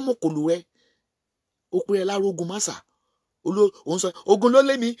támọ̀kòlù rẹ ó pé ẹ lárógun másà òun sọ ogun ló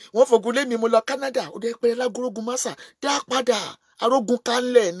lé mi wọ́n fogun lé mi mo lọ Canada ó dé pé ẹ lárógun másà dá padà arógun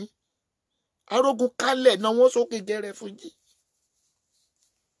kálẹ̀ ni arógun kálẹ̀ náà wọ́n sókè gẹ́rẹ́ fún yìí.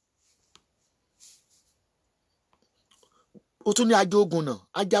 ó tún ní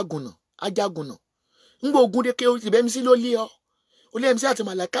ajagunà ńgbà ogun dé ké o ti bẹ́ẹ̀ mi sí ló lé ọ ó lé MC àti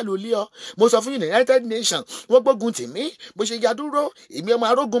màlàkà ló lé ọ mo sọ fún United Nations wọ́n gbógun tì mí bó ṣe ya dúró èmi ọmọ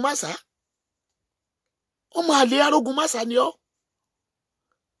arógun másà ọmọ àlè arógun másà ni ọ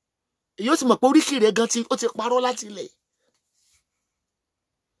èyí ó sì mọ̀ pé oríkì rẹ̀ gan ó ti parọ́ láti ilẹ̀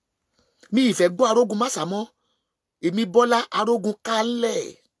mi ìfẹ́ gbọ́ arógun másà mọ́ èmi Bọ́lá arógun kálẹ̀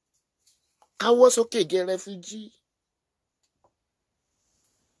káwọ́ sókè gẹ́ rẹfújí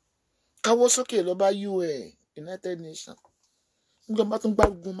káwọ́ sókè lọ bá UN United Nations nígbà bá tún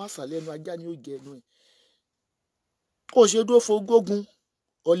gbárùgùn másà lẹ́nu ajá ni ó jẹ ẹnu ẹ̀ kó o ṣe dúró fogógun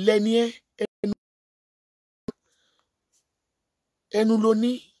ọ̀lẹ ni ẹ ẹnu ló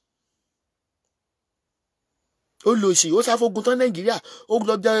ní ó lò sí ó sáfogun tán Nàìjíríà ó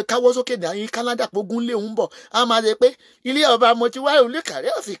lọ jẹ káwọ́ sókè ní Canada pógun lé òun bọ̀ á máa ṣe pé ilé ọba mo ti wá òun lè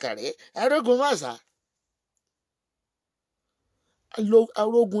kàrẹ́ òfin kàrẹ́ arógun másà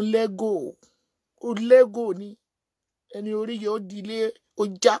arógun lẹ́gò ni ẹni orí yẹ ó dilé ó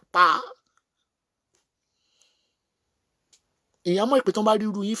jápa èèyàn mọ̀ ìpè tán bá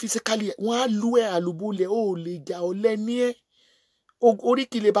ríru yín fisikálì wọ́n á lú ẹ̀ àlùbọ́lẹ̀ ó lè jà ó lẹ́ni ẹ̀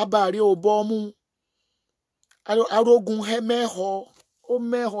oríkìlẹ̀ bàbá rẹ̀ ò bọ́ mú arógun mẹ́họ ó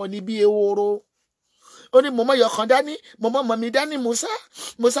mẹ́họ ní bí ehoro ó ní mọ̀mọ́ yọkàn dání mọ̀mọ́ mọ̀mí dání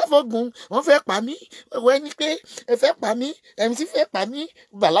Musa fọ́gun wọ́n fẹ́ pa mí wọ́n ní pé ẹ fẹ́ pa mí MC fẹ́ pa mí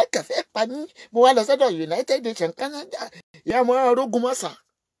Bàlákà fẹ́ pa mí mo wá lọ sọ́dọ̀ United Nations Canada ìyá mo arógun mọ́sà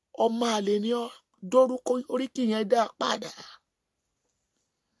ọmọ àlè ni ọ dórúkọ oríkì yẹn dá padà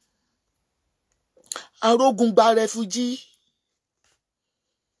arógun gba rẹfújí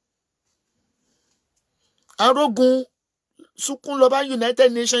arógun sunkún lọ bá United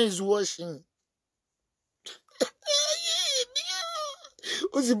Nations is watching.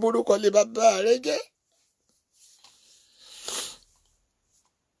 ó sì borúkọ lé bàbá rẹ̀ jẹ́.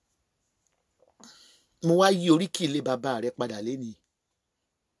 mo wá yí oríkì ilé bàbá rẹ̀ padà lénìí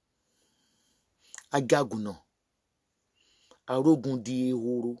ajagunà arógun di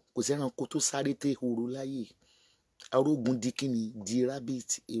ehoro kò sẹ́ranko tó sáré tẹ ehoro láyè arógun di kíni di rabbit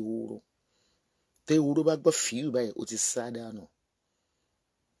ehoro tẹ ehoro bá gbọ́ fíù báyìí ó ti sá dànù.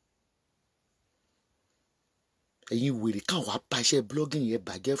 ẹ̀yin wèrè káwọn wá bá iṣẹ́ blogging yẹn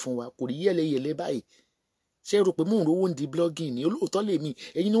bàjẹ́ fún wa kò rí yẹlẹyẹlẹ báyìí ṣé ẹ rò pé mò ń rówó ń di blogging ni olóòótọ́ lèmi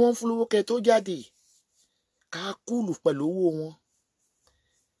ẹ̀yin ni wọ́n ń fún lówó kẹ́ tó jáde ká kúlù pẹ̀lú owó wọn.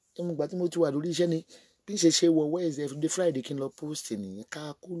 ẹ̀mú ìgbà tí mo ti wà lórí iṣẹ́ ni bí n ṣe wọ Wednesday Friday kí n lọ post nìyẹn ká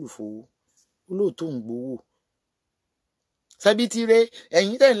kúlù fowó olóòótọ́ ń gbowó. sábìtì rẹ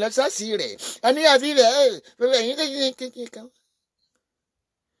ẹ̀yin tẹ̀ ń lọ sásì rẹ̀ àníyàtì rẹ̀ ẹ̀yin kékeré kan.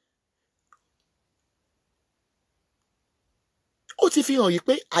 ó ti fi hàn yìí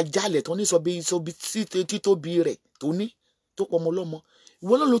pé àjálẹ̀ tó ní sọ bí títóbi rẹ̀ tó ní tó pọ̀ ọmọ ọlọ́mọ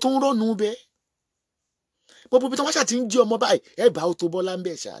ìwọ náà ló tó ń rọ́ọ̀nù bẹ́ẹ̀ gbogbo ibi tí wọ́n ṣàti ń jí ọmọ báyìí ẹ bá ó tó Bọ́lá ń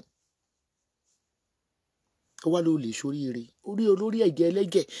bẹ̀ ṣáà ó wá ló lè ṣoríire orí olórí ẹ̀jẹ̀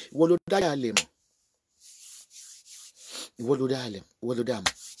ẹlẹ́jẹ̀ ìwọ ló dá àlẹ̀ mọ́ ìwọ ló dá àlẹ̀ ìwọ ló dá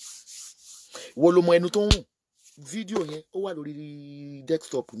mọ́ ìwọ ló mọ ẹnu tó ń rùn fídíò yẹn ó wà lórí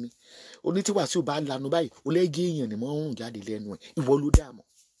desktop mi oní tí Wàsíù bá lanu báyìí ó lẹ́gẹ́ èèyàn ni wọ́n ń rùn jáde lẹ́nu ẹ̀ ìwọ ló dá mọ́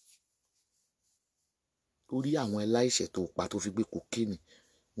orí àwọn ẹláìṣẹ̀ tó pa tó fi gbé kokéènì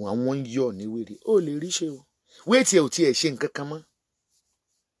àwọn ń yọ̀ ní wèrè ó lè rí ṣe o wéètì ẹ̀ ò tiẹ̀ ṣe nǹkan kan mọ́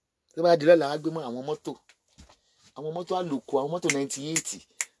tó bá di lọ́la wá gbé mọ́ àwọn mọ́tò àlòkù àwọn mọ́tò 98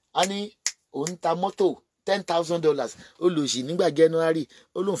 á ní òun ta mọ́tò $10,000 ó lò sí nígbà January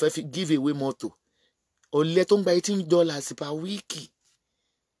ó lóun fẹ́ fi give away mọ́tò ọ̀lẹ tó ń gba $18 per week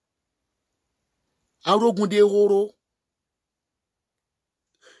arógundé horo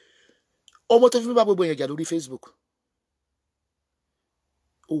ọmọ tó fi bá gbogbo èèyàn jà lórí Facebook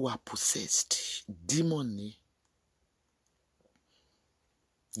ó wà possessed demon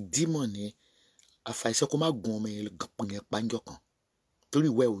ni àfàìsàn kó má gun ọmọ yẹn pàǹjọ kan torí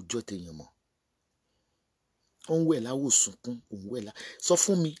ìwé òòjọ́ tèèyàn mọ́ ó ń wẹ̀ láwò sunkún òun wẹ̀ lá sọ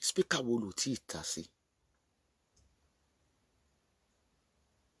fún mi spíkà wo ló tí ì ta sí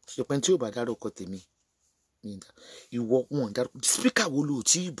ṣùpẹ́ tí ò bá dárúkọ tèmi ìwọ wọn dárúkọ spíkà wo ló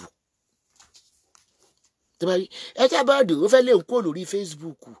tí ì bù ESABOD ó fẹ́ lé ń kó lórí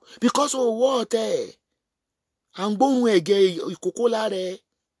Facebook because owó ọ̀tẹ̀ à ń gbóhùn ẹ̀jẹ̀ ìkókó lára ẹ̀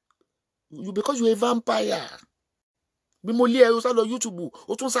because you a vampire bí mo lé ẹ o sá lọ YouTube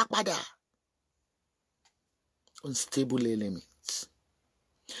ó tún sá padà unstable elements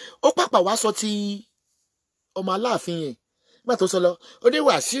ó pàpà wá sọ ti ọmọ Aláàfin yẹn nígbà tó sọ lọ ó ní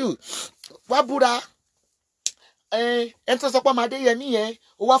Wàsíù wá búra ẹni tó sọ pé ọmọ Adéyẹmí yẹn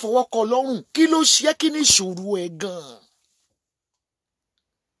ó wá fọwọ́ kọ lọ́rùn kí ló ṣe kí ni ìṣòro ẹ̀ gan-an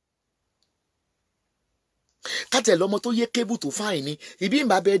kátẹ lọmọ tó yé kébù tó fáìn ni ìbí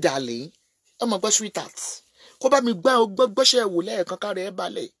ìbá bẹ́ẹ̀ dàlẹ́ ọmọ gbọ́ sweetheart kó bá mi gbá gbọ́ṣẹ́ wò lẹ́ẹ̀kan kára ẹ̀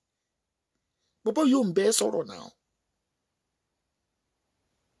balẹ̀ bọ́bọ́ yóò ń bẹ́ sọ̀rọ̀ náà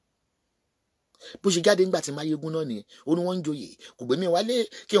bó ṣe jáde ńgbà tí máyégún náà nìyẹn ó ní wọ́n ń joyè kò gbé mi wálé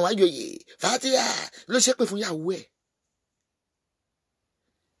kí wọ́n á joyè Fatia ló ṣépè fún ìyàwó ẹ̀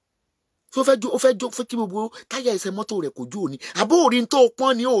ó fẹ́ jó fún kí gbogbo táyà ẹsẹ̀ mọ́tò rẹ̀ kò jó òní àbó òrí tó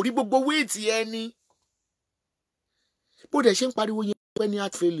pọ́n ni òrí gbogbo wéètì ẹni bó dẹ̀ ṣe ń pariwo yẹn pẹ́ ní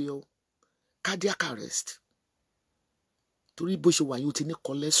heart failure cardiac arrest torí bó ṣe wà yóò ti ní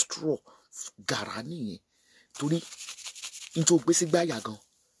cholesterol gàrà nìyẹn torí nítorí gbé sí gbáyà gan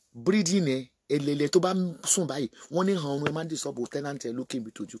breathing ẹ ẹlẹlẹ tó bá sùn báyìí wọ́n ní hàn ọrùn ẹ máa ń dìsọ́bù tẹ́nàntì ẹ lókè ibi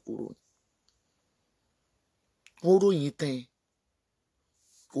tójú kúrò wọ́n ròyìn tẹ́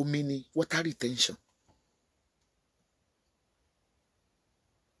omi ni water retention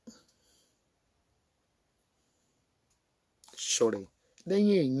ṣọ̀rẹ́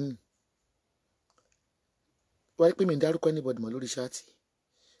lẹ́yìn ẹ̀yìn wáyé pé mi ń dárúkọ anybody mọ́ lórí ṣáàtì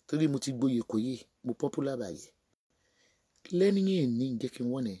torí mo ti gboyè kò yé mo popular báyìí lẹ́yìn ẹ̀yìn jẹ́ kí n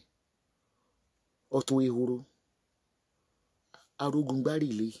wọ́n ẹ̀ ọ̀tọ̀ ehoro arógun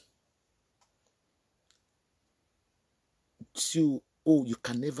gbárìlé tí you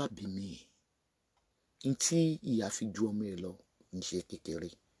can never be me ntí ìyá fi ju ọmọ ẹ lọ ń ṣe kékeré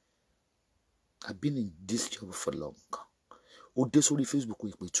I've been in this job for long ó dé sórí Facebook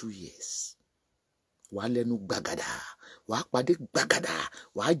ìpè 2 years wàá lẹ́nu gbàgàdà wàá pàdé gbàgàdà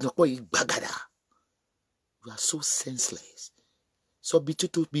wàá jànpọ̀ yìí gbàgàdà you are so senseless sọ bí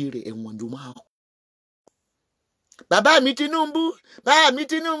títóbi rẹ̀ ẹ̀wọ̀n ló máa kọ́. bàbá mi Tinubu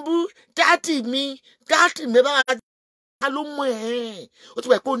dáàtì mi bá ló mọ̀ ẹ́ ó ti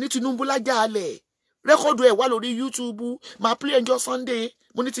wẹ̀ pé ó ní Tinubu lájà alẹ̀ rẹ́kọ̀dù ẹ̀ wá lórí YouTube máa play ẹjọ́ Sunday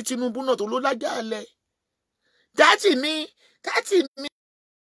mo ní ti Tinubu náà tó ló lájà alẹ̀ dáàtì mi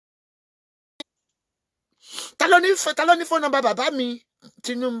ta ló ní fóònù nọ́mbà bàbá mi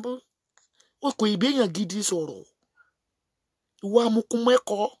Tinubu ó kò ìbéèyàn gidi sọ̀rọ̀ ìwọ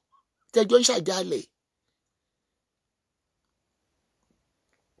amukumẹ́kọ̀ọ́ tẹjọ́ ń ṣàjálẹ̀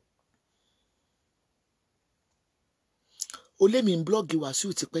ó lé mi ń blọ́ọ̀gì Wàsíù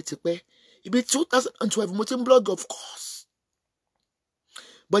tipẹ́tipẹ́ ibi 2012 mo ti ń blọ́ọ̀gì of course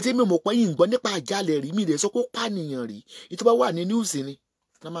bọ́tí mi mọ̀ pé yìí ń gbọ́ nípa àjálẹ̀ rí mi lè sọ pé ó pànìyàn rí ìtọ́ bá wà ní news ni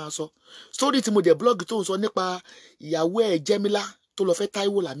ná máa sọ story tí mo dẹ̀ blọ́ọ̀gì tó ń sọ nípa ìyàwó ẹ̀ Jẹ́mílá tó lọ fẹ́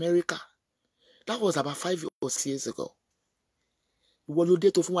Táíwò l'Amẹ́ríkà that was about 5 or 6 years ago ìwọ ló dé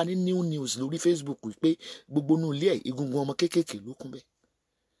tó fún wa ní new news lórí Facebook pé gbogbo inú ilé ẹ̀ egungun ọmọ kéékèèké ló kún bẹ́ẹ̀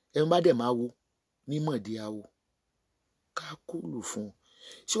ẹ̀ ń bá dẹ̀ máa wo ní mọ̀dí awo ká kúlù fún un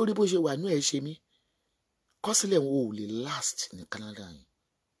ṣé ó rí bó ṣe wà ní ẹ̀ ṣe mí kọ́sílẹ̀ wọn ò lè last ní Canada yìí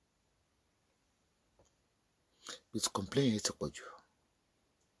with complain yẹn ti pọ̀ jù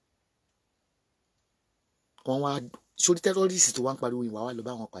wọ́n wá sórí terrorist tó wá ń pariwo ìwà wà lọ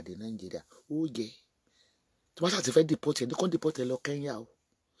bá wọn pàdé Nàìjíríà ó yẹ tó bá ṣàti fẹ́ deport ẹ̀ ní kàn deport ẹ̀ lọ Kenya o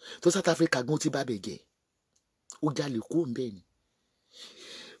tó South Africa gan ti bá bẹ̀ jẹ́ ó jalè kó ń bẹ́ẹ̀ ni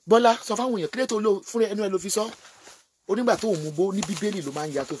Bọ́lá sọ fáwọn èèyàn kílẹ̀ tó lò fún ẹnu ẹ ló fi sọ onígbà tó mú gbó ní Bíbélì ló máa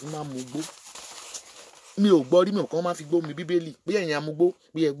ń ya tó fi máa ń mú gbó mi ò gbọ́ rí mi ò kàn máa fi gbó mi Bíbélì bí ẹ̀yin amúgbó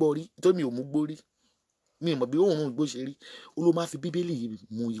bí ẹ gbọ́ rí tó mi ò mú gbó rí mi mọ̀ bí òórùn igbó ṣe rí ó ló máa fi bíbélì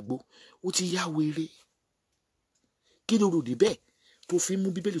mu igbó ó ti yá wèrè kí ló rò dé bẹ́ẹ̀ tó fi mú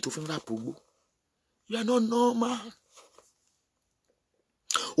bíbélì tó fi ń ràpò gbó you are not normal.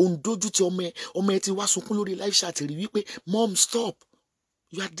 òun dojú ti ọmọ ẹ ti wá sunkún lórí live chat rí wípé mom stop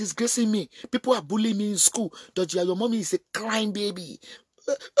you are disgracing me people are bullying me in school that your mommy is a crying baby.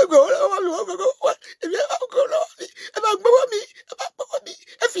 ẹ bá gbọ́wọ́ mi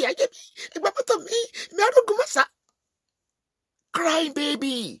ẹ fìyà jẹ mi ẹ gbà pátá mi arógun mọ́sá. Crying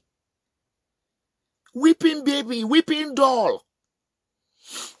baby, weeping doll.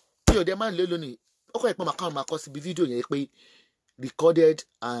 Bí ọ̀dẹ́ máa ń lé lónìí ọkọ̀ ẹ̀pọ̀n màkàn máa kọ́ síbi fídíò yẹn pé recorded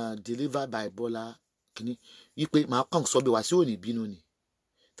and delivered by Bọ́lá kìíní wípé màá kàn sọ bí wá sí òní bínú ni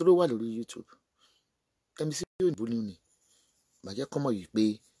tó ló wà lórí YouTube MC òní bínú ni màá jẹ́ kọ́mọ̀ yìí pé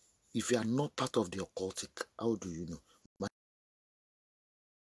if you are not part of the occultic how do you know.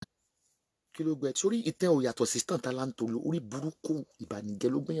 Kí ló gbẹ sórí ìtẹ́ ò yàtọ̀ sí tàn tá láǹtò lò orí burúkú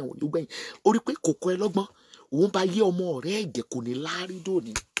ìbànújẹ́ ló gbẹ̀yìn orí pé kòkó ẹ lọ́gbọ́n òun bá yé ọmọ ọ̀rẹ́ ẹ̀jẹ̀ kò ní láárí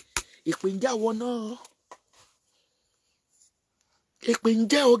dòní ìpínjáwọ́ náà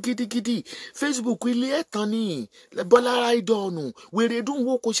ìpínjẹ́ ọ gidigidi Facebook ilé ẹ̀tàn ni Bọ́lá ráìdọ̀nù wèrè dùn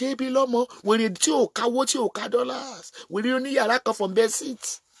wo kò ṣe é bí lọ́mọ wèrè tí ò káwó tí ò ká dollars wèrè oníyàrá kan from Brexit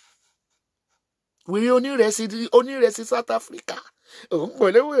wèrè onírẹsì South Africa òun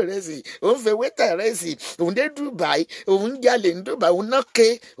pọ̀lẹ́wò ìrẹsì òun fẹ́ wẹ́tà ìrẹsì òun dé Dubai òun jalè ní Dubai òun náà ké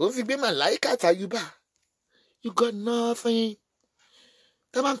òun fi gbé màláìkà tàyùbá you got nothing.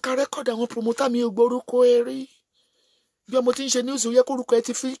 tá bá ń ka rẹ́kọ̀dì àwọn promoter mi ò gbórúkọ ẹ rí bí ọmọ tí ń ṣe news yẹ kórúkọ ẹ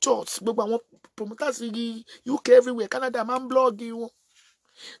ti features gbogbo àwọn promoters yìí UK everywhere Canada máa ń blọ́ọ̀gì wọn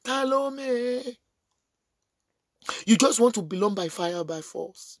ta ló mẹ́ you just want to belong by fire by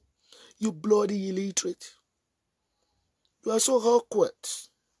force you bloody illiterate. You are so awkward.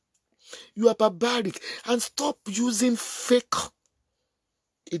 You are barbaric. And stop using fake.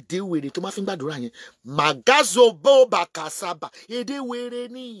 Èdè wèrè tó máa fi ń gbàdúrà yẹn. Magazobo bakasaba. Èdè wèrè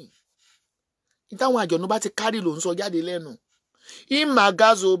ni. Ìtàwọn àjọ̀nú bá ti kárí ló ń sọ jáde lẹ́nu.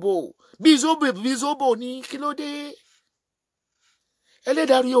 Magazobo. Bizobo ní kí ló dé?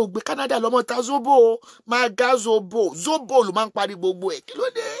 Ẹlẹ́dàá rí o gbé Canada lọ́mọ ta zobo. Magazobo. Zobo ló máa ń parí gbogbo ẹ̀. Kí ló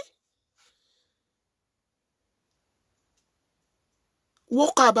dé?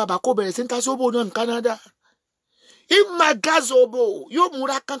 Wọ́kà bàbá kó bẹ̀rẹ̀ sí ń ta sóbò náà ní Canada. Magazobo yóò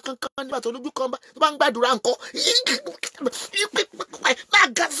múra kankan nígbà tó lójú kan bá ń gbàdúrà nǹkan.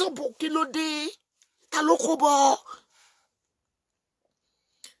 Magazobo kí ló dé? Ta ló kó bọ̀?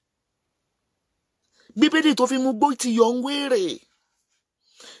 Bíbélì tó fi mú gbó ti yọ ń wéèrè.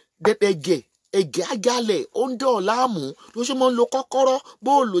 Ẹ̀gẹ́ ajálẹ̀ ó ń dẹ̀ ọ́ láàmú ló ṣe máa ń lo kọ́kọ́rọ́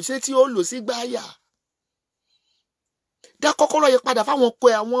bó o lò sí tí ó lò sí gbáyà. Dá kọ́kọ́rọ́ yẹn padà fáwọn ọkọ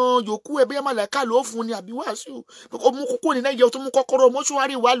ẹ̀ àwọn yòókù ẹ̀ bẹ́ẹ̀ màlẹ́ká ló fún ni àbí wàásù ó mú kókó ní Nàìjíríà tó mú kọ́kọ́rọ́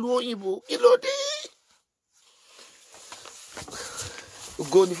mọ́ṣúárì wà lu òyìnbó kí ló dé.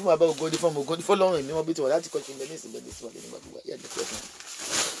 ògo ni fún bàbá ògo ni fún ọmọ ògo ni fún Ọlọ́run ìní wọn bí tiwọn láti kọ́ ṣe lẹ́ni ìsìn lẹ́ni ìsìn wà lẹ́ni gbàgbọ́ wáyé àdìpẹ́ fún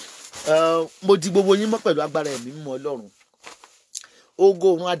un. mo di gbogbo yín mọ́ pẹ̀lú agbára ẹ̀mí mímọ́ Ọlọ́run ògo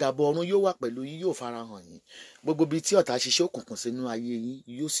ọ̀run àdàbọ̀ ọ̀run yóò wà pẹ̀lú yín yóò farahàn yín gbogbo bíi tí ọ̀tá ṣiṣẹ́ òkùnkùn sínú ayé yín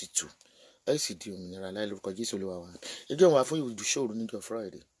yóò sì tù ẹ sì di òmìnira láì lórúkọ Jésù Olúwa wa. ẹjọ́ wa fún ìṣòro níjọ́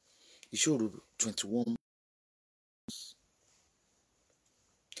Friday ìṣòro 21.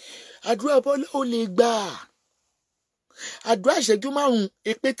 àdúrà Bọ́lá ò lè gbà àdúrà ìṣẹ́jú 5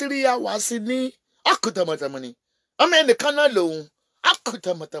 èpè 3 hours ní akọ̀tàmọ̀tàmọ̀ ni ọmọ ẹnìkan náà lòun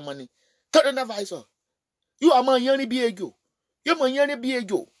akọ̀tàmọ̀tàmọ̀ ni coronavirus yóò máa yẹrin bí ejò yóò máa yẹrin bí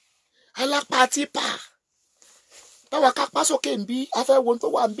ejò alápá tipa táwa kápá sókè ń bí afẹ́wo tó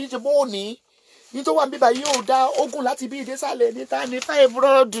wà ń bí ṣe bó ní tó wà ń bí báyìí yóò dá ogun láti bí ìdésàlẹ̀ níta ní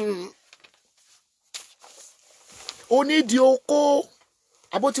fibroid onídìí okó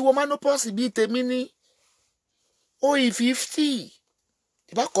àbótiwọ́ menopause bíi tèmi ní oyi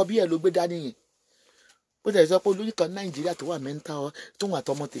 50 ìbá kọ bí ẹ ló gbé dání yẹn bó tẹ̀ sọ pé olóyè kan Nàìjíríà tó wà mẹ́ńtà tó wà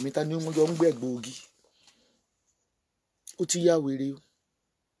tọmọ tèmi ta ni wọ́n yọ ń gbẹ́ gbòógì ó ti yá wèrè o.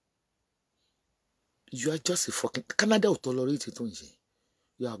 You are just a fucking Canada ò tolerate tó ń ṣe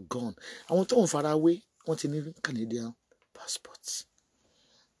you are gone. àwọn tó ń fara wé wọ́n ti ní Canadian passport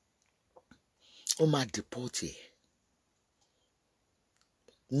ó máa deport ẹ̀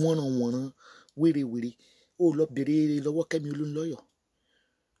wọ́nranwọ̀nran wérewère ó lọ bèrè lọ́wọ́ Kẹ́mi Olúnlọ́yọ̀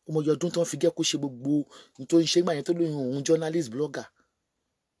ọmọ ọdún tó ń fi jẹ́ kó ṣe gbogbo tó ń ṣe gbà yẹn tó lóyún òun journalist blogger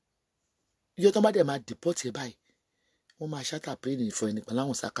ìjọ tó bá dẹ̀ máa deport ẹ̀ báyìí wọ́n máa ṣáta pẹ́ẹ́nì fún ẹni pẹ̀lú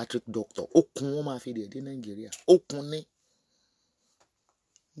àwọn psychiatric doctor okun wọ́n máa fi dẹ̀ dé Nàìjíríà okun ní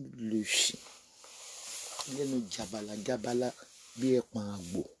lòṣì lẹ́nu jabala bí ẹ̀pọ̀n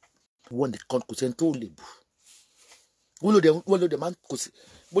àgbò wọ́n nìkan kò sẹ́ni tó lè bù wọ́n ló dẹ̀ máa ń kò sí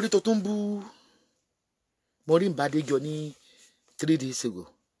bórí tó tún bú Maureen Bàdéjọ ní 3 days ago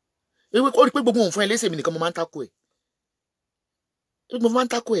ó rí pé gbogbo òun fún ẹ lẹ́sẹ̀ mi nìkan mo máa ń tako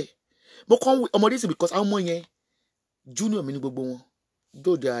ẹ̀ mo kàn ọmọ this because àwọn ọmọ yẹn junior mi ní gbogbo wọn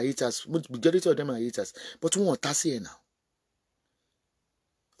though they are haters majority of them are haters but wọn ò ta sí ẹ̀ náà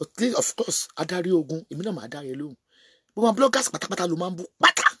of course adarí ogun èmi náà máa dá yẹn lóhùn gbogbo àwọn bloggers pátápátá ló máa ń bú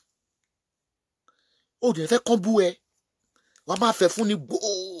pátá ó dẹ̀ fẹ́ kán bú ẹ wàá máa fẹ́ fún ni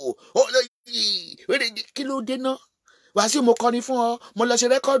gbòó kí ló dé náà Wàsíù mo kọrin fún ọ mo lọ ṣe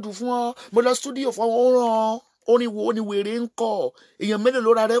rẹ́kọ̀dù fún ọ mo lọ stúdíò fún ọ ràn orin wo ni wèrè ń kọ èèyàn mélòó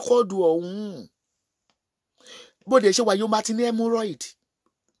ló ra rẹ́kọ̀dù ọ̀hún bóde ṣe wáyé ó máa ti ní hemorrhoid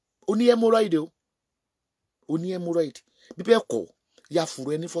ó ní hemorrhoid bí bẹ́ẹ̀ kọ́ ya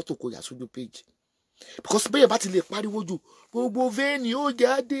fùrọ̀ ẹni fọ́tò kò yà sójú page because bẹ́ẹ̀ bá ti lè pariwo jù gbogbo vein ó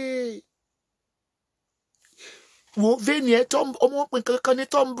jáde wo vein ẹ ọmọ pin kankan ní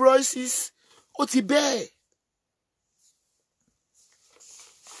Tom Broises ó ti bẹ́ẹ̀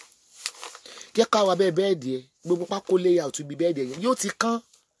kí ká wa bẹ́ẹ̀ bẹ́ẹ̀ díẹ̀ gbogbo pákó layout bí bẹ́ẹ̀ díẹ̀ yóò ti kán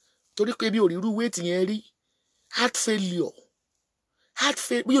torí pé bí òrírú weight yẹn rí heart failure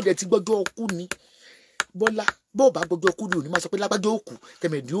bí yóò dẹ̀ ti gbọ́jọ́ ọkú ni Bọ́lá bó bá gbọ́jọ́ ọkú ni òní máa sọ pé lágbájọ́ òkú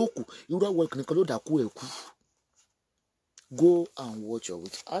tẹ̀mẹ̀dì òkú irú àwọn ìkànnì ló dàkú ẹ̀ kú. Go and watch your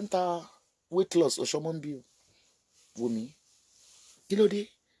weight anta weight loss ọ̀ṣọ́mọ́nbí wò mí kí ló dé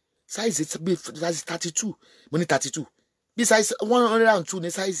size bí size 32 mo ní 32 bí size 102 ní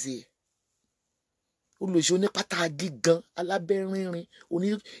size yẹn olùṣe onípátá gígan alábẹ́rínrin oní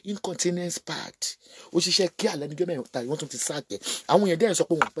incontinence pad ó ṣiṣẹ́ kí alẹ́ níjọ́ mẹ́rin tàbí wọ́n tún ti sáàkẹ́ àwọn èèyàn dẹ́rìn sọ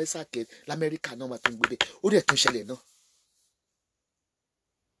pé wọ́n pẹ́ sáàkẹ́ lamẹ́ríkà náà wà tó ń gbé bẹ́ẹ̀ ó dẹ̀ tún ṣẹlẹ̀ náà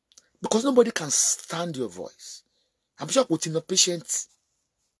because nobody can stand your voice I'm sure kò ti na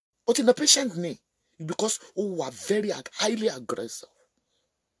patient ni because ó wà very highly aggressive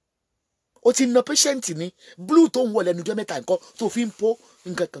ó ti na patient ni blue tó ń wọ̀ lẹ́nu níjọ́ mẹ́ta nǹkan tó fi ń po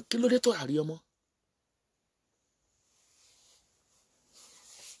nǹkan kan kí ló dé tó àrí ọmọ.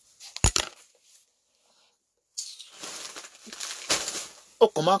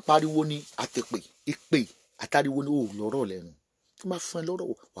 ọkàn máa ń pariwo ní àtẹ̀pè ìpè àtàríwo ní òòlù lọ́rọ̀ lẹ́nu tí máa fún ẹ lọ́rọ̀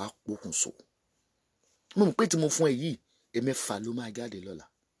wàá pokùn so mo mọ̀ pé tí mo fún ẹ yìí ẹ̀mẹ́fà ló máa jáde lọ́la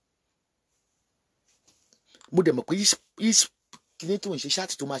mo dẹ̀ mọ̀ pé kíní tó ń ṣe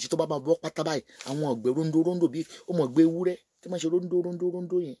ṣáàtì tó máa ṣe tó bá máa bọ́ pátá báyìí àwọn ọ̀gbẹ́ róńdó bíi ó mọ̀ gbé ewúrẹ́ tí máa ṣe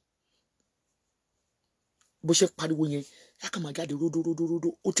róńdó yẹn bó ṣe pariwo yẹn á kàn máa jáde róńdó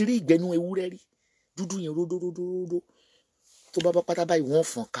ó ti rí ìgbẹ́nu ewúrẹ́ rí dúdú yẹn róńdó tó bá bọ́ pátá báyìí wọ́n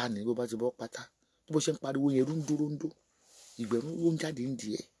fọ̀n ká ní bó bá ti bọ́ pátá bó ṣe ń pariwo yẹn róńdó ìgbẹ́rún ló ń jáde ń di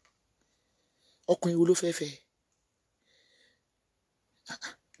ẹ̀ ọkùnrin wo ló fẹ́ fẹ́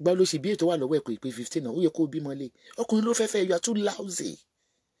gbá ló ṣe bí ètò wà lọ́wọ́ ẹ̀ kò pé 15 náà ó yẹ kó bímọ lé ọkùnrin ló fẹ́ fẹ́ you are too lousy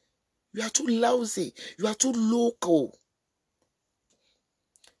you are too local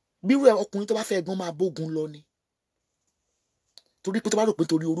bírú ẹ ọkùnrin tó bá fẹ́ gan máa bógun lọ ni torí pé tó bá rò pé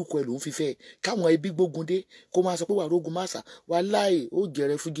torí orúkọ ẹ lòún fi fẹ́ káwọn ẹbí gbógun dé kó máa sọ pé wà rógun máṣà wà láì ó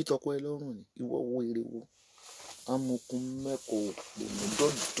jẹrẹ fújì tọkọ ẹ lọ́rùn ni ìwọ wo èrè wo amukun mẹkọ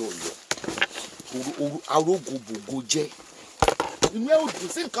òmùdọdọyọ arógòbògò jẹ inú ẹ ò dùn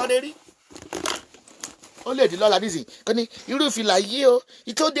sí nǹkan rẹ rí ó lè di lọ́la nísìnyí kan ní irú ìfìlà yìí o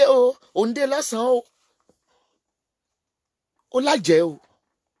ìtòdé o òǹdè lọ́sàn-án o ó lájẹ o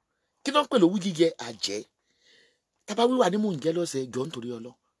kí ló ń pè lówú jíjẹ àjẹ tábà wíwà ní mò ń jẹ lọ́sẹ̀ jọ nítorí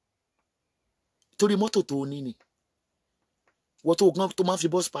ọlọ́ torí mọ́tò tó ní ni wọ́n tó máa ń fi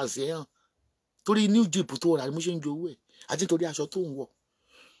bus pass ẹ̀ hàn torí new jeep tó rà ní mo ṣe ń jowó ẹ̀ àti nítorí aṣọ tó ń wọ̀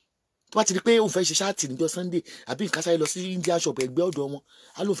tó bá ti di pé òun fẹ́ ṣe ṣáàtì níjọ́ Sunday àbí nǹkan sáré lọ sí India shop ẹgbẹ́ ọ̀dọ̀ wọn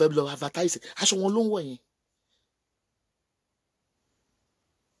á lóun fẹ́ lọ advertise aṣọ wọn ló ń wọ̀ yẹn.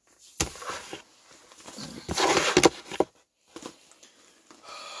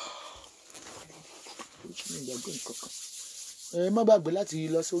 ẹ má gbàgbé láti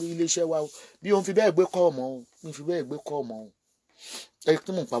lọ sórí iléeṣẹ́ wa o bí òun fi bẹ́ẹ̀ gbé kọ́ ọmọ o mi fi bẹ́ẹ̀ gbé kọ́ ọmọ o ẹ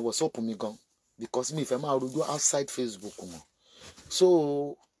tí mò ń pa WhatsApp mi gan because mi ìfẹ́ máa rojú outside Facebook mọ́ so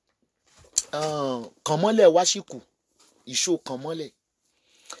kànmọ́lẹ̀ wáṣíkù ìṣó kànmọ́lẹ̀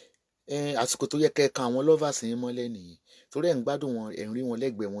àsìkò tó yẹ kẹ́ẹ̀kan àwọn lovers yín mọ́lẹ̀ nìyí torí ẹ̀ ń gbádùn wọn ẹ̀ ń rí wọn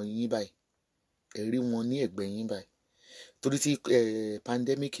lẹ́gbẹ̀ẹ́ wọn yín báyìí ẹ̀ rí wọn ní ẹ̀gbẹ́ yín báyìí torí tí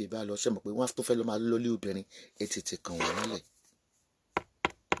pandemic bá lọ ṣe mọ̀ pé wọ́n tó fẹ́ lọ máa lọ́lé obìnrin ẹ̀ tètè kàn wọ́n mọ́lẹ̀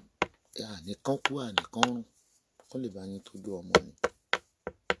ànìkan kú ànìkan rún kó lè bá yín tójú ọmọ ni.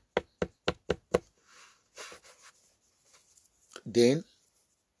 then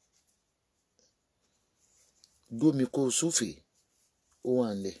gómi kó súfè ó wà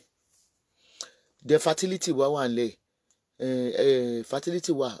nílẹ̀ the fertility wà nílẹ̀,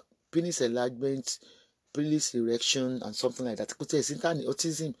 fertility wà, penis enlargement, penis erection and something like that. Kò tẹ̀ sí ní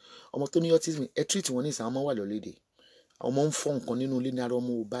autism, ọmọ tó ní autism ẹ treat wọn ní ìsàn ọmọ wà lọ́lédè, àwọn ọmọ ń fọ́ nǹkan nínú ilé ní ara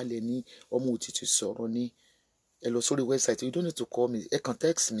ọmọ ò balẹ̀ ní ọmọ òtítù sọ̀rọ̀ ní ẹ lọ sórí website. You don't need to call me, ẹ kàn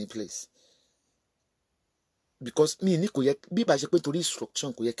text me please, because mi ní kò yẹ bí ìbá ṣe pé torí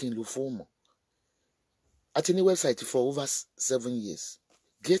instruction kò yẹ kí n lo fóònù. A ti ní website for over 7 years,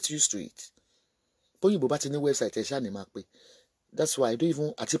 get used to it. Bóyìnbó bá ti ní website ẹ ṣáà ní máa pè. That's why I don't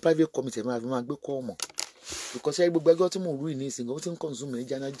even àti private committee máa gbé call mọ̀, because ẹ gbogbo ẹgbẹ́ tí mò ń rú ìní ìsìn ó ti ń consume ní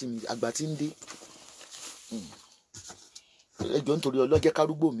jẹ́nájì mi àgbà tí ń dé. Ẹjọ́ nítorí ọlọ́jẹ́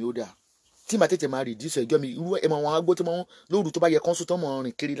kárúgbó mi ó dáa tí màá tètè máa reduce ẹjọ́ mi irú ẹ̀mọ̀ àwọn agbó tí wọ́n lóru tó bá yẹ kọ́ńsù tó mọ̀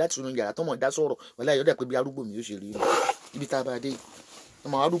rìn kiri láti inú yàrá tó mọ̀ dá sọ̀rọ̀ wọ́n láyọ̀ dẹ̀ pé bí arúgbó mi ó ṣe rí ibi tá a bá dé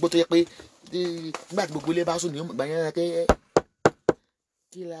ọmọ arúgbó tó yẹ pé nígbà tí gbogbo ilé bá sùn ní ìgbà yẹn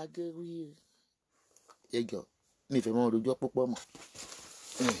kí la gé wí ẹjọ́ mi ìfẹ́ mọ́ rojọ́ púpọ̀ mọ́.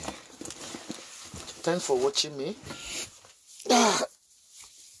 Thanks for watching me.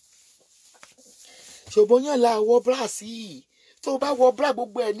 Ṣùgbọ́n yàn la wọ bra sí i tó bá wọ bra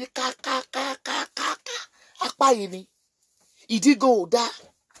gbogbo ẹ̀ ní kákákákáká apá yìí ni ìdí gan ò dá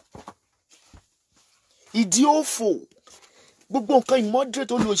ìdí òfò gbogbo nǹkan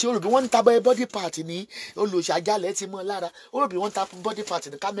immoderate olùsí olùbí wọ́n ń ta body part ní olùsí àjálẹ̀ ti mọ́ lára olùbí wọ́n ń ta body part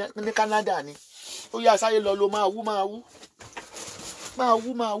ní Canada ni ó yà sáyé lọ ló máa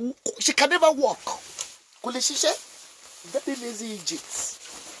wú she can never walk kò lè ṣiṣẹ́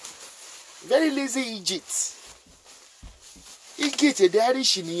very lazy Egypt èdè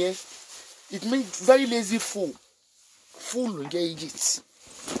Irish nìyẹn it means very lazy fool ló jẹ́ Egypt.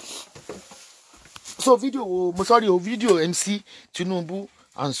 So video MC Tinubu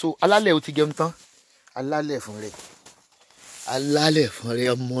and so alálẹ̀ ó ti jẹun tán alálẹ̀ fún rẹ̀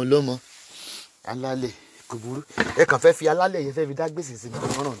ọmọ ọlọ́mọ alálẹ̀ kò burú ẹ kàn fẹ́ fi alálẹ̀ yẹn fẹ́ fi dá gbèsè sí mi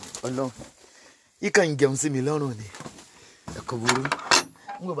lọ́rùn Ọlọ́run ìkàn ń jẹun sí mi lọ́rùn ni kò burú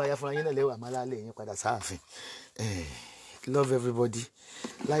n kò bá yá fúnra yín náà lẹ́wọ̀ àmọ́ alálẹ̀ yẹn padà sáàfin. Love everybody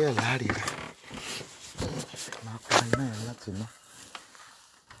láyọ̀ láàrin rẹ̀ máa pa iná yẹn láti iná.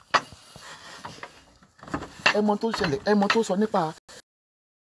 Ẹmọ tó ṣẹlẹ̀ ẹmọ tó sọ nípa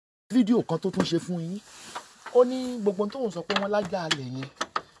fídíò kan tó tún ṣe fún yín ó ní gbogbo tó ń sọ pé wọ́n lájà alẹ̀ yẹn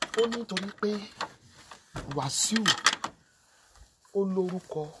ó ní torí pé Wàsíù ó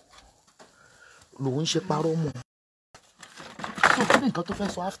lórúkọ lòun ṣe parọ́ mọ́ so kí ni nǹkan tó fẹ́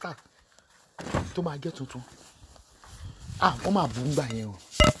sọ after tó máa jẹ́ tuntun wọ́n máa bú ngbà yẹn o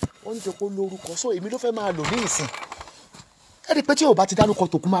ó ní tó kó lórúkọ so èmi ló fẹ́ máa lò ní ìsìn ẹ rí i pé tí ò bá ti dárúkọ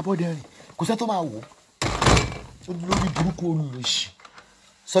Tòkunbọ̀ Abọ́dẹrìn kò sẹ́ tó máa wò ó lórí burúkú olùlọ́sì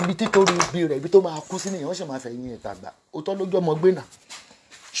sọbi títorí ibi rẹ̀ ibi tó máa kú sí nìyẹn wọ́n sì máa fẹ́ yín ẹ̀ta gbà ó tọ́ lójú ọmọ gbé náà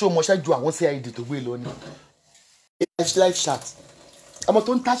ṣé o mọṣẹ́ ju àwọn CID tó gbé lọ ni life chat ọmọ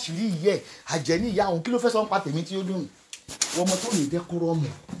tó ń tàṣírí ìyẹ́ àjẹ́ ní ìyá òun kí ló fẹ́ sọ ń pa tèmi tí ó dùn ọmọ tó lè dẹ́kúrọ́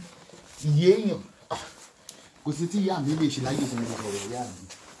mọ̀ ìyé èèyàn kò sí tí ìyá mi lè ṣe láyé fún mi sọ̀rọ̀ ìyá mi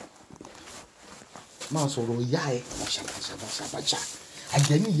máa sọ̀rọ̀ ìyá ẹ ṣàbàṣàbàṣà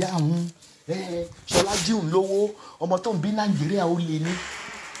àjẹ́ ní ìyá òun ṣọlá jíùn lówó ọmọ tó ń bí Nàìjíríà ó lè ní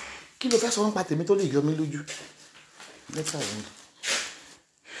kí ló fẹ́ sọ ń pa tèmi tó lè yọ mí lójú lẹ́tà yẹn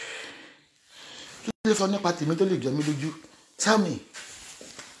kí ló sọ nípa tèmi tó lè jọ mí lójú tell me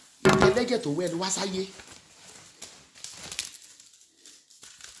ẹlẹ́jẹ̀ tó wẹ́ẹ́ wá sáyé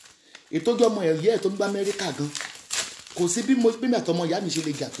ìtọ́jú ọmọ ẹ̀yẹ́ tó ń gbá Amẹ́ríkà gan kò sí bí mi àtọmọ ìyá mi ṣe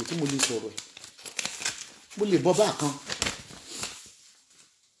lè gàtò tí mo lè sọ̀rọ̀ ẹ̀ mo lè bọ́ bá kan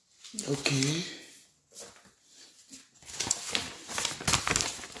ok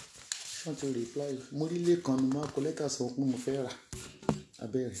wọ́n ti reply mo rí ilé kan ní mo kọ lẹ́tà sọ pé mo fẹ́ rà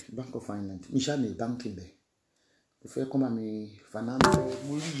abẹ́rẹ́ Bank of Finance mi ṣáà ní báńkì bẹ́ẹ̀ mo fẹ́ kọ́ máa mi finance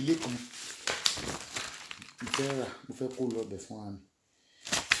mo rí ilé kan mo fẹ́ rà mo fẹ́ kó lọ bẹ̀ fún wa mi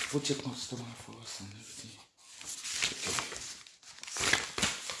put your customer first and everything okay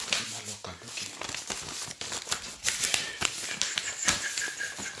ma lọ kà lókè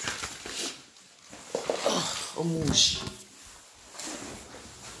ọmọ òṣì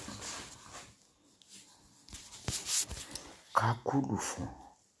ká kúlù fún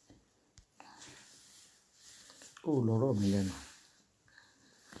ó lọ́rọ̀ mi lẹ́nu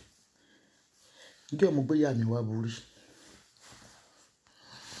ǹjẹ́ mo gbé ìyá mi wá borí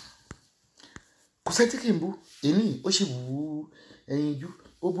kò sẹ́ni tí kì í bú èmi ó sì bú ẹyin jú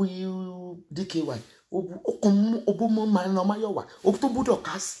ó bú DKY ó bú ọkàn mú ó bú mọ́ máa ń lọ máyọ̀wá ó tó bú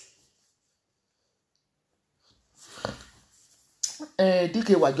DORCAS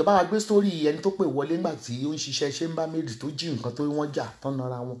DKY ìjọba wa gbé sórí ẹni tó pè wọlé ńgbà tí ó ń ṣiṣẹ́ ṣé ń bá méjì tó jí nǹkan tó wọ́n jà tán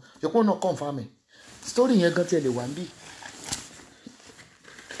nara wọn yọpọ̀ náà confirm story yẹn gan tí ẹ lè wá ń bí.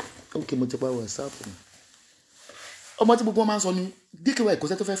 Ok, mo ti pa WhatsApp mi. Ọmọ tí gbogbo wọn máa ń sọ ni díkìwá kò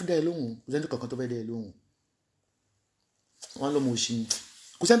sẹ́ tó fẹ́ dá ẹ lóhùn, kò sẹ́ni kankan tó fẹ́ dá ẹ lóhùn. Wọ́n lọ́mọ òṣì ni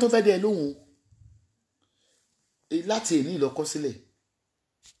kò sẹ́ni tó fẹ́ dá ẹ lóhùn. Láti èní ìlọ́kọ́ sílẹ̀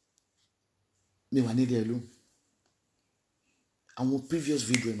mi wà nídìí ẹ lóhùn. Àwọn previous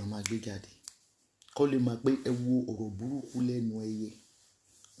video ẹ̀ máa gbé jáde kọ́ lè máa pé ẹ wo ọ̀rọ̀ burúkú lẹ́nu ẹyẹ.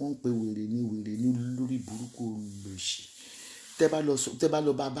 Wọ́n ń pe wèrè ní lórí burúkú olóṣì. Tẹ́ bá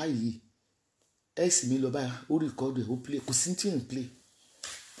lọ bá báyìí ẹ̀sìn mi lọ báyìí ó record ẹ̀ ó play kò sí tí ń play.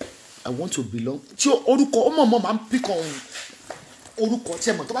 I want to belong. Tí orúkọ ọmọ máa ń pick on orúkọ tí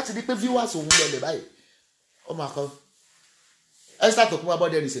ẹ mọ̀ tó bá ti di pé viewers òun lọlẹ̀ báyìí ọmọ akọ Esther Tokunbo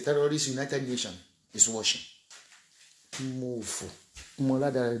ABODERIN is a terrorist. United Nations is watching. Mo fò mo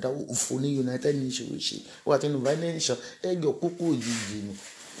ládàá òfò ní United Nations ó ṣe wà tí United Nations ẹgbẹ́ kókó òjijì ni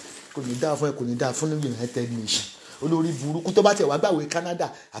kò ní dáa fún ẹ kò ní dáa fún ní United Nations. Olórí burúkú tó bá tiẹ̀ wá gbàwé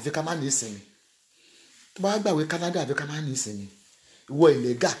Canada àfi ká má ní ìsinmi. Tó bá gbàwé Canada àfi ká má ní ìsinmi. Ìwọ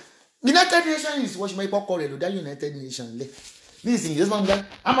ìlẹ́gà United Nations is watching. Mọ ìkọ́kọ rẹ̀ ló dá United Nations lẹ̀ ní ìsìn yìí máa ń gbá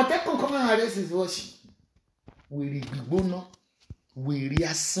Àmọ̀tẹ́kùn kọ́ máa rẹ̀ sí watching. Wèrè gbígbóná wèrè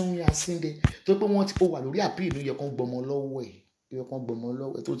asínde tó pé wọ́n ti kó wà lórí àpíìlú yẹ kán gbọmọ lọ́wọ́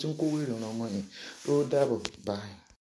ẹ̀ tó ti ń kó wèrè ọ̀nà ọmọ yẹn tó dáàbò báyìí.